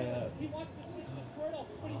this is guy good. up. He wants to switch to Squirtle,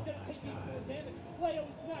 but he's going Oh to take my even more God. damage. Leo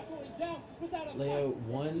is not going down without a Leo, fight.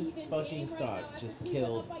 one Even fucking game right stock now after just Tweak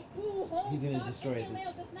killed. up by 2 whole He's gonna stocks, destroy and this.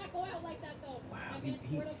 Leo does not go out like that though. Wow, I he mean,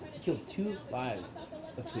 Squirtle trying to killed chase 2 him down, but he lives knocked off the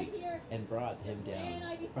left of side tweaks here. and brought him down. Man,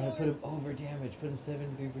 Ivysaur. Or I put him over damage, put him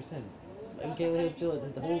 73%. MK Leo's still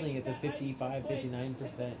holding at the 55,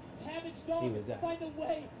 59%. Cabbage He Dog was out. find a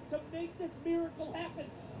way to make this miracle happen.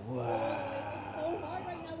 So Wow. hard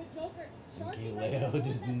right now with Joker. Sharky Okay, right Leo there,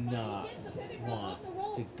 does that spot, he not gets the pivot grab want off the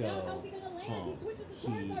roll. to go Now how's he gonna land? He home. switches to He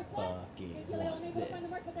Charizard, but fucking MK Leo wants unable to find the this.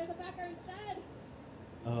 mark, but there's a backer instead.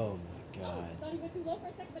 Oh my god. Thought he went too low for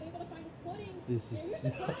a second, but able to find his footing. This And is here's so-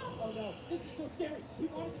 the grab. Oh no, this is so scary. He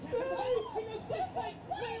wanted to catch him. He goes fist fight.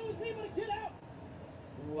 Leo is able to get out.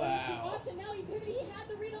 The Wow. option now, he pivoted, he had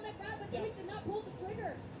the read on that grab, but Yeah. Tweak did not pull the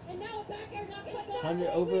trigger. And now a back air knocking himself 100,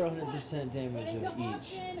 out. over 100% But damage it's of the each.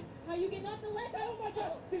 option. How you get off the ledge? Oh my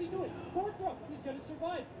god, did he do it? Forward throw. He's going to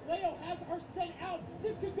survive. Leo has Arsene out.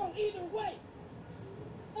 This could go either way.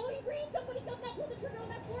 Oh, he reads him, but he does not pull the trigger on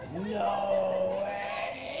that forward side. No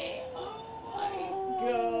way! Oh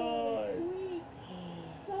my god! Tweak.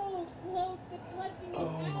 So close to clutching Oh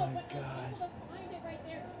it my out, but God. unable to find it right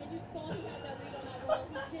there. And you saw he had that read on that roll.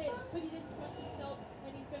 He did, but he didn't trust himself,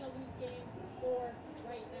 and he's going to lose game 4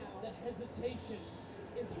 right now. The hesitation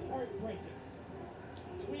is heartbreaking.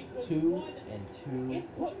 Tweak was 2 one and 2.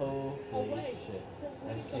 input Holy away shit. from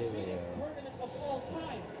winning the Okay, biggest Leo. tournament of all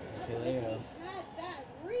time. Not Okay, to mention Leo. he had that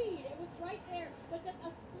read. It was right there, but just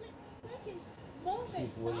a split second moment Steve,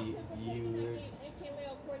 stopped what do him you- from you taking that were- game. MK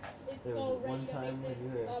Leo, of course, is There so was ready one to time make when this you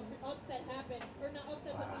were- upset happen. Or not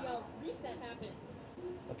upset, but the reset happen.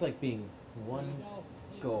 That's like being one There you go.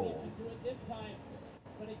 See if goal Tweak can do it this time.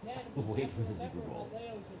 But again, away we have from to the Super remember Bowl. how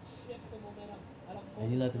Leo just shifts the momentum at a and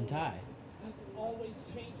you let moment's them tie notice. He's always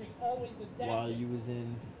changing, always adapting. while you was in.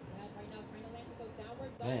 Yeah, right now trying to land, he goes downward,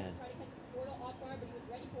 Man. trying to catch the Squirtle off guard, but he was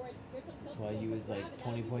ready for it. guard. Here's some tilt. While to a you quick was, like, grab, and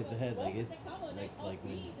 20 that'll points lead to a ahead, like, low it's- combo, and like- then like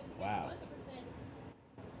when- OP just to get wow. tons of percent.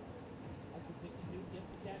 Up to 62, gets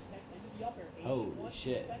the dash tech into the upper. Holy 81%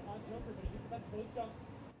 shit. on Joker, but he gets spent both jumps.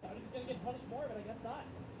 Thought he was going to get punished more, but I guess not.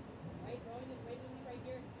 Right, throwing this razor lead right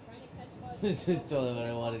here, trying to catch Buzz. This is totally what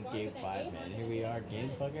I Off wanted. guard, Game but that 5, man. A-Mon Here gonna we get are. his Game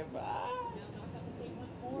head. fucking 5. Now knocked up the stage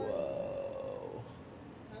once more. Whoa.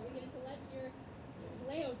 How we get into ledge here?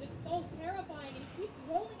 Leo just so terrifying, and he keeps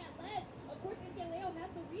rolling at ledge. Of course, MK Leo has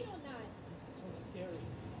the read on that. This is so scary.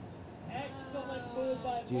 Excellent move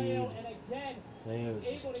by Dude. Leo, and again, Leo's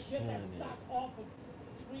he's able to just get that killing it. stock off of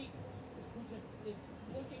Tweak, who just is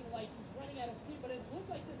looking like he's running out of steam, but it's looked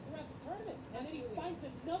like this throughout the tournament. And then he Absolutely. finds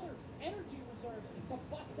another energy reserve to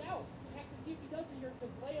bust out. Have to see if he does it here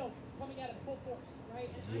because Leo is coming out at full force.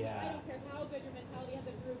 Right, and Yeah. I don't care how good your mentality as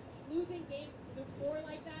a group, losing game 4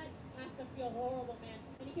 like that has to feel horrible, man.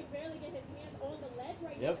 And he can barely get his hands on the ledge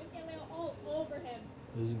right Yep. now. MK Leo all over him.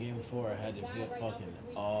 Losing game 4, I had to Bad feel right now fucking for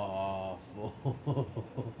Tweak. awful.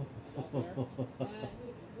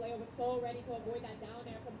 Leo was so ready to avoid that down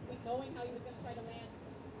air from Tweak, knowing how he was going to try to land.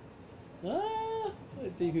 Ah, I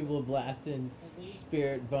see people blasting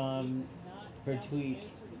Spirit Bomb Not for found the Tweak.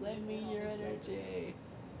 answer to Lend get me one on your the shoulder. energy.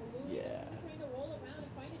 Absolutely. Yeah. He's trying to roll around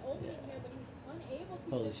and find an opening Yeah. here, but he's unable to.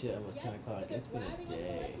 Holy Just- shit, almost yes, 10 o'clock. but the It's been a grabbing onto the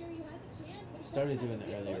day. ledge here, he has a chance, but he Started doesn't doing have the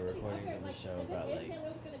to earlier get over recordings upper, of the like, show as if about, like, MK Leo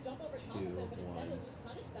was gonna jump over top of 2, him, but instead 1. he'll just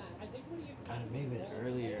punish that. I think what he expected God, it may have been was Leo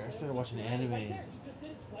earlier. I to started watching right there. animes. He just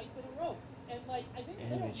did it twice in a row. And like I think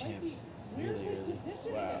Anime Leo might be champs. weirdly Really early.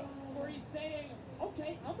 conditioning Wow. it, where he's saying,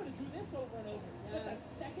 okay, I'm gonna do this over and over. But the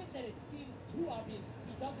Yes. second that it seems too obvious,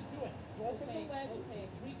 he doesn't do it. Roll from Okay, the ledge, okay.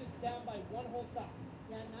 Tweak is down by one whole stop.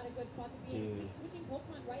 Yeah, not a good spot to be in. Dude. He's switching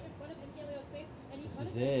Pokemon right in front of MK Leo's face, and he This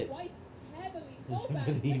punished is him it. twice heavily, This so is bad.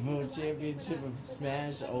 for the especially Evo last game for Championship that. of But now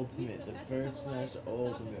Smash Tweak Ultimate, just the has to first come alive Smash to stop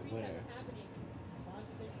this Ultimate reset winner. from happening.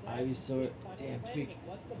 Constant Ivysaur, finally damn, planning Tweak, it.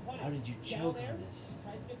 What's the punish? how did you Down choke there, on this? he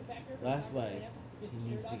tries to get the back air, but Last not gonna life, land. he Gets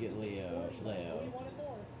needs to geared get up, gets Leo, 40, but Leo. 40 wanted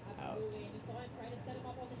more. Absolutely, and you saw him try to set him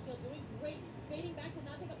up on the shield, doing great, fading back to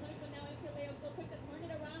not take a punishment. Now MK Leo so quick to turn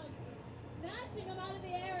it around, snatching him out of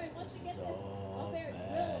the air, and once again this So up air drill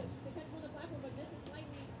bad. to catch him on the platform, but misses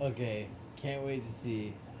slightly. Okay, can't wait to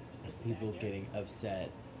see people getting upset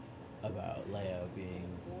about Leo being.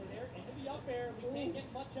 Forward air, into the up air. We can't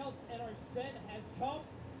get much else, and our set has come.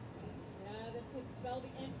 Yeah, this could spell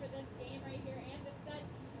the end for this game right here and the set.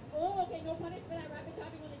 Oh, okay, no punish for that rapid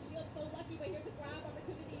chopping on his shield. So lucky, but here's a grab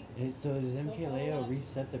opportunity. So does MK Leo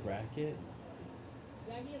reset the bracket?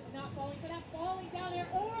 Yeah, he is not falling for that falling down air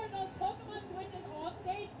or those Pokemon switches off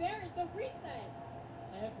stage. There is the reset.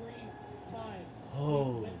 Every time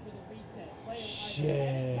Oh, we went for the reset, Leo either had shit.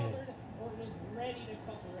 it covered or was ready to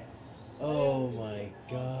cover it. Oh Leo is my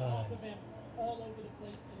just on top God. of him all over the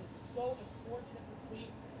place, and it's so unfortunate for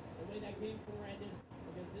Tweak the way that game 4 ended,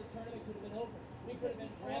 because this tournament could have been over. We could have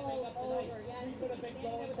been wrapping up the All night. over. Yeah, We he could have been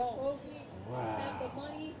standing there going with the home. trophy, Wow. have the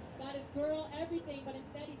money, got his girl, everything, but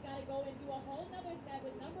instead he's got to go and do a whole nother set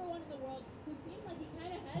with number 1 in the world, who seems like he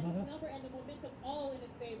kind of has his number and the momentum all in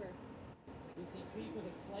his favor. You see Tweak with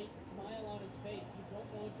a slight smile on his face. You don't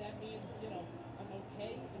know if that means, I'm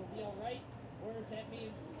okay, it'll be all right, or if that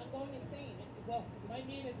means, I'm going insane. well, it might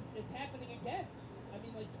mean it's happening again. I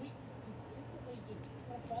mean, like, Tweak consistently just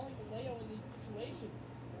kind of falling to Leo in these situations.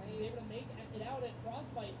 He's Right. able to make it out at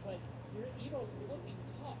Frostbite, but your Evo's looking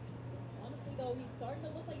tough. Honestly, though, he's starting to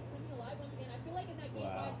look like he's coming alive once again. I feel like in that game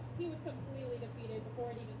Wow. 5, he was completely defeated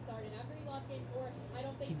before it even started. After he lost game 4, I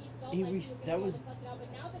don't think he felt he like he was that going to be was- able to clutch it out.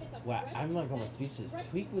 But now that it's a Wow, fresh I'm like almost reset, speechless. fresh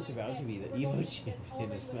Tweak was about to mindset, be the we're Evo going into this champion already of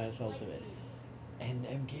with a Smash slight Ultimate. lead. And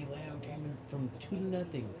MK Leo came in from 2 to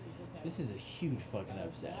nothing. This is a huge fucking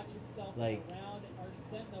upset. Watch himself Like- around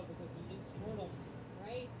Arsene, though, because he is Squirtle.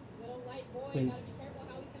 Right, little light boy, Wait. gotta be careful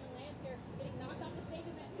how he's gonna land here. Getting knocked off the stage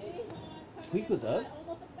and then Tweak was up?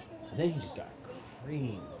 almost a second one And then as he just well. got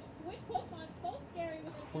creamed. Switch Pokemon, so scary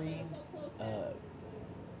with him Creamed so close. up.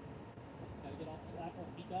 Gotta get off the platform.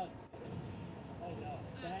 He does. Oh no.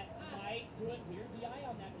 That might do it. Weird DI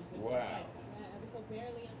on that. He's gonna Wow. die. Yeah, ever so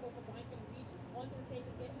barely, and Social Brian's gonna reach onto the stage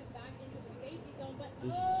and get him back into the safety zone. But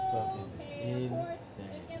This is fucking okay, of course,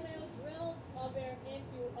 insane. MK Leo drill up air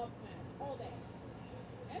into up smash all day,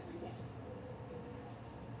 every day.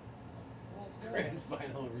 Well, it's good. Grand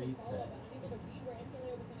final Just reset. follow, but unable to read where MK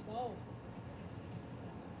Leo was gonna go.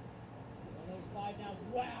 105 now.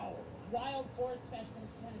 Wow. Wild forward smash from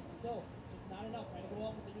Ken is still just not enough. Trying to go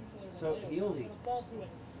off with the neutral air. So Leo he only- gonna fall to it.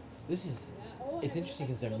 This is. Yeah. Oh, It's and interesting it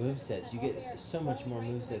because their looks like movesets, you shield get up air, so much going more right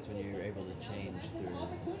movesets when directly you're at able to Now change has this through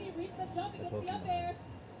opportunity, reach the jump, the and gets the up Pokemon. air.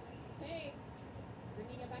 Hey,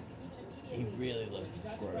 bringing it back to even immediately. He really loves the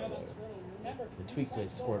He's Squirtle, grab on though. Squirtle. Remember, The he's Tweak trying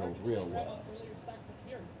plays so Squirtle hard to real grab well. on earlier stocks, but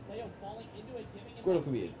here, Leo falling into it, giving him Squirtle that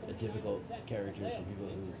can be lead, a 49%. difficult character Leo for people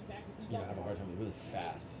who, entering back with these have a hard time with really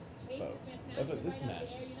fast Chase is folks. fantastic That's what this right out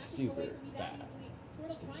match there. is You're not gonna go away super from me that fast. easily.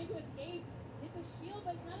 Squirtle trying to escape. Hits a shield,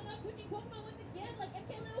 but it's not enough. Switching Pokemon once again. Like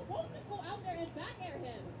MK Leo won't just go out there and back air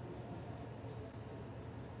him.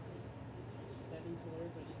 That neutral air,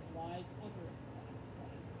 but he slides under it.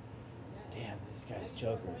 Damn, this guy's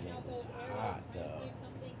Joker game is hot, though.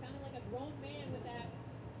 Something sounded like a grown man with that.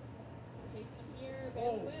 Chasing him here,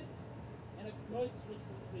 Oh. barely whips. And a good switch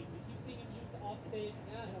from Tweak. We keep seeing him use off stage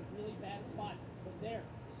Yeah. in a really bad spot. But there,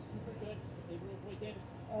 super good. It's able to avoid damage.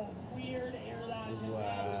 Oh, weird air dodge, and that was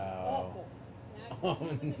Wow. awful. Oh,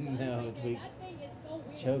 no, Tweak That thing is so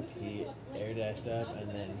weird. choked, Puts you he into a flinch, air dashed which up, stops and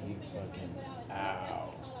whatever then he movement you're trying to fucking- put out, and so ow.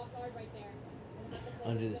 definitely caught off guard right there. And have to play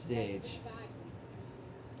Under with the this ball, stage. switch back.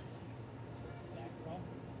 Back row.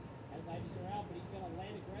 As Ivysaur out, but he's going to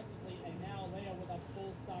land aggressively. And now Leo with a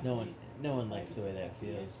full stock lead. No one likes the way that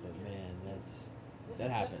feels, but man, that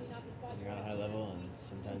happens when you're on a high level, and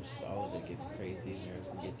sometimes just all of it gets crazy, and nerves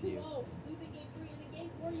can get to you.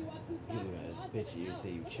 People are gonna bitch at you,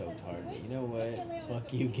 say you choked hard, but you know what?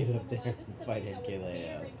 Fuck you, get up there and fight MK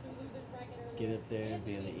Leo. Get up there and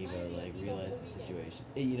be on the Evo, like realize the situation.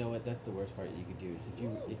 Hey, you know what? That's the worst part you could do is if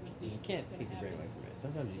you can't take your brain away from it.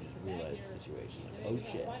 Sometimes you just realize the situation. Like, oh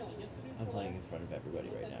shit, I'm playing in front of everybody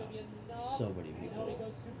right now. So many I know he people.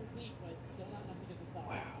 goes super deep, but still not enough to get the stop.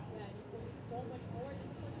 Wow. So much more.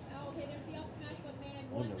 Just okay, there's the up smash, but man,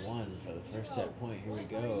 1-1 for the first set point. Here we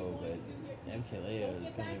go, but MK Leo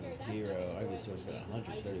is coming with 0. Ivysaur's got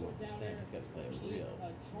 131%. He's got to play a real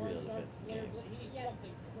defensive game. He needs Yes.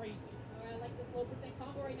 something crazy. I like this low percent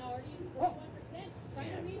combo right now. Already 41%.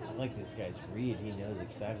 Damn, I like this guy's read. He knows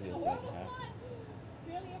exactly what's going to happen.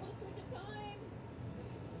 Barely able to switch in time.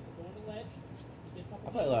 Going to ledge. He gets up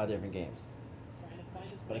I play a lot of different games, trying to find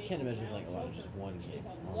his but I way can't to imagine the playing a lot of just ground one game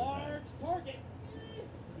choker. all the time. Large target.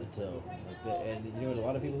 Until and you know what? A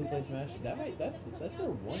lot of people who play Smash, that's their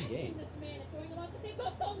one game. This man is throwing him off the same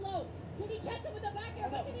goes so low. Can he catch him with the back air?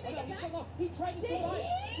 But can he make it He's so back? low. He tried to Did survive.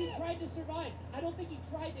 he? He tried to survive. I don't think he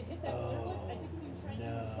tried to hit that flare blitz. I think he was trying to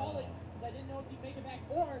install it because I didn't know if he'd make it back,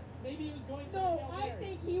 or maybe he was going for No, the Hail I Mary.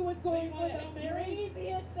 think he was going Maybe for on the Hail Mary?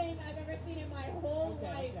 craziest thing I've ever seen in my whole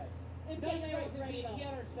life. Okay. And No, you're Leo right, was 'cause ready he though.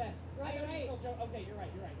 had our set. Right, I know right. you're still okay, you're right.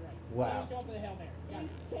 Wow. He was going for the Hail Mary. Got it.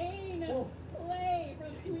 Insane Oh. play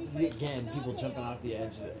from Tweak. but it Again, did people not jumping pay off the off.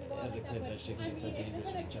 edge of the cliff. That shit can be so I mean, if dangerous you're when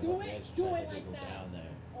you gonna jump do off the it, edge, do trying it to like people that. down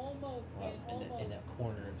there. Almost, Wow, man, and almost. in that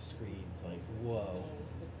corner of the screen, it's like, whoa. Oh,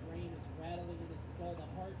 the brain is rattling in his skull. The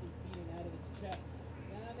heart is beating out of its chest.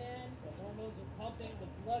 Yeah, man. The hormones are pumping. The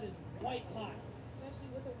blood is white hot. Especially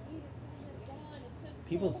with the way the sun is gone. It's just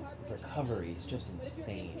People's so heartbreaking recovery right is now. just But if you're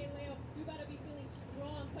insane. MK Leo, you gotta be feeling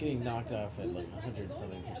strong. Coming Getting back knocked from off at like losers bracket, 100 going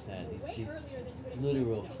something in at percent. way These earlier than you would expect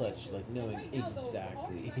literal MK Leo clutch, to. like knowing Right now, though, exactly.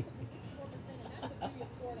 already back up to 64%, and that's the beauty of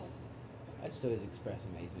Squirtle. I just always express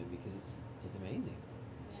amazement because it's amazing.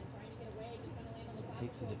 Man, trying to get away, just gonna land on the It platform.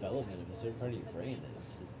 takes the development of a certain part of your brain that is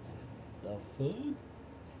just the fuck.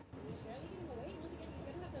 He's barely getting away. Once again, he's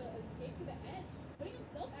gonna have to escape to the edge, putting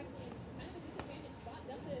himself actually in kind of a disadvantaged spot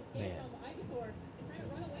just to escape Man. from Ivysaur. Trying to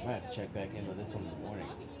run away. I might have to check back in with this one in the morning.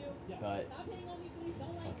 But Stop hitting on me, please.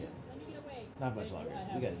 Don't fuck like it. Let me get away. Not much longer.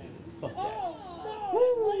 We gotta do this. Fuck that. Oh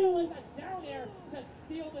no! Leo is a down air to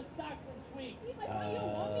steal the stock from Tweak. He's like, why you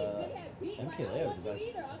don't want me? Big head beat. MK Like, I don't Leo's want you about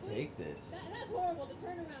either, to ugly. take this. That's horrible. The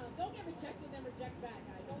turnaround. Don't get rejected then reject back,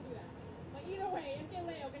 guys. Don't do that. But either way, MK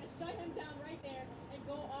Leo gonna shut him down right there and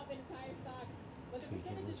go off an entire stock. But the Tweak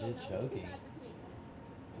is percentages legit don't choking. Too bad for Tweak.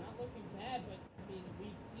 It's not looking bad, but I mean,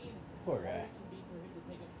 we've seen Poor how guy. hard it can be for him to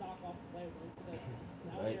take a stock off the player going for the down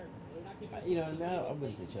Right. air. They're not giving You know, him now I the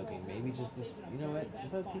wouldn't say stage choking. control. Maybe just Off this. stage in a You know very what? bad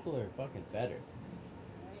Sometimes spot. people are fucking better.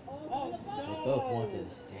 Oh, Oh, the bubble. They no. both want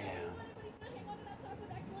this. Damn. But he's gonna hang on to that stock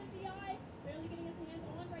with excellent DI. Barely getting his hands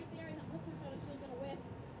on right there, and the ultra shot is still gonna whiff.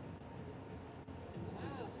 This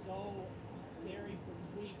is Wow. so scary for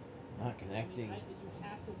Tweak. Not I connecting. mean, you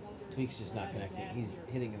have to wonder if Tweak's he's just not run out of connecting. gas He's here.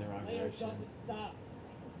 hitting in the wrong Leo direction. doesn't stop.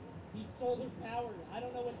 He's solar powered. I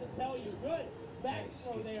don't know what to tell you. Good. Back Nice,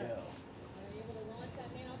 throw good there. kill. They're able to launch that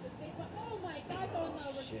man off the stage, but oh my gosh, on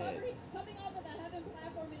the Shit. recovery, coming off of that heaven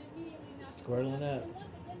platform and immediately now Squirtling up. and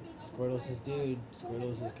once again being off the Squirtle's his entire dude. stock. So Squirtle's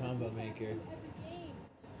much his work combo to do maker. every game.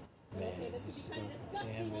 Man, Okay, this he's could just be kind going of for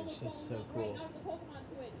disgusting, damage. almost Just so falling cool. right out of the Pokemon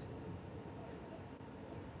switch.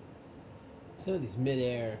 Some of these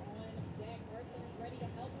mid-air On deck, Arslan is ready to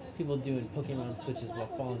help him. people doing He's off Pokemon the switches while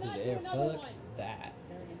platform. falling Do through not the do air. another Fuck one. that.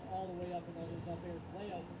 Carrying him all the way up and others up there. It's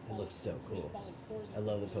Leo. It looks so cool. I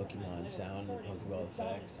love the Pokemon sound and Pokeball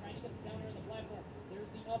effects. Trying to get the down air on the platform.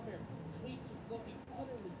 There's the up air. Tweak just looking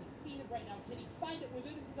utterly defeated right now. Can he find it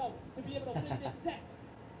within himself to be able to win this set?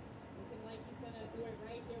 Looking like he's gonna do it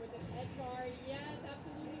right here with this edge guard. Yes,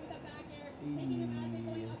 absolutely with the back air. Taking him out and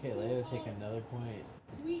going up Okay, 2-0. Leo take another point.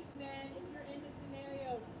 Tweak, man, if you're in this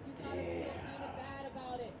scenario, you gotta feel kind of bad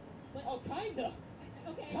about it. But Oh, kinda.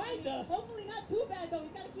 okay, Kinda. hopefully not too bad though.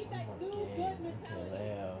 He's gotta keep that One new more good game. Okay, mentality.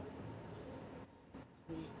 Leo.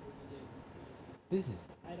 Tweak is, This is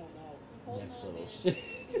I don't know. He's holding next on, level man. shit.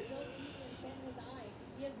 You still see the intent in his eye.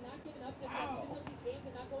 He has not given up just yet, even though these games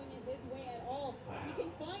are not going in his way at all. He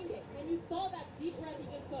can find it, and you saw that deep breath he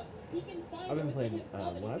just took. He can find I've it been within playing,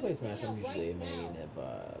 himself, and when I he's play gonna Smash, bring I'm it out usually a right main now.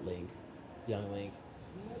 of Link. Young Link.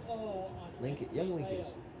 2-0 on Young Link Leo.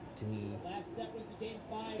 is, to me, Last set went to game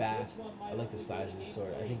 5. fast. This one might I like the only size go of to the game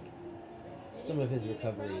sword. I 3. think some of his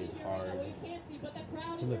recovery is hard.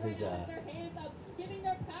 Some of his, giving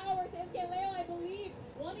their power to MKLeo, I believe,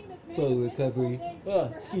 wanting this man bow to win this whole recovery. thing. Oh,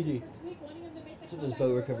 Perhaps excuse me. for Tweak wanting him to make the Some of his comeback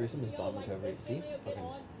bow or recovery, reverse some of his PO bomb like recovery. See? MKLeo did Fucking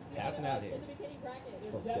on the passing other out in here. the beginning bracket.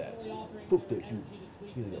 They're Fuck that. definitely offering Fuck their that dude. energy to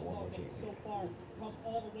Tweak. You only This got one more offense game. so far come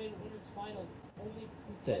all the way to winners finals. Only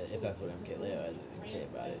So, if that's what potentially MKLeo has losing to say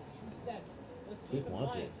about it. 2 sets. Let's Tweak keep in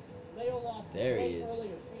wants mind, it. Leo lost There he way is.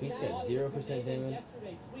 earlier. Tweak's He got lost 0% to Canadian damage,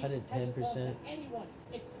 yesterday. Tweak 110%. hasn't lost to anyone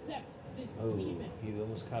except this Oh, demon. he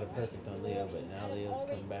almost caught it perfect on Leo, but now Leo's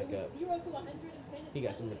coming back up. 0 to 110. He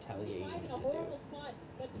got some retaliating in to a do. horrible spot,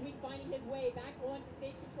 but Tweak finding his way back onto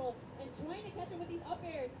stage control and trying to catch him with these up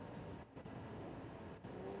airs.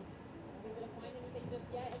 He's gonna find anything just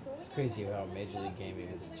yet. And throwing It's out crazy that how one Major League option, Gaming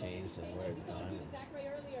has something changed and like where he it's saw him gone. beat Zach Ray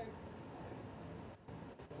earlier.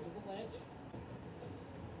 Go to the ledge.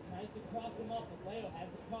 Tries to cross him up, but Leo has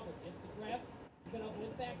it covered. Gets the grab. He's gonna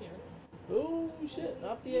avoid the back air. Oh shit,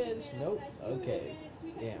 off the edge. Nope. Okay.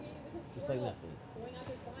 Damn. Just like nothing. Going out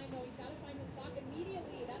this line though, he's gotta find the stock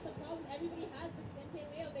immediately. That's the problem everybody has with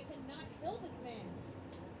MKLeo. They cannot kill this man.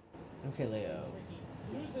 Okay, Leo. Ricky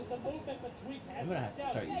loses the movement, but Tweak has I'm gonna it have to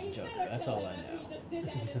still. start Yeah, using he Joker. better That's kill all him I after know. he just did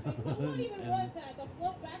that in his face. But what even And was that? The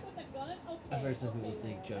float back with the gun? Okay. I've heard some people okay,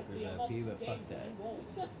 think Leo. Joker's The OP, but games fuck that. he won't.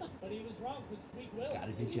 But he was wrong because Tweak will.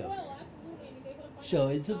 Gotta be He Joker. will, absolutely. And he's able to find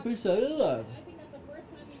Showing the some stock. persona love. And I think that's the first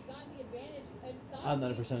time he's gotten the advantage and stopped I'm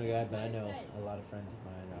not a the persona guy, but I entire know set. a lot of friends of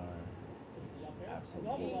mine are There's the up air.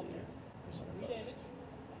 absolutely Double up air. persona 3 folks. damage.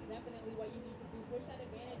 Definitely what you need to do. Push that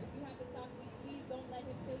advantage. If you have to stop, please don't let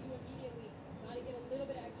him kill you immediately. Gotta get a little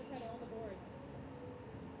bit of extra credit on the board.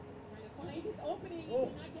 Trying to find his opening. He Oh.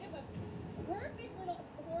 cannot get him, but perfect little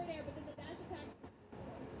forward air, but then the dash attack.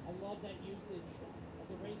 I love that usage of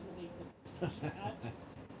the razor leaf to beat out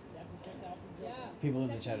that projectile from Joker. Yeah. People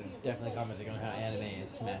in the chat are definitely commenting on how anime is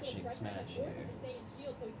smashing Smash here.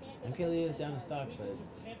 MKLeo is down to stock, Tweak but was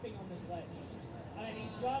just camping on this ledge. And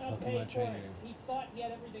he's gone up Pokemon paid for trainer. it. He thought he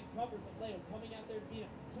had everything covered, but Leo coming out there to beat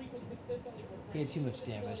him. Tweak was consistently he had too much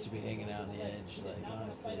damage to be hanging out on the edge, He did like, not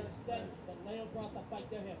want to honestly. fight Arsene, but Leo brought the fight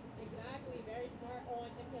to him. Exactly. Very smart on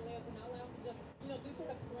MKLeo to not allow him to just, do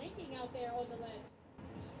sort of planking out there on the ledge. Now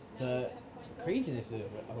he's The gonna have to find his craziness opening.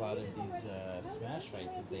 of a lot of these Smash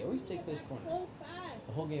fights is they always take place corners. So fast.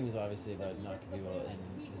 The whole game is obviously about knocking people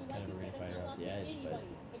in this kind of arena fighter off the edge, but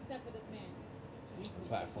except for this man. Tweak was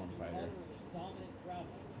Platform just fighter. utterly dominant throughout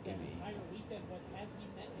Forgive the me. entire weekend, but has he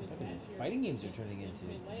met this Fucking match here? fighting games are turning into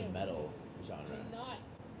MKLeo the metal just genre. cannot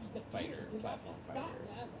be defeated, Fighter, cannot be platform stopped.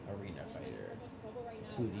 fighter, arena fighter, So much trouble right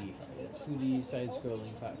now. 2D Not fighter, able to 2D find a great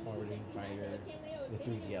side-scrolling opening. platforming fighter MKLeo is with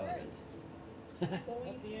hitting 3D him elements. first. Going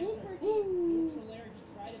What's the super answer? deep. Neutral air, he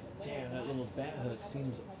tried it, but Leo Damn, that not. little bat hook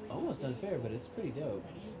seems almost unfair, but it's pretty dope.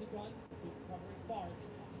 Trying to use the guns, keep recovering far.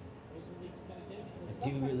 Razor Leaf is gonna get him. I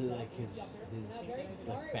do really like his Now very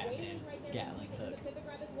smart, like Batman waiting right there. Gatling He's hook. the pivot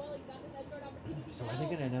grab as well. He's got this edge guard opportunity So now. are they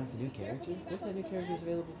gonna announce a new character? What if that new character is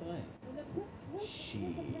available tonight? And the quick switch. Shit.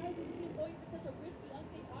 So surprising to see him going for such a risky,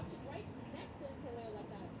 unsafe option right next to MKLeo like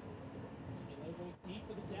that. Leo going deep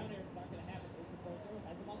for the down air. It's not gonna happen. Goes for both throws.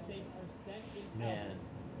 Has him on stage. Arsene is Man.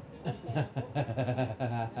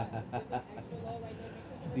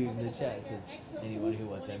 Dude Dude in the chat says anyone who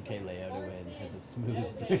wants MKLeo to win has a smooth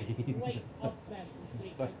That was a brain. great up smash from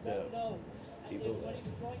Tweak. Fucked I don't up. know People what he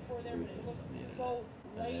was going for there, but it ruthless looks on the internet, so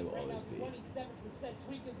and they late will right now. always be. 27%.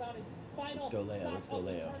 Tweak is on his final Let's go Leo, stop let's go of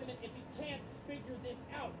the Leo. tournament if he can't figure this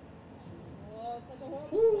out. Oh, such a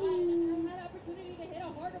horrible spot. And I had opportunity to hit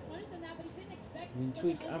a harder punch than that, but he didn't expect. I mean, such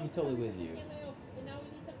Tweak, an I'm unsafe totally coverage with you. from MKLeo, and now he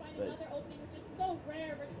needs to find But- another opening, which is so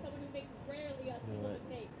rare versus someone who makes rarely a know single what?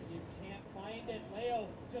 mistake. You can't find it. Leo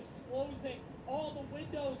just closing all the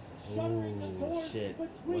windows, shuttering the Ooh, doors, shit. but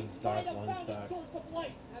One Tweak stock, might have one found stock. a source of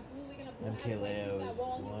light. Absolutely gonna MK blast right Leo into that is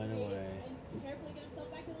wall he's one created away. and carefully get himself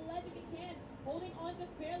back to the ledge if he can. Holding on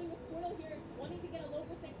just barely with Squirtle here, wanting to get a low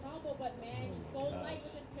percent combo, but man, he's so light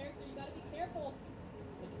with his character. You gotta be careful.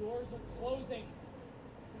 The doors are closing.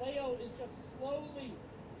 Leo is just slowly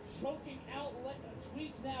choking out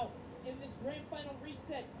Tweak now in this grand final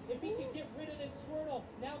reset. If he can get rid of this Squirtle,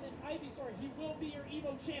 now this Ivysaur, he will be your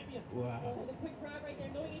Evo champion. Wow. Oh, the quick grab right there,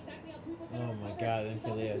 knowing exactly how Tweak was gonna Oh my recover. god, His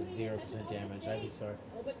MK Leo has opportunity to catch 0% him on the damage. stage. Ivysaur.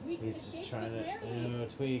 Oh, but Tweak He's escapes just trying to. barely.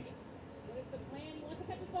 Tweak. What is the plan? He wants to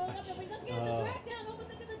catch his falling up there, but he doesn't get the Oh. drag down. Almost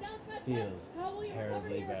into the down smash. Feels How will he recover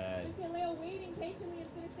terribly here? bad. MKLeo waiting patiently in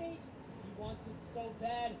center stage. He wants it so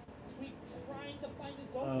bad. Tweak trying to find his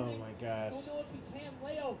Oh opening. my gosh. Don't know if he can.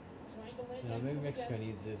 Leo trying to land No, next maybe to the Mexico death.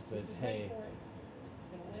 needs this, but Tweak is ready hey. for it.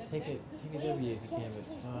 Gonna land Take next it- to take a Leo. W if you So can, close but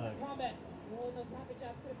for the fuck. combat. Oh, those rapid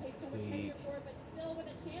jabs could have paid so much Tweak. heavier for it, but still with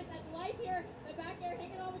a chance at life here. The back air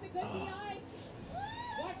hanging on with a good DI.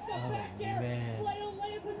 Watch the Oh, back air. man. Leo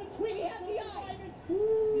lands in between. He He's had still the eye. surviving.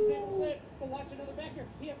 He's able to live, but watch another back air.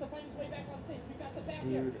 He has to find his way back on stage. We got the back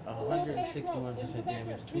air. Dude, 161%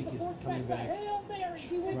 damage. Tweak is coming back. Hail Mary.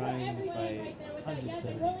 He went for Trying to everything fight right there with that. Yes,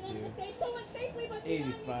 and rolling onto the stage so unsafely, but DI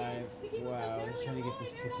 85. to keep himself Wow, barely he's trying to get alive.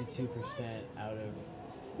 this You're not gonna 52% out of.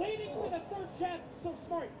 Waiting for the third jab. So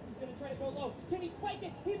smart. He's going to try to go low. Can he spike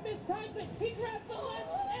it? He mistimes it. He grabs the ledge.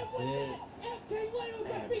 And with That's that, MK Leo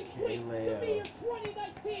defeats MK Tweak to Leo. be your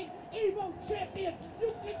 2019 EVO champion.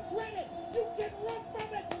 You can dread it. You can run from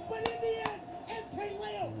it. But in the end, MK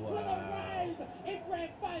Leo will Wow. arrive in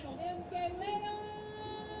grand finals. MKLeo!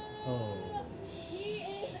 Oh, He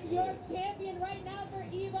is your champion right now for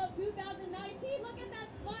EVO 2019. Look at that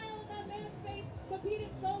smile on that man's face. Competed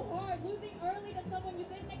so hard, losing early to someone you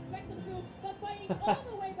didn't expect him to, but fighting all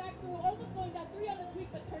the way back through, almost going down 3 on the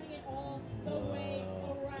tweak, but turning it all the way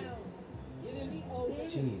around. It is The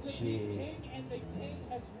good Gee, to be gee. king, and the king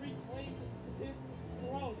has reclaimed his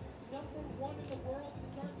throne. Number 1 in the world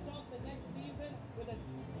starts off the next season with an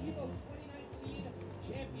EVO 2019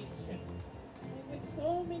 championship. And with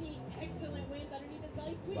so many excellent wins underneath his belt,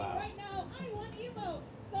 he's tweeting Wow. right now, I want EVO.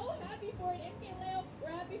 So happy for it. MKLeo,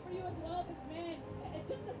 we're happy for you as well. This man, it's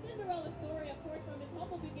just a Cinderella story, of course, from his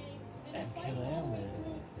humble beginnings and then fighting all the way man.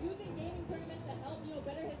 through, using gaming tournaments to help,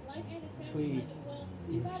 better his life and his family's Tweak. life as well.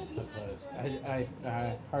 So you You're gotta so be happy close. for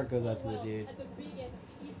him. Heart goes out to the Well, dude. At the biggest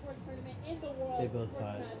esports tournament in the world. They both for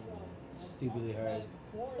fought Smash Bros. stupidly hard.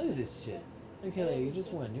 Look at this shit. Okay, Leo, you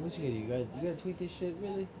just won. What you gotta do? You gotta tweet this shit,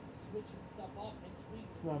 really? Switching stuff up and Tweak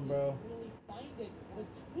Come on, didn't bro. really find it. But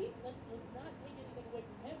Tweak, let's not take anything away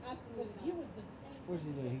from him. Absolutely Because he not. was the same. What's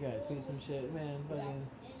he doing? He gotta tweet some shit, man. Without Fucking.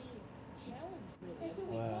 any challenge, really. And can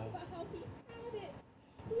we Wow. talk about how he had it?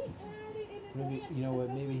 He had it in his Maybe- hands. you know what,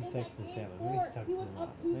 maybe he's especially in texting his that family. game Maybe he's four. texting He was his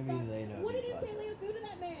up mom. 2 Maybe stocks. they know What did he's lost. MKLeo do to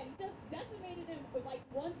that man? He just decimated him with like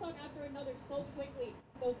one stock after another so quickly.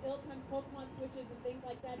 Those ill-timed Pokemon switches and things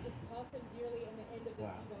like that just cost him dearly in the end of this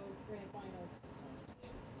Wow. EVO Grand Finals. So much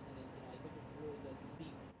damage. And then, I think it really does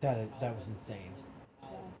speak. That was insane.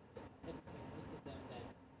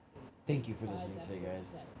 Thank you for listening today,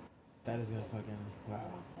 guys. That is gonna fucking wow.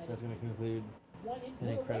 That's gonna conclude an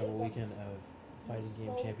incredible weekend of Fighting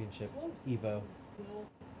Game Championship EVO.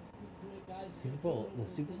 Super Bowl, the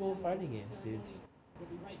Super Bowl fighting games, dudes. We'll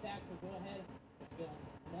be right back, but go ahead. We're gonna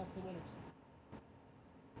announce the winners.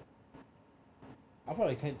 I'll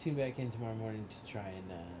probably tune back in tomorrow morning to try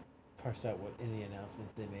and parse out what any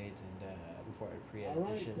announcements they made and before I pre-edit All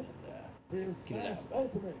right. this shit and Here's get it Smash out. But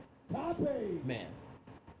Ultimate Top 8 man,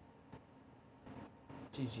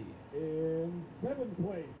 GG. in 7th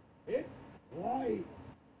place. It's White.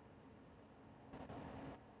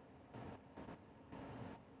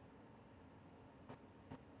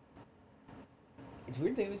 It's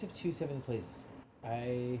weird they always have 2 7th place.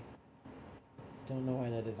 I don't know why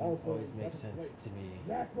that doesn't Also always in make 7th sense place, to me.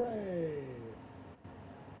 Zach Ray.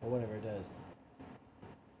 But whatever it does.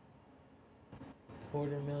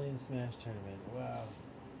 250,000 Smash tournament. Wow.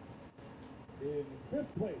 In 5th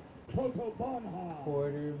place, Proto Bonha.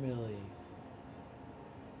 250,000.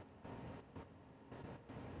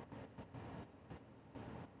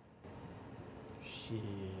 Shit.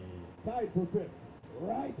 Tied for 5th,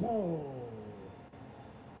 Raito.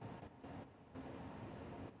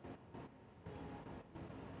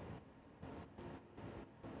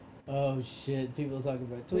 Oh shit, people talking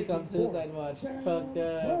about Tweak on Taking fourth, Suicide Watch. Sam Fucked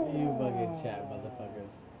up. You Sola. fucking chat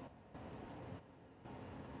motherfuckers.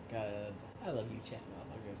 God, I love you chat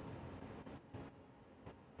motherfuckers.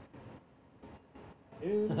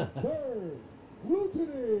 In 3rd,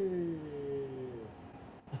 Glutony.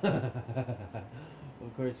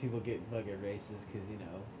 Of course, people get fucking racist because, you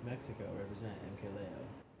know, Mexico represent MKLeo.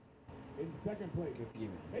 In second place, Good for you,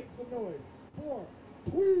 man. make some noise for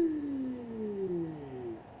Tweed.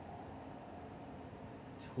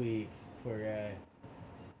 Tweak, poor guy.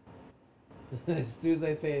 As soon as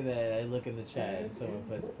I say that, I look in the chat and someone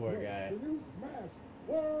puts poor guy. The new Smash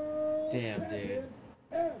World Damn, Champion, dude.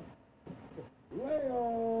 M. Leo.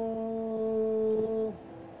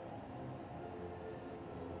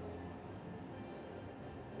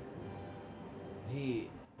 He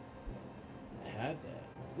had that.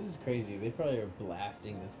 This is crazy. They probably are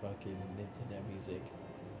blasting this fucking Nintendo music.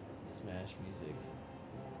 Smash music.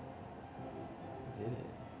 Did it.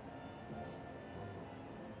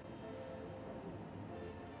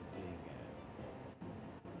 Big guy.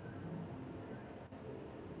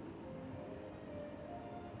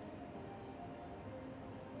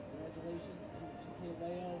 Congratulations to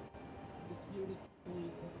MKLeo, disputedly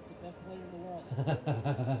the best player in the world.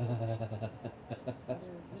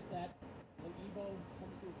 With that, Evo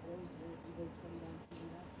comes to a close here at Evo 2019.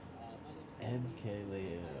 My name is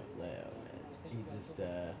MKLeo, man. He just,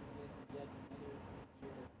 yet another year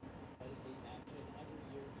fighting game action. Every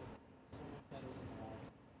year just so much better than the last.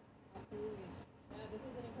 Absolutely. Yeah, this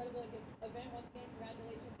was an incredible event. Once again,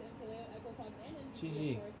 congratulations to MKLeo, Echo Fox, and MVP,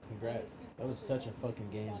 GG. of course. Congrats. Those two That was sponsors such a also fucking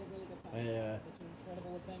game. fought a really good fight. I, Such an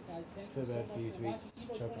incredible event, guys. Thank feel you so bad much for you, for Tweet. watching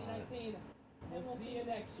Evo Choke on it. 2019. We'll see you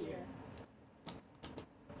next year.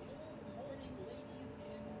 Good morning, ladies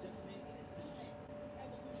and gentlemen. It is time.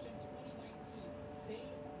 Evolution 2019, day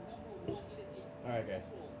number 1. It is a Alright, guys.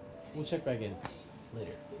 We'll check back in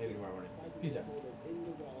later. Maybe tomorrow morning. Peace out.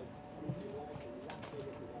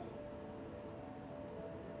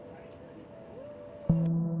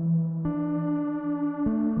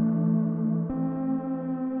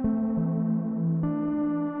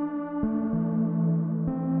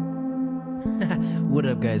 What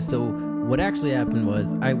up, guys? So what actually happened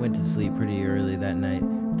was I went to sleep pretty early that night.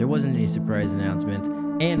 There wasn't any surprise announcement,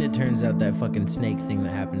 and it turns out that fucking snake thing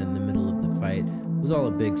that happened in the middle of the fight was all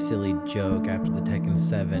a big silly joke after the Tekken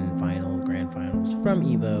 7 grand finals from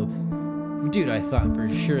Evo. Dude, I thought for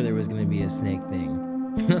sure there was gonna be a snake thing.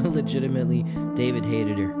 Legitimately, David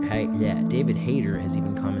Hayter has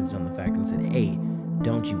even commented on the fact and said, "Hey,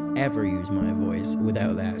 don't you ever use my voice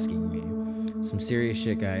without asking me." Some serious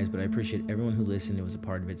shit, guys, but I appreciate everyone who listened and was a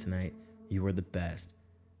part of it tonight. You were the best.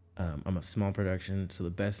 I'm a small production, so the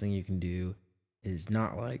best thing you can do is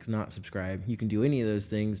not like, not subscribe. You can do any of those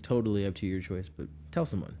things, totally up to your choice, but tell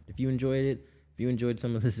someone. If you enjoyed it, if you enjoyed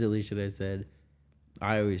some of the silly shit I said,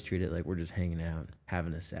 I always treat it like we're just hanging out,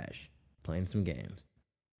 having a sesh, playing some games.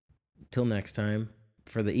 Till next time,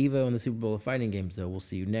 for the Evo and the Super Bowl of fighting games, though, we'll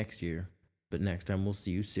see you next year, but next time we'll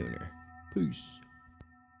see you sooner. Peace.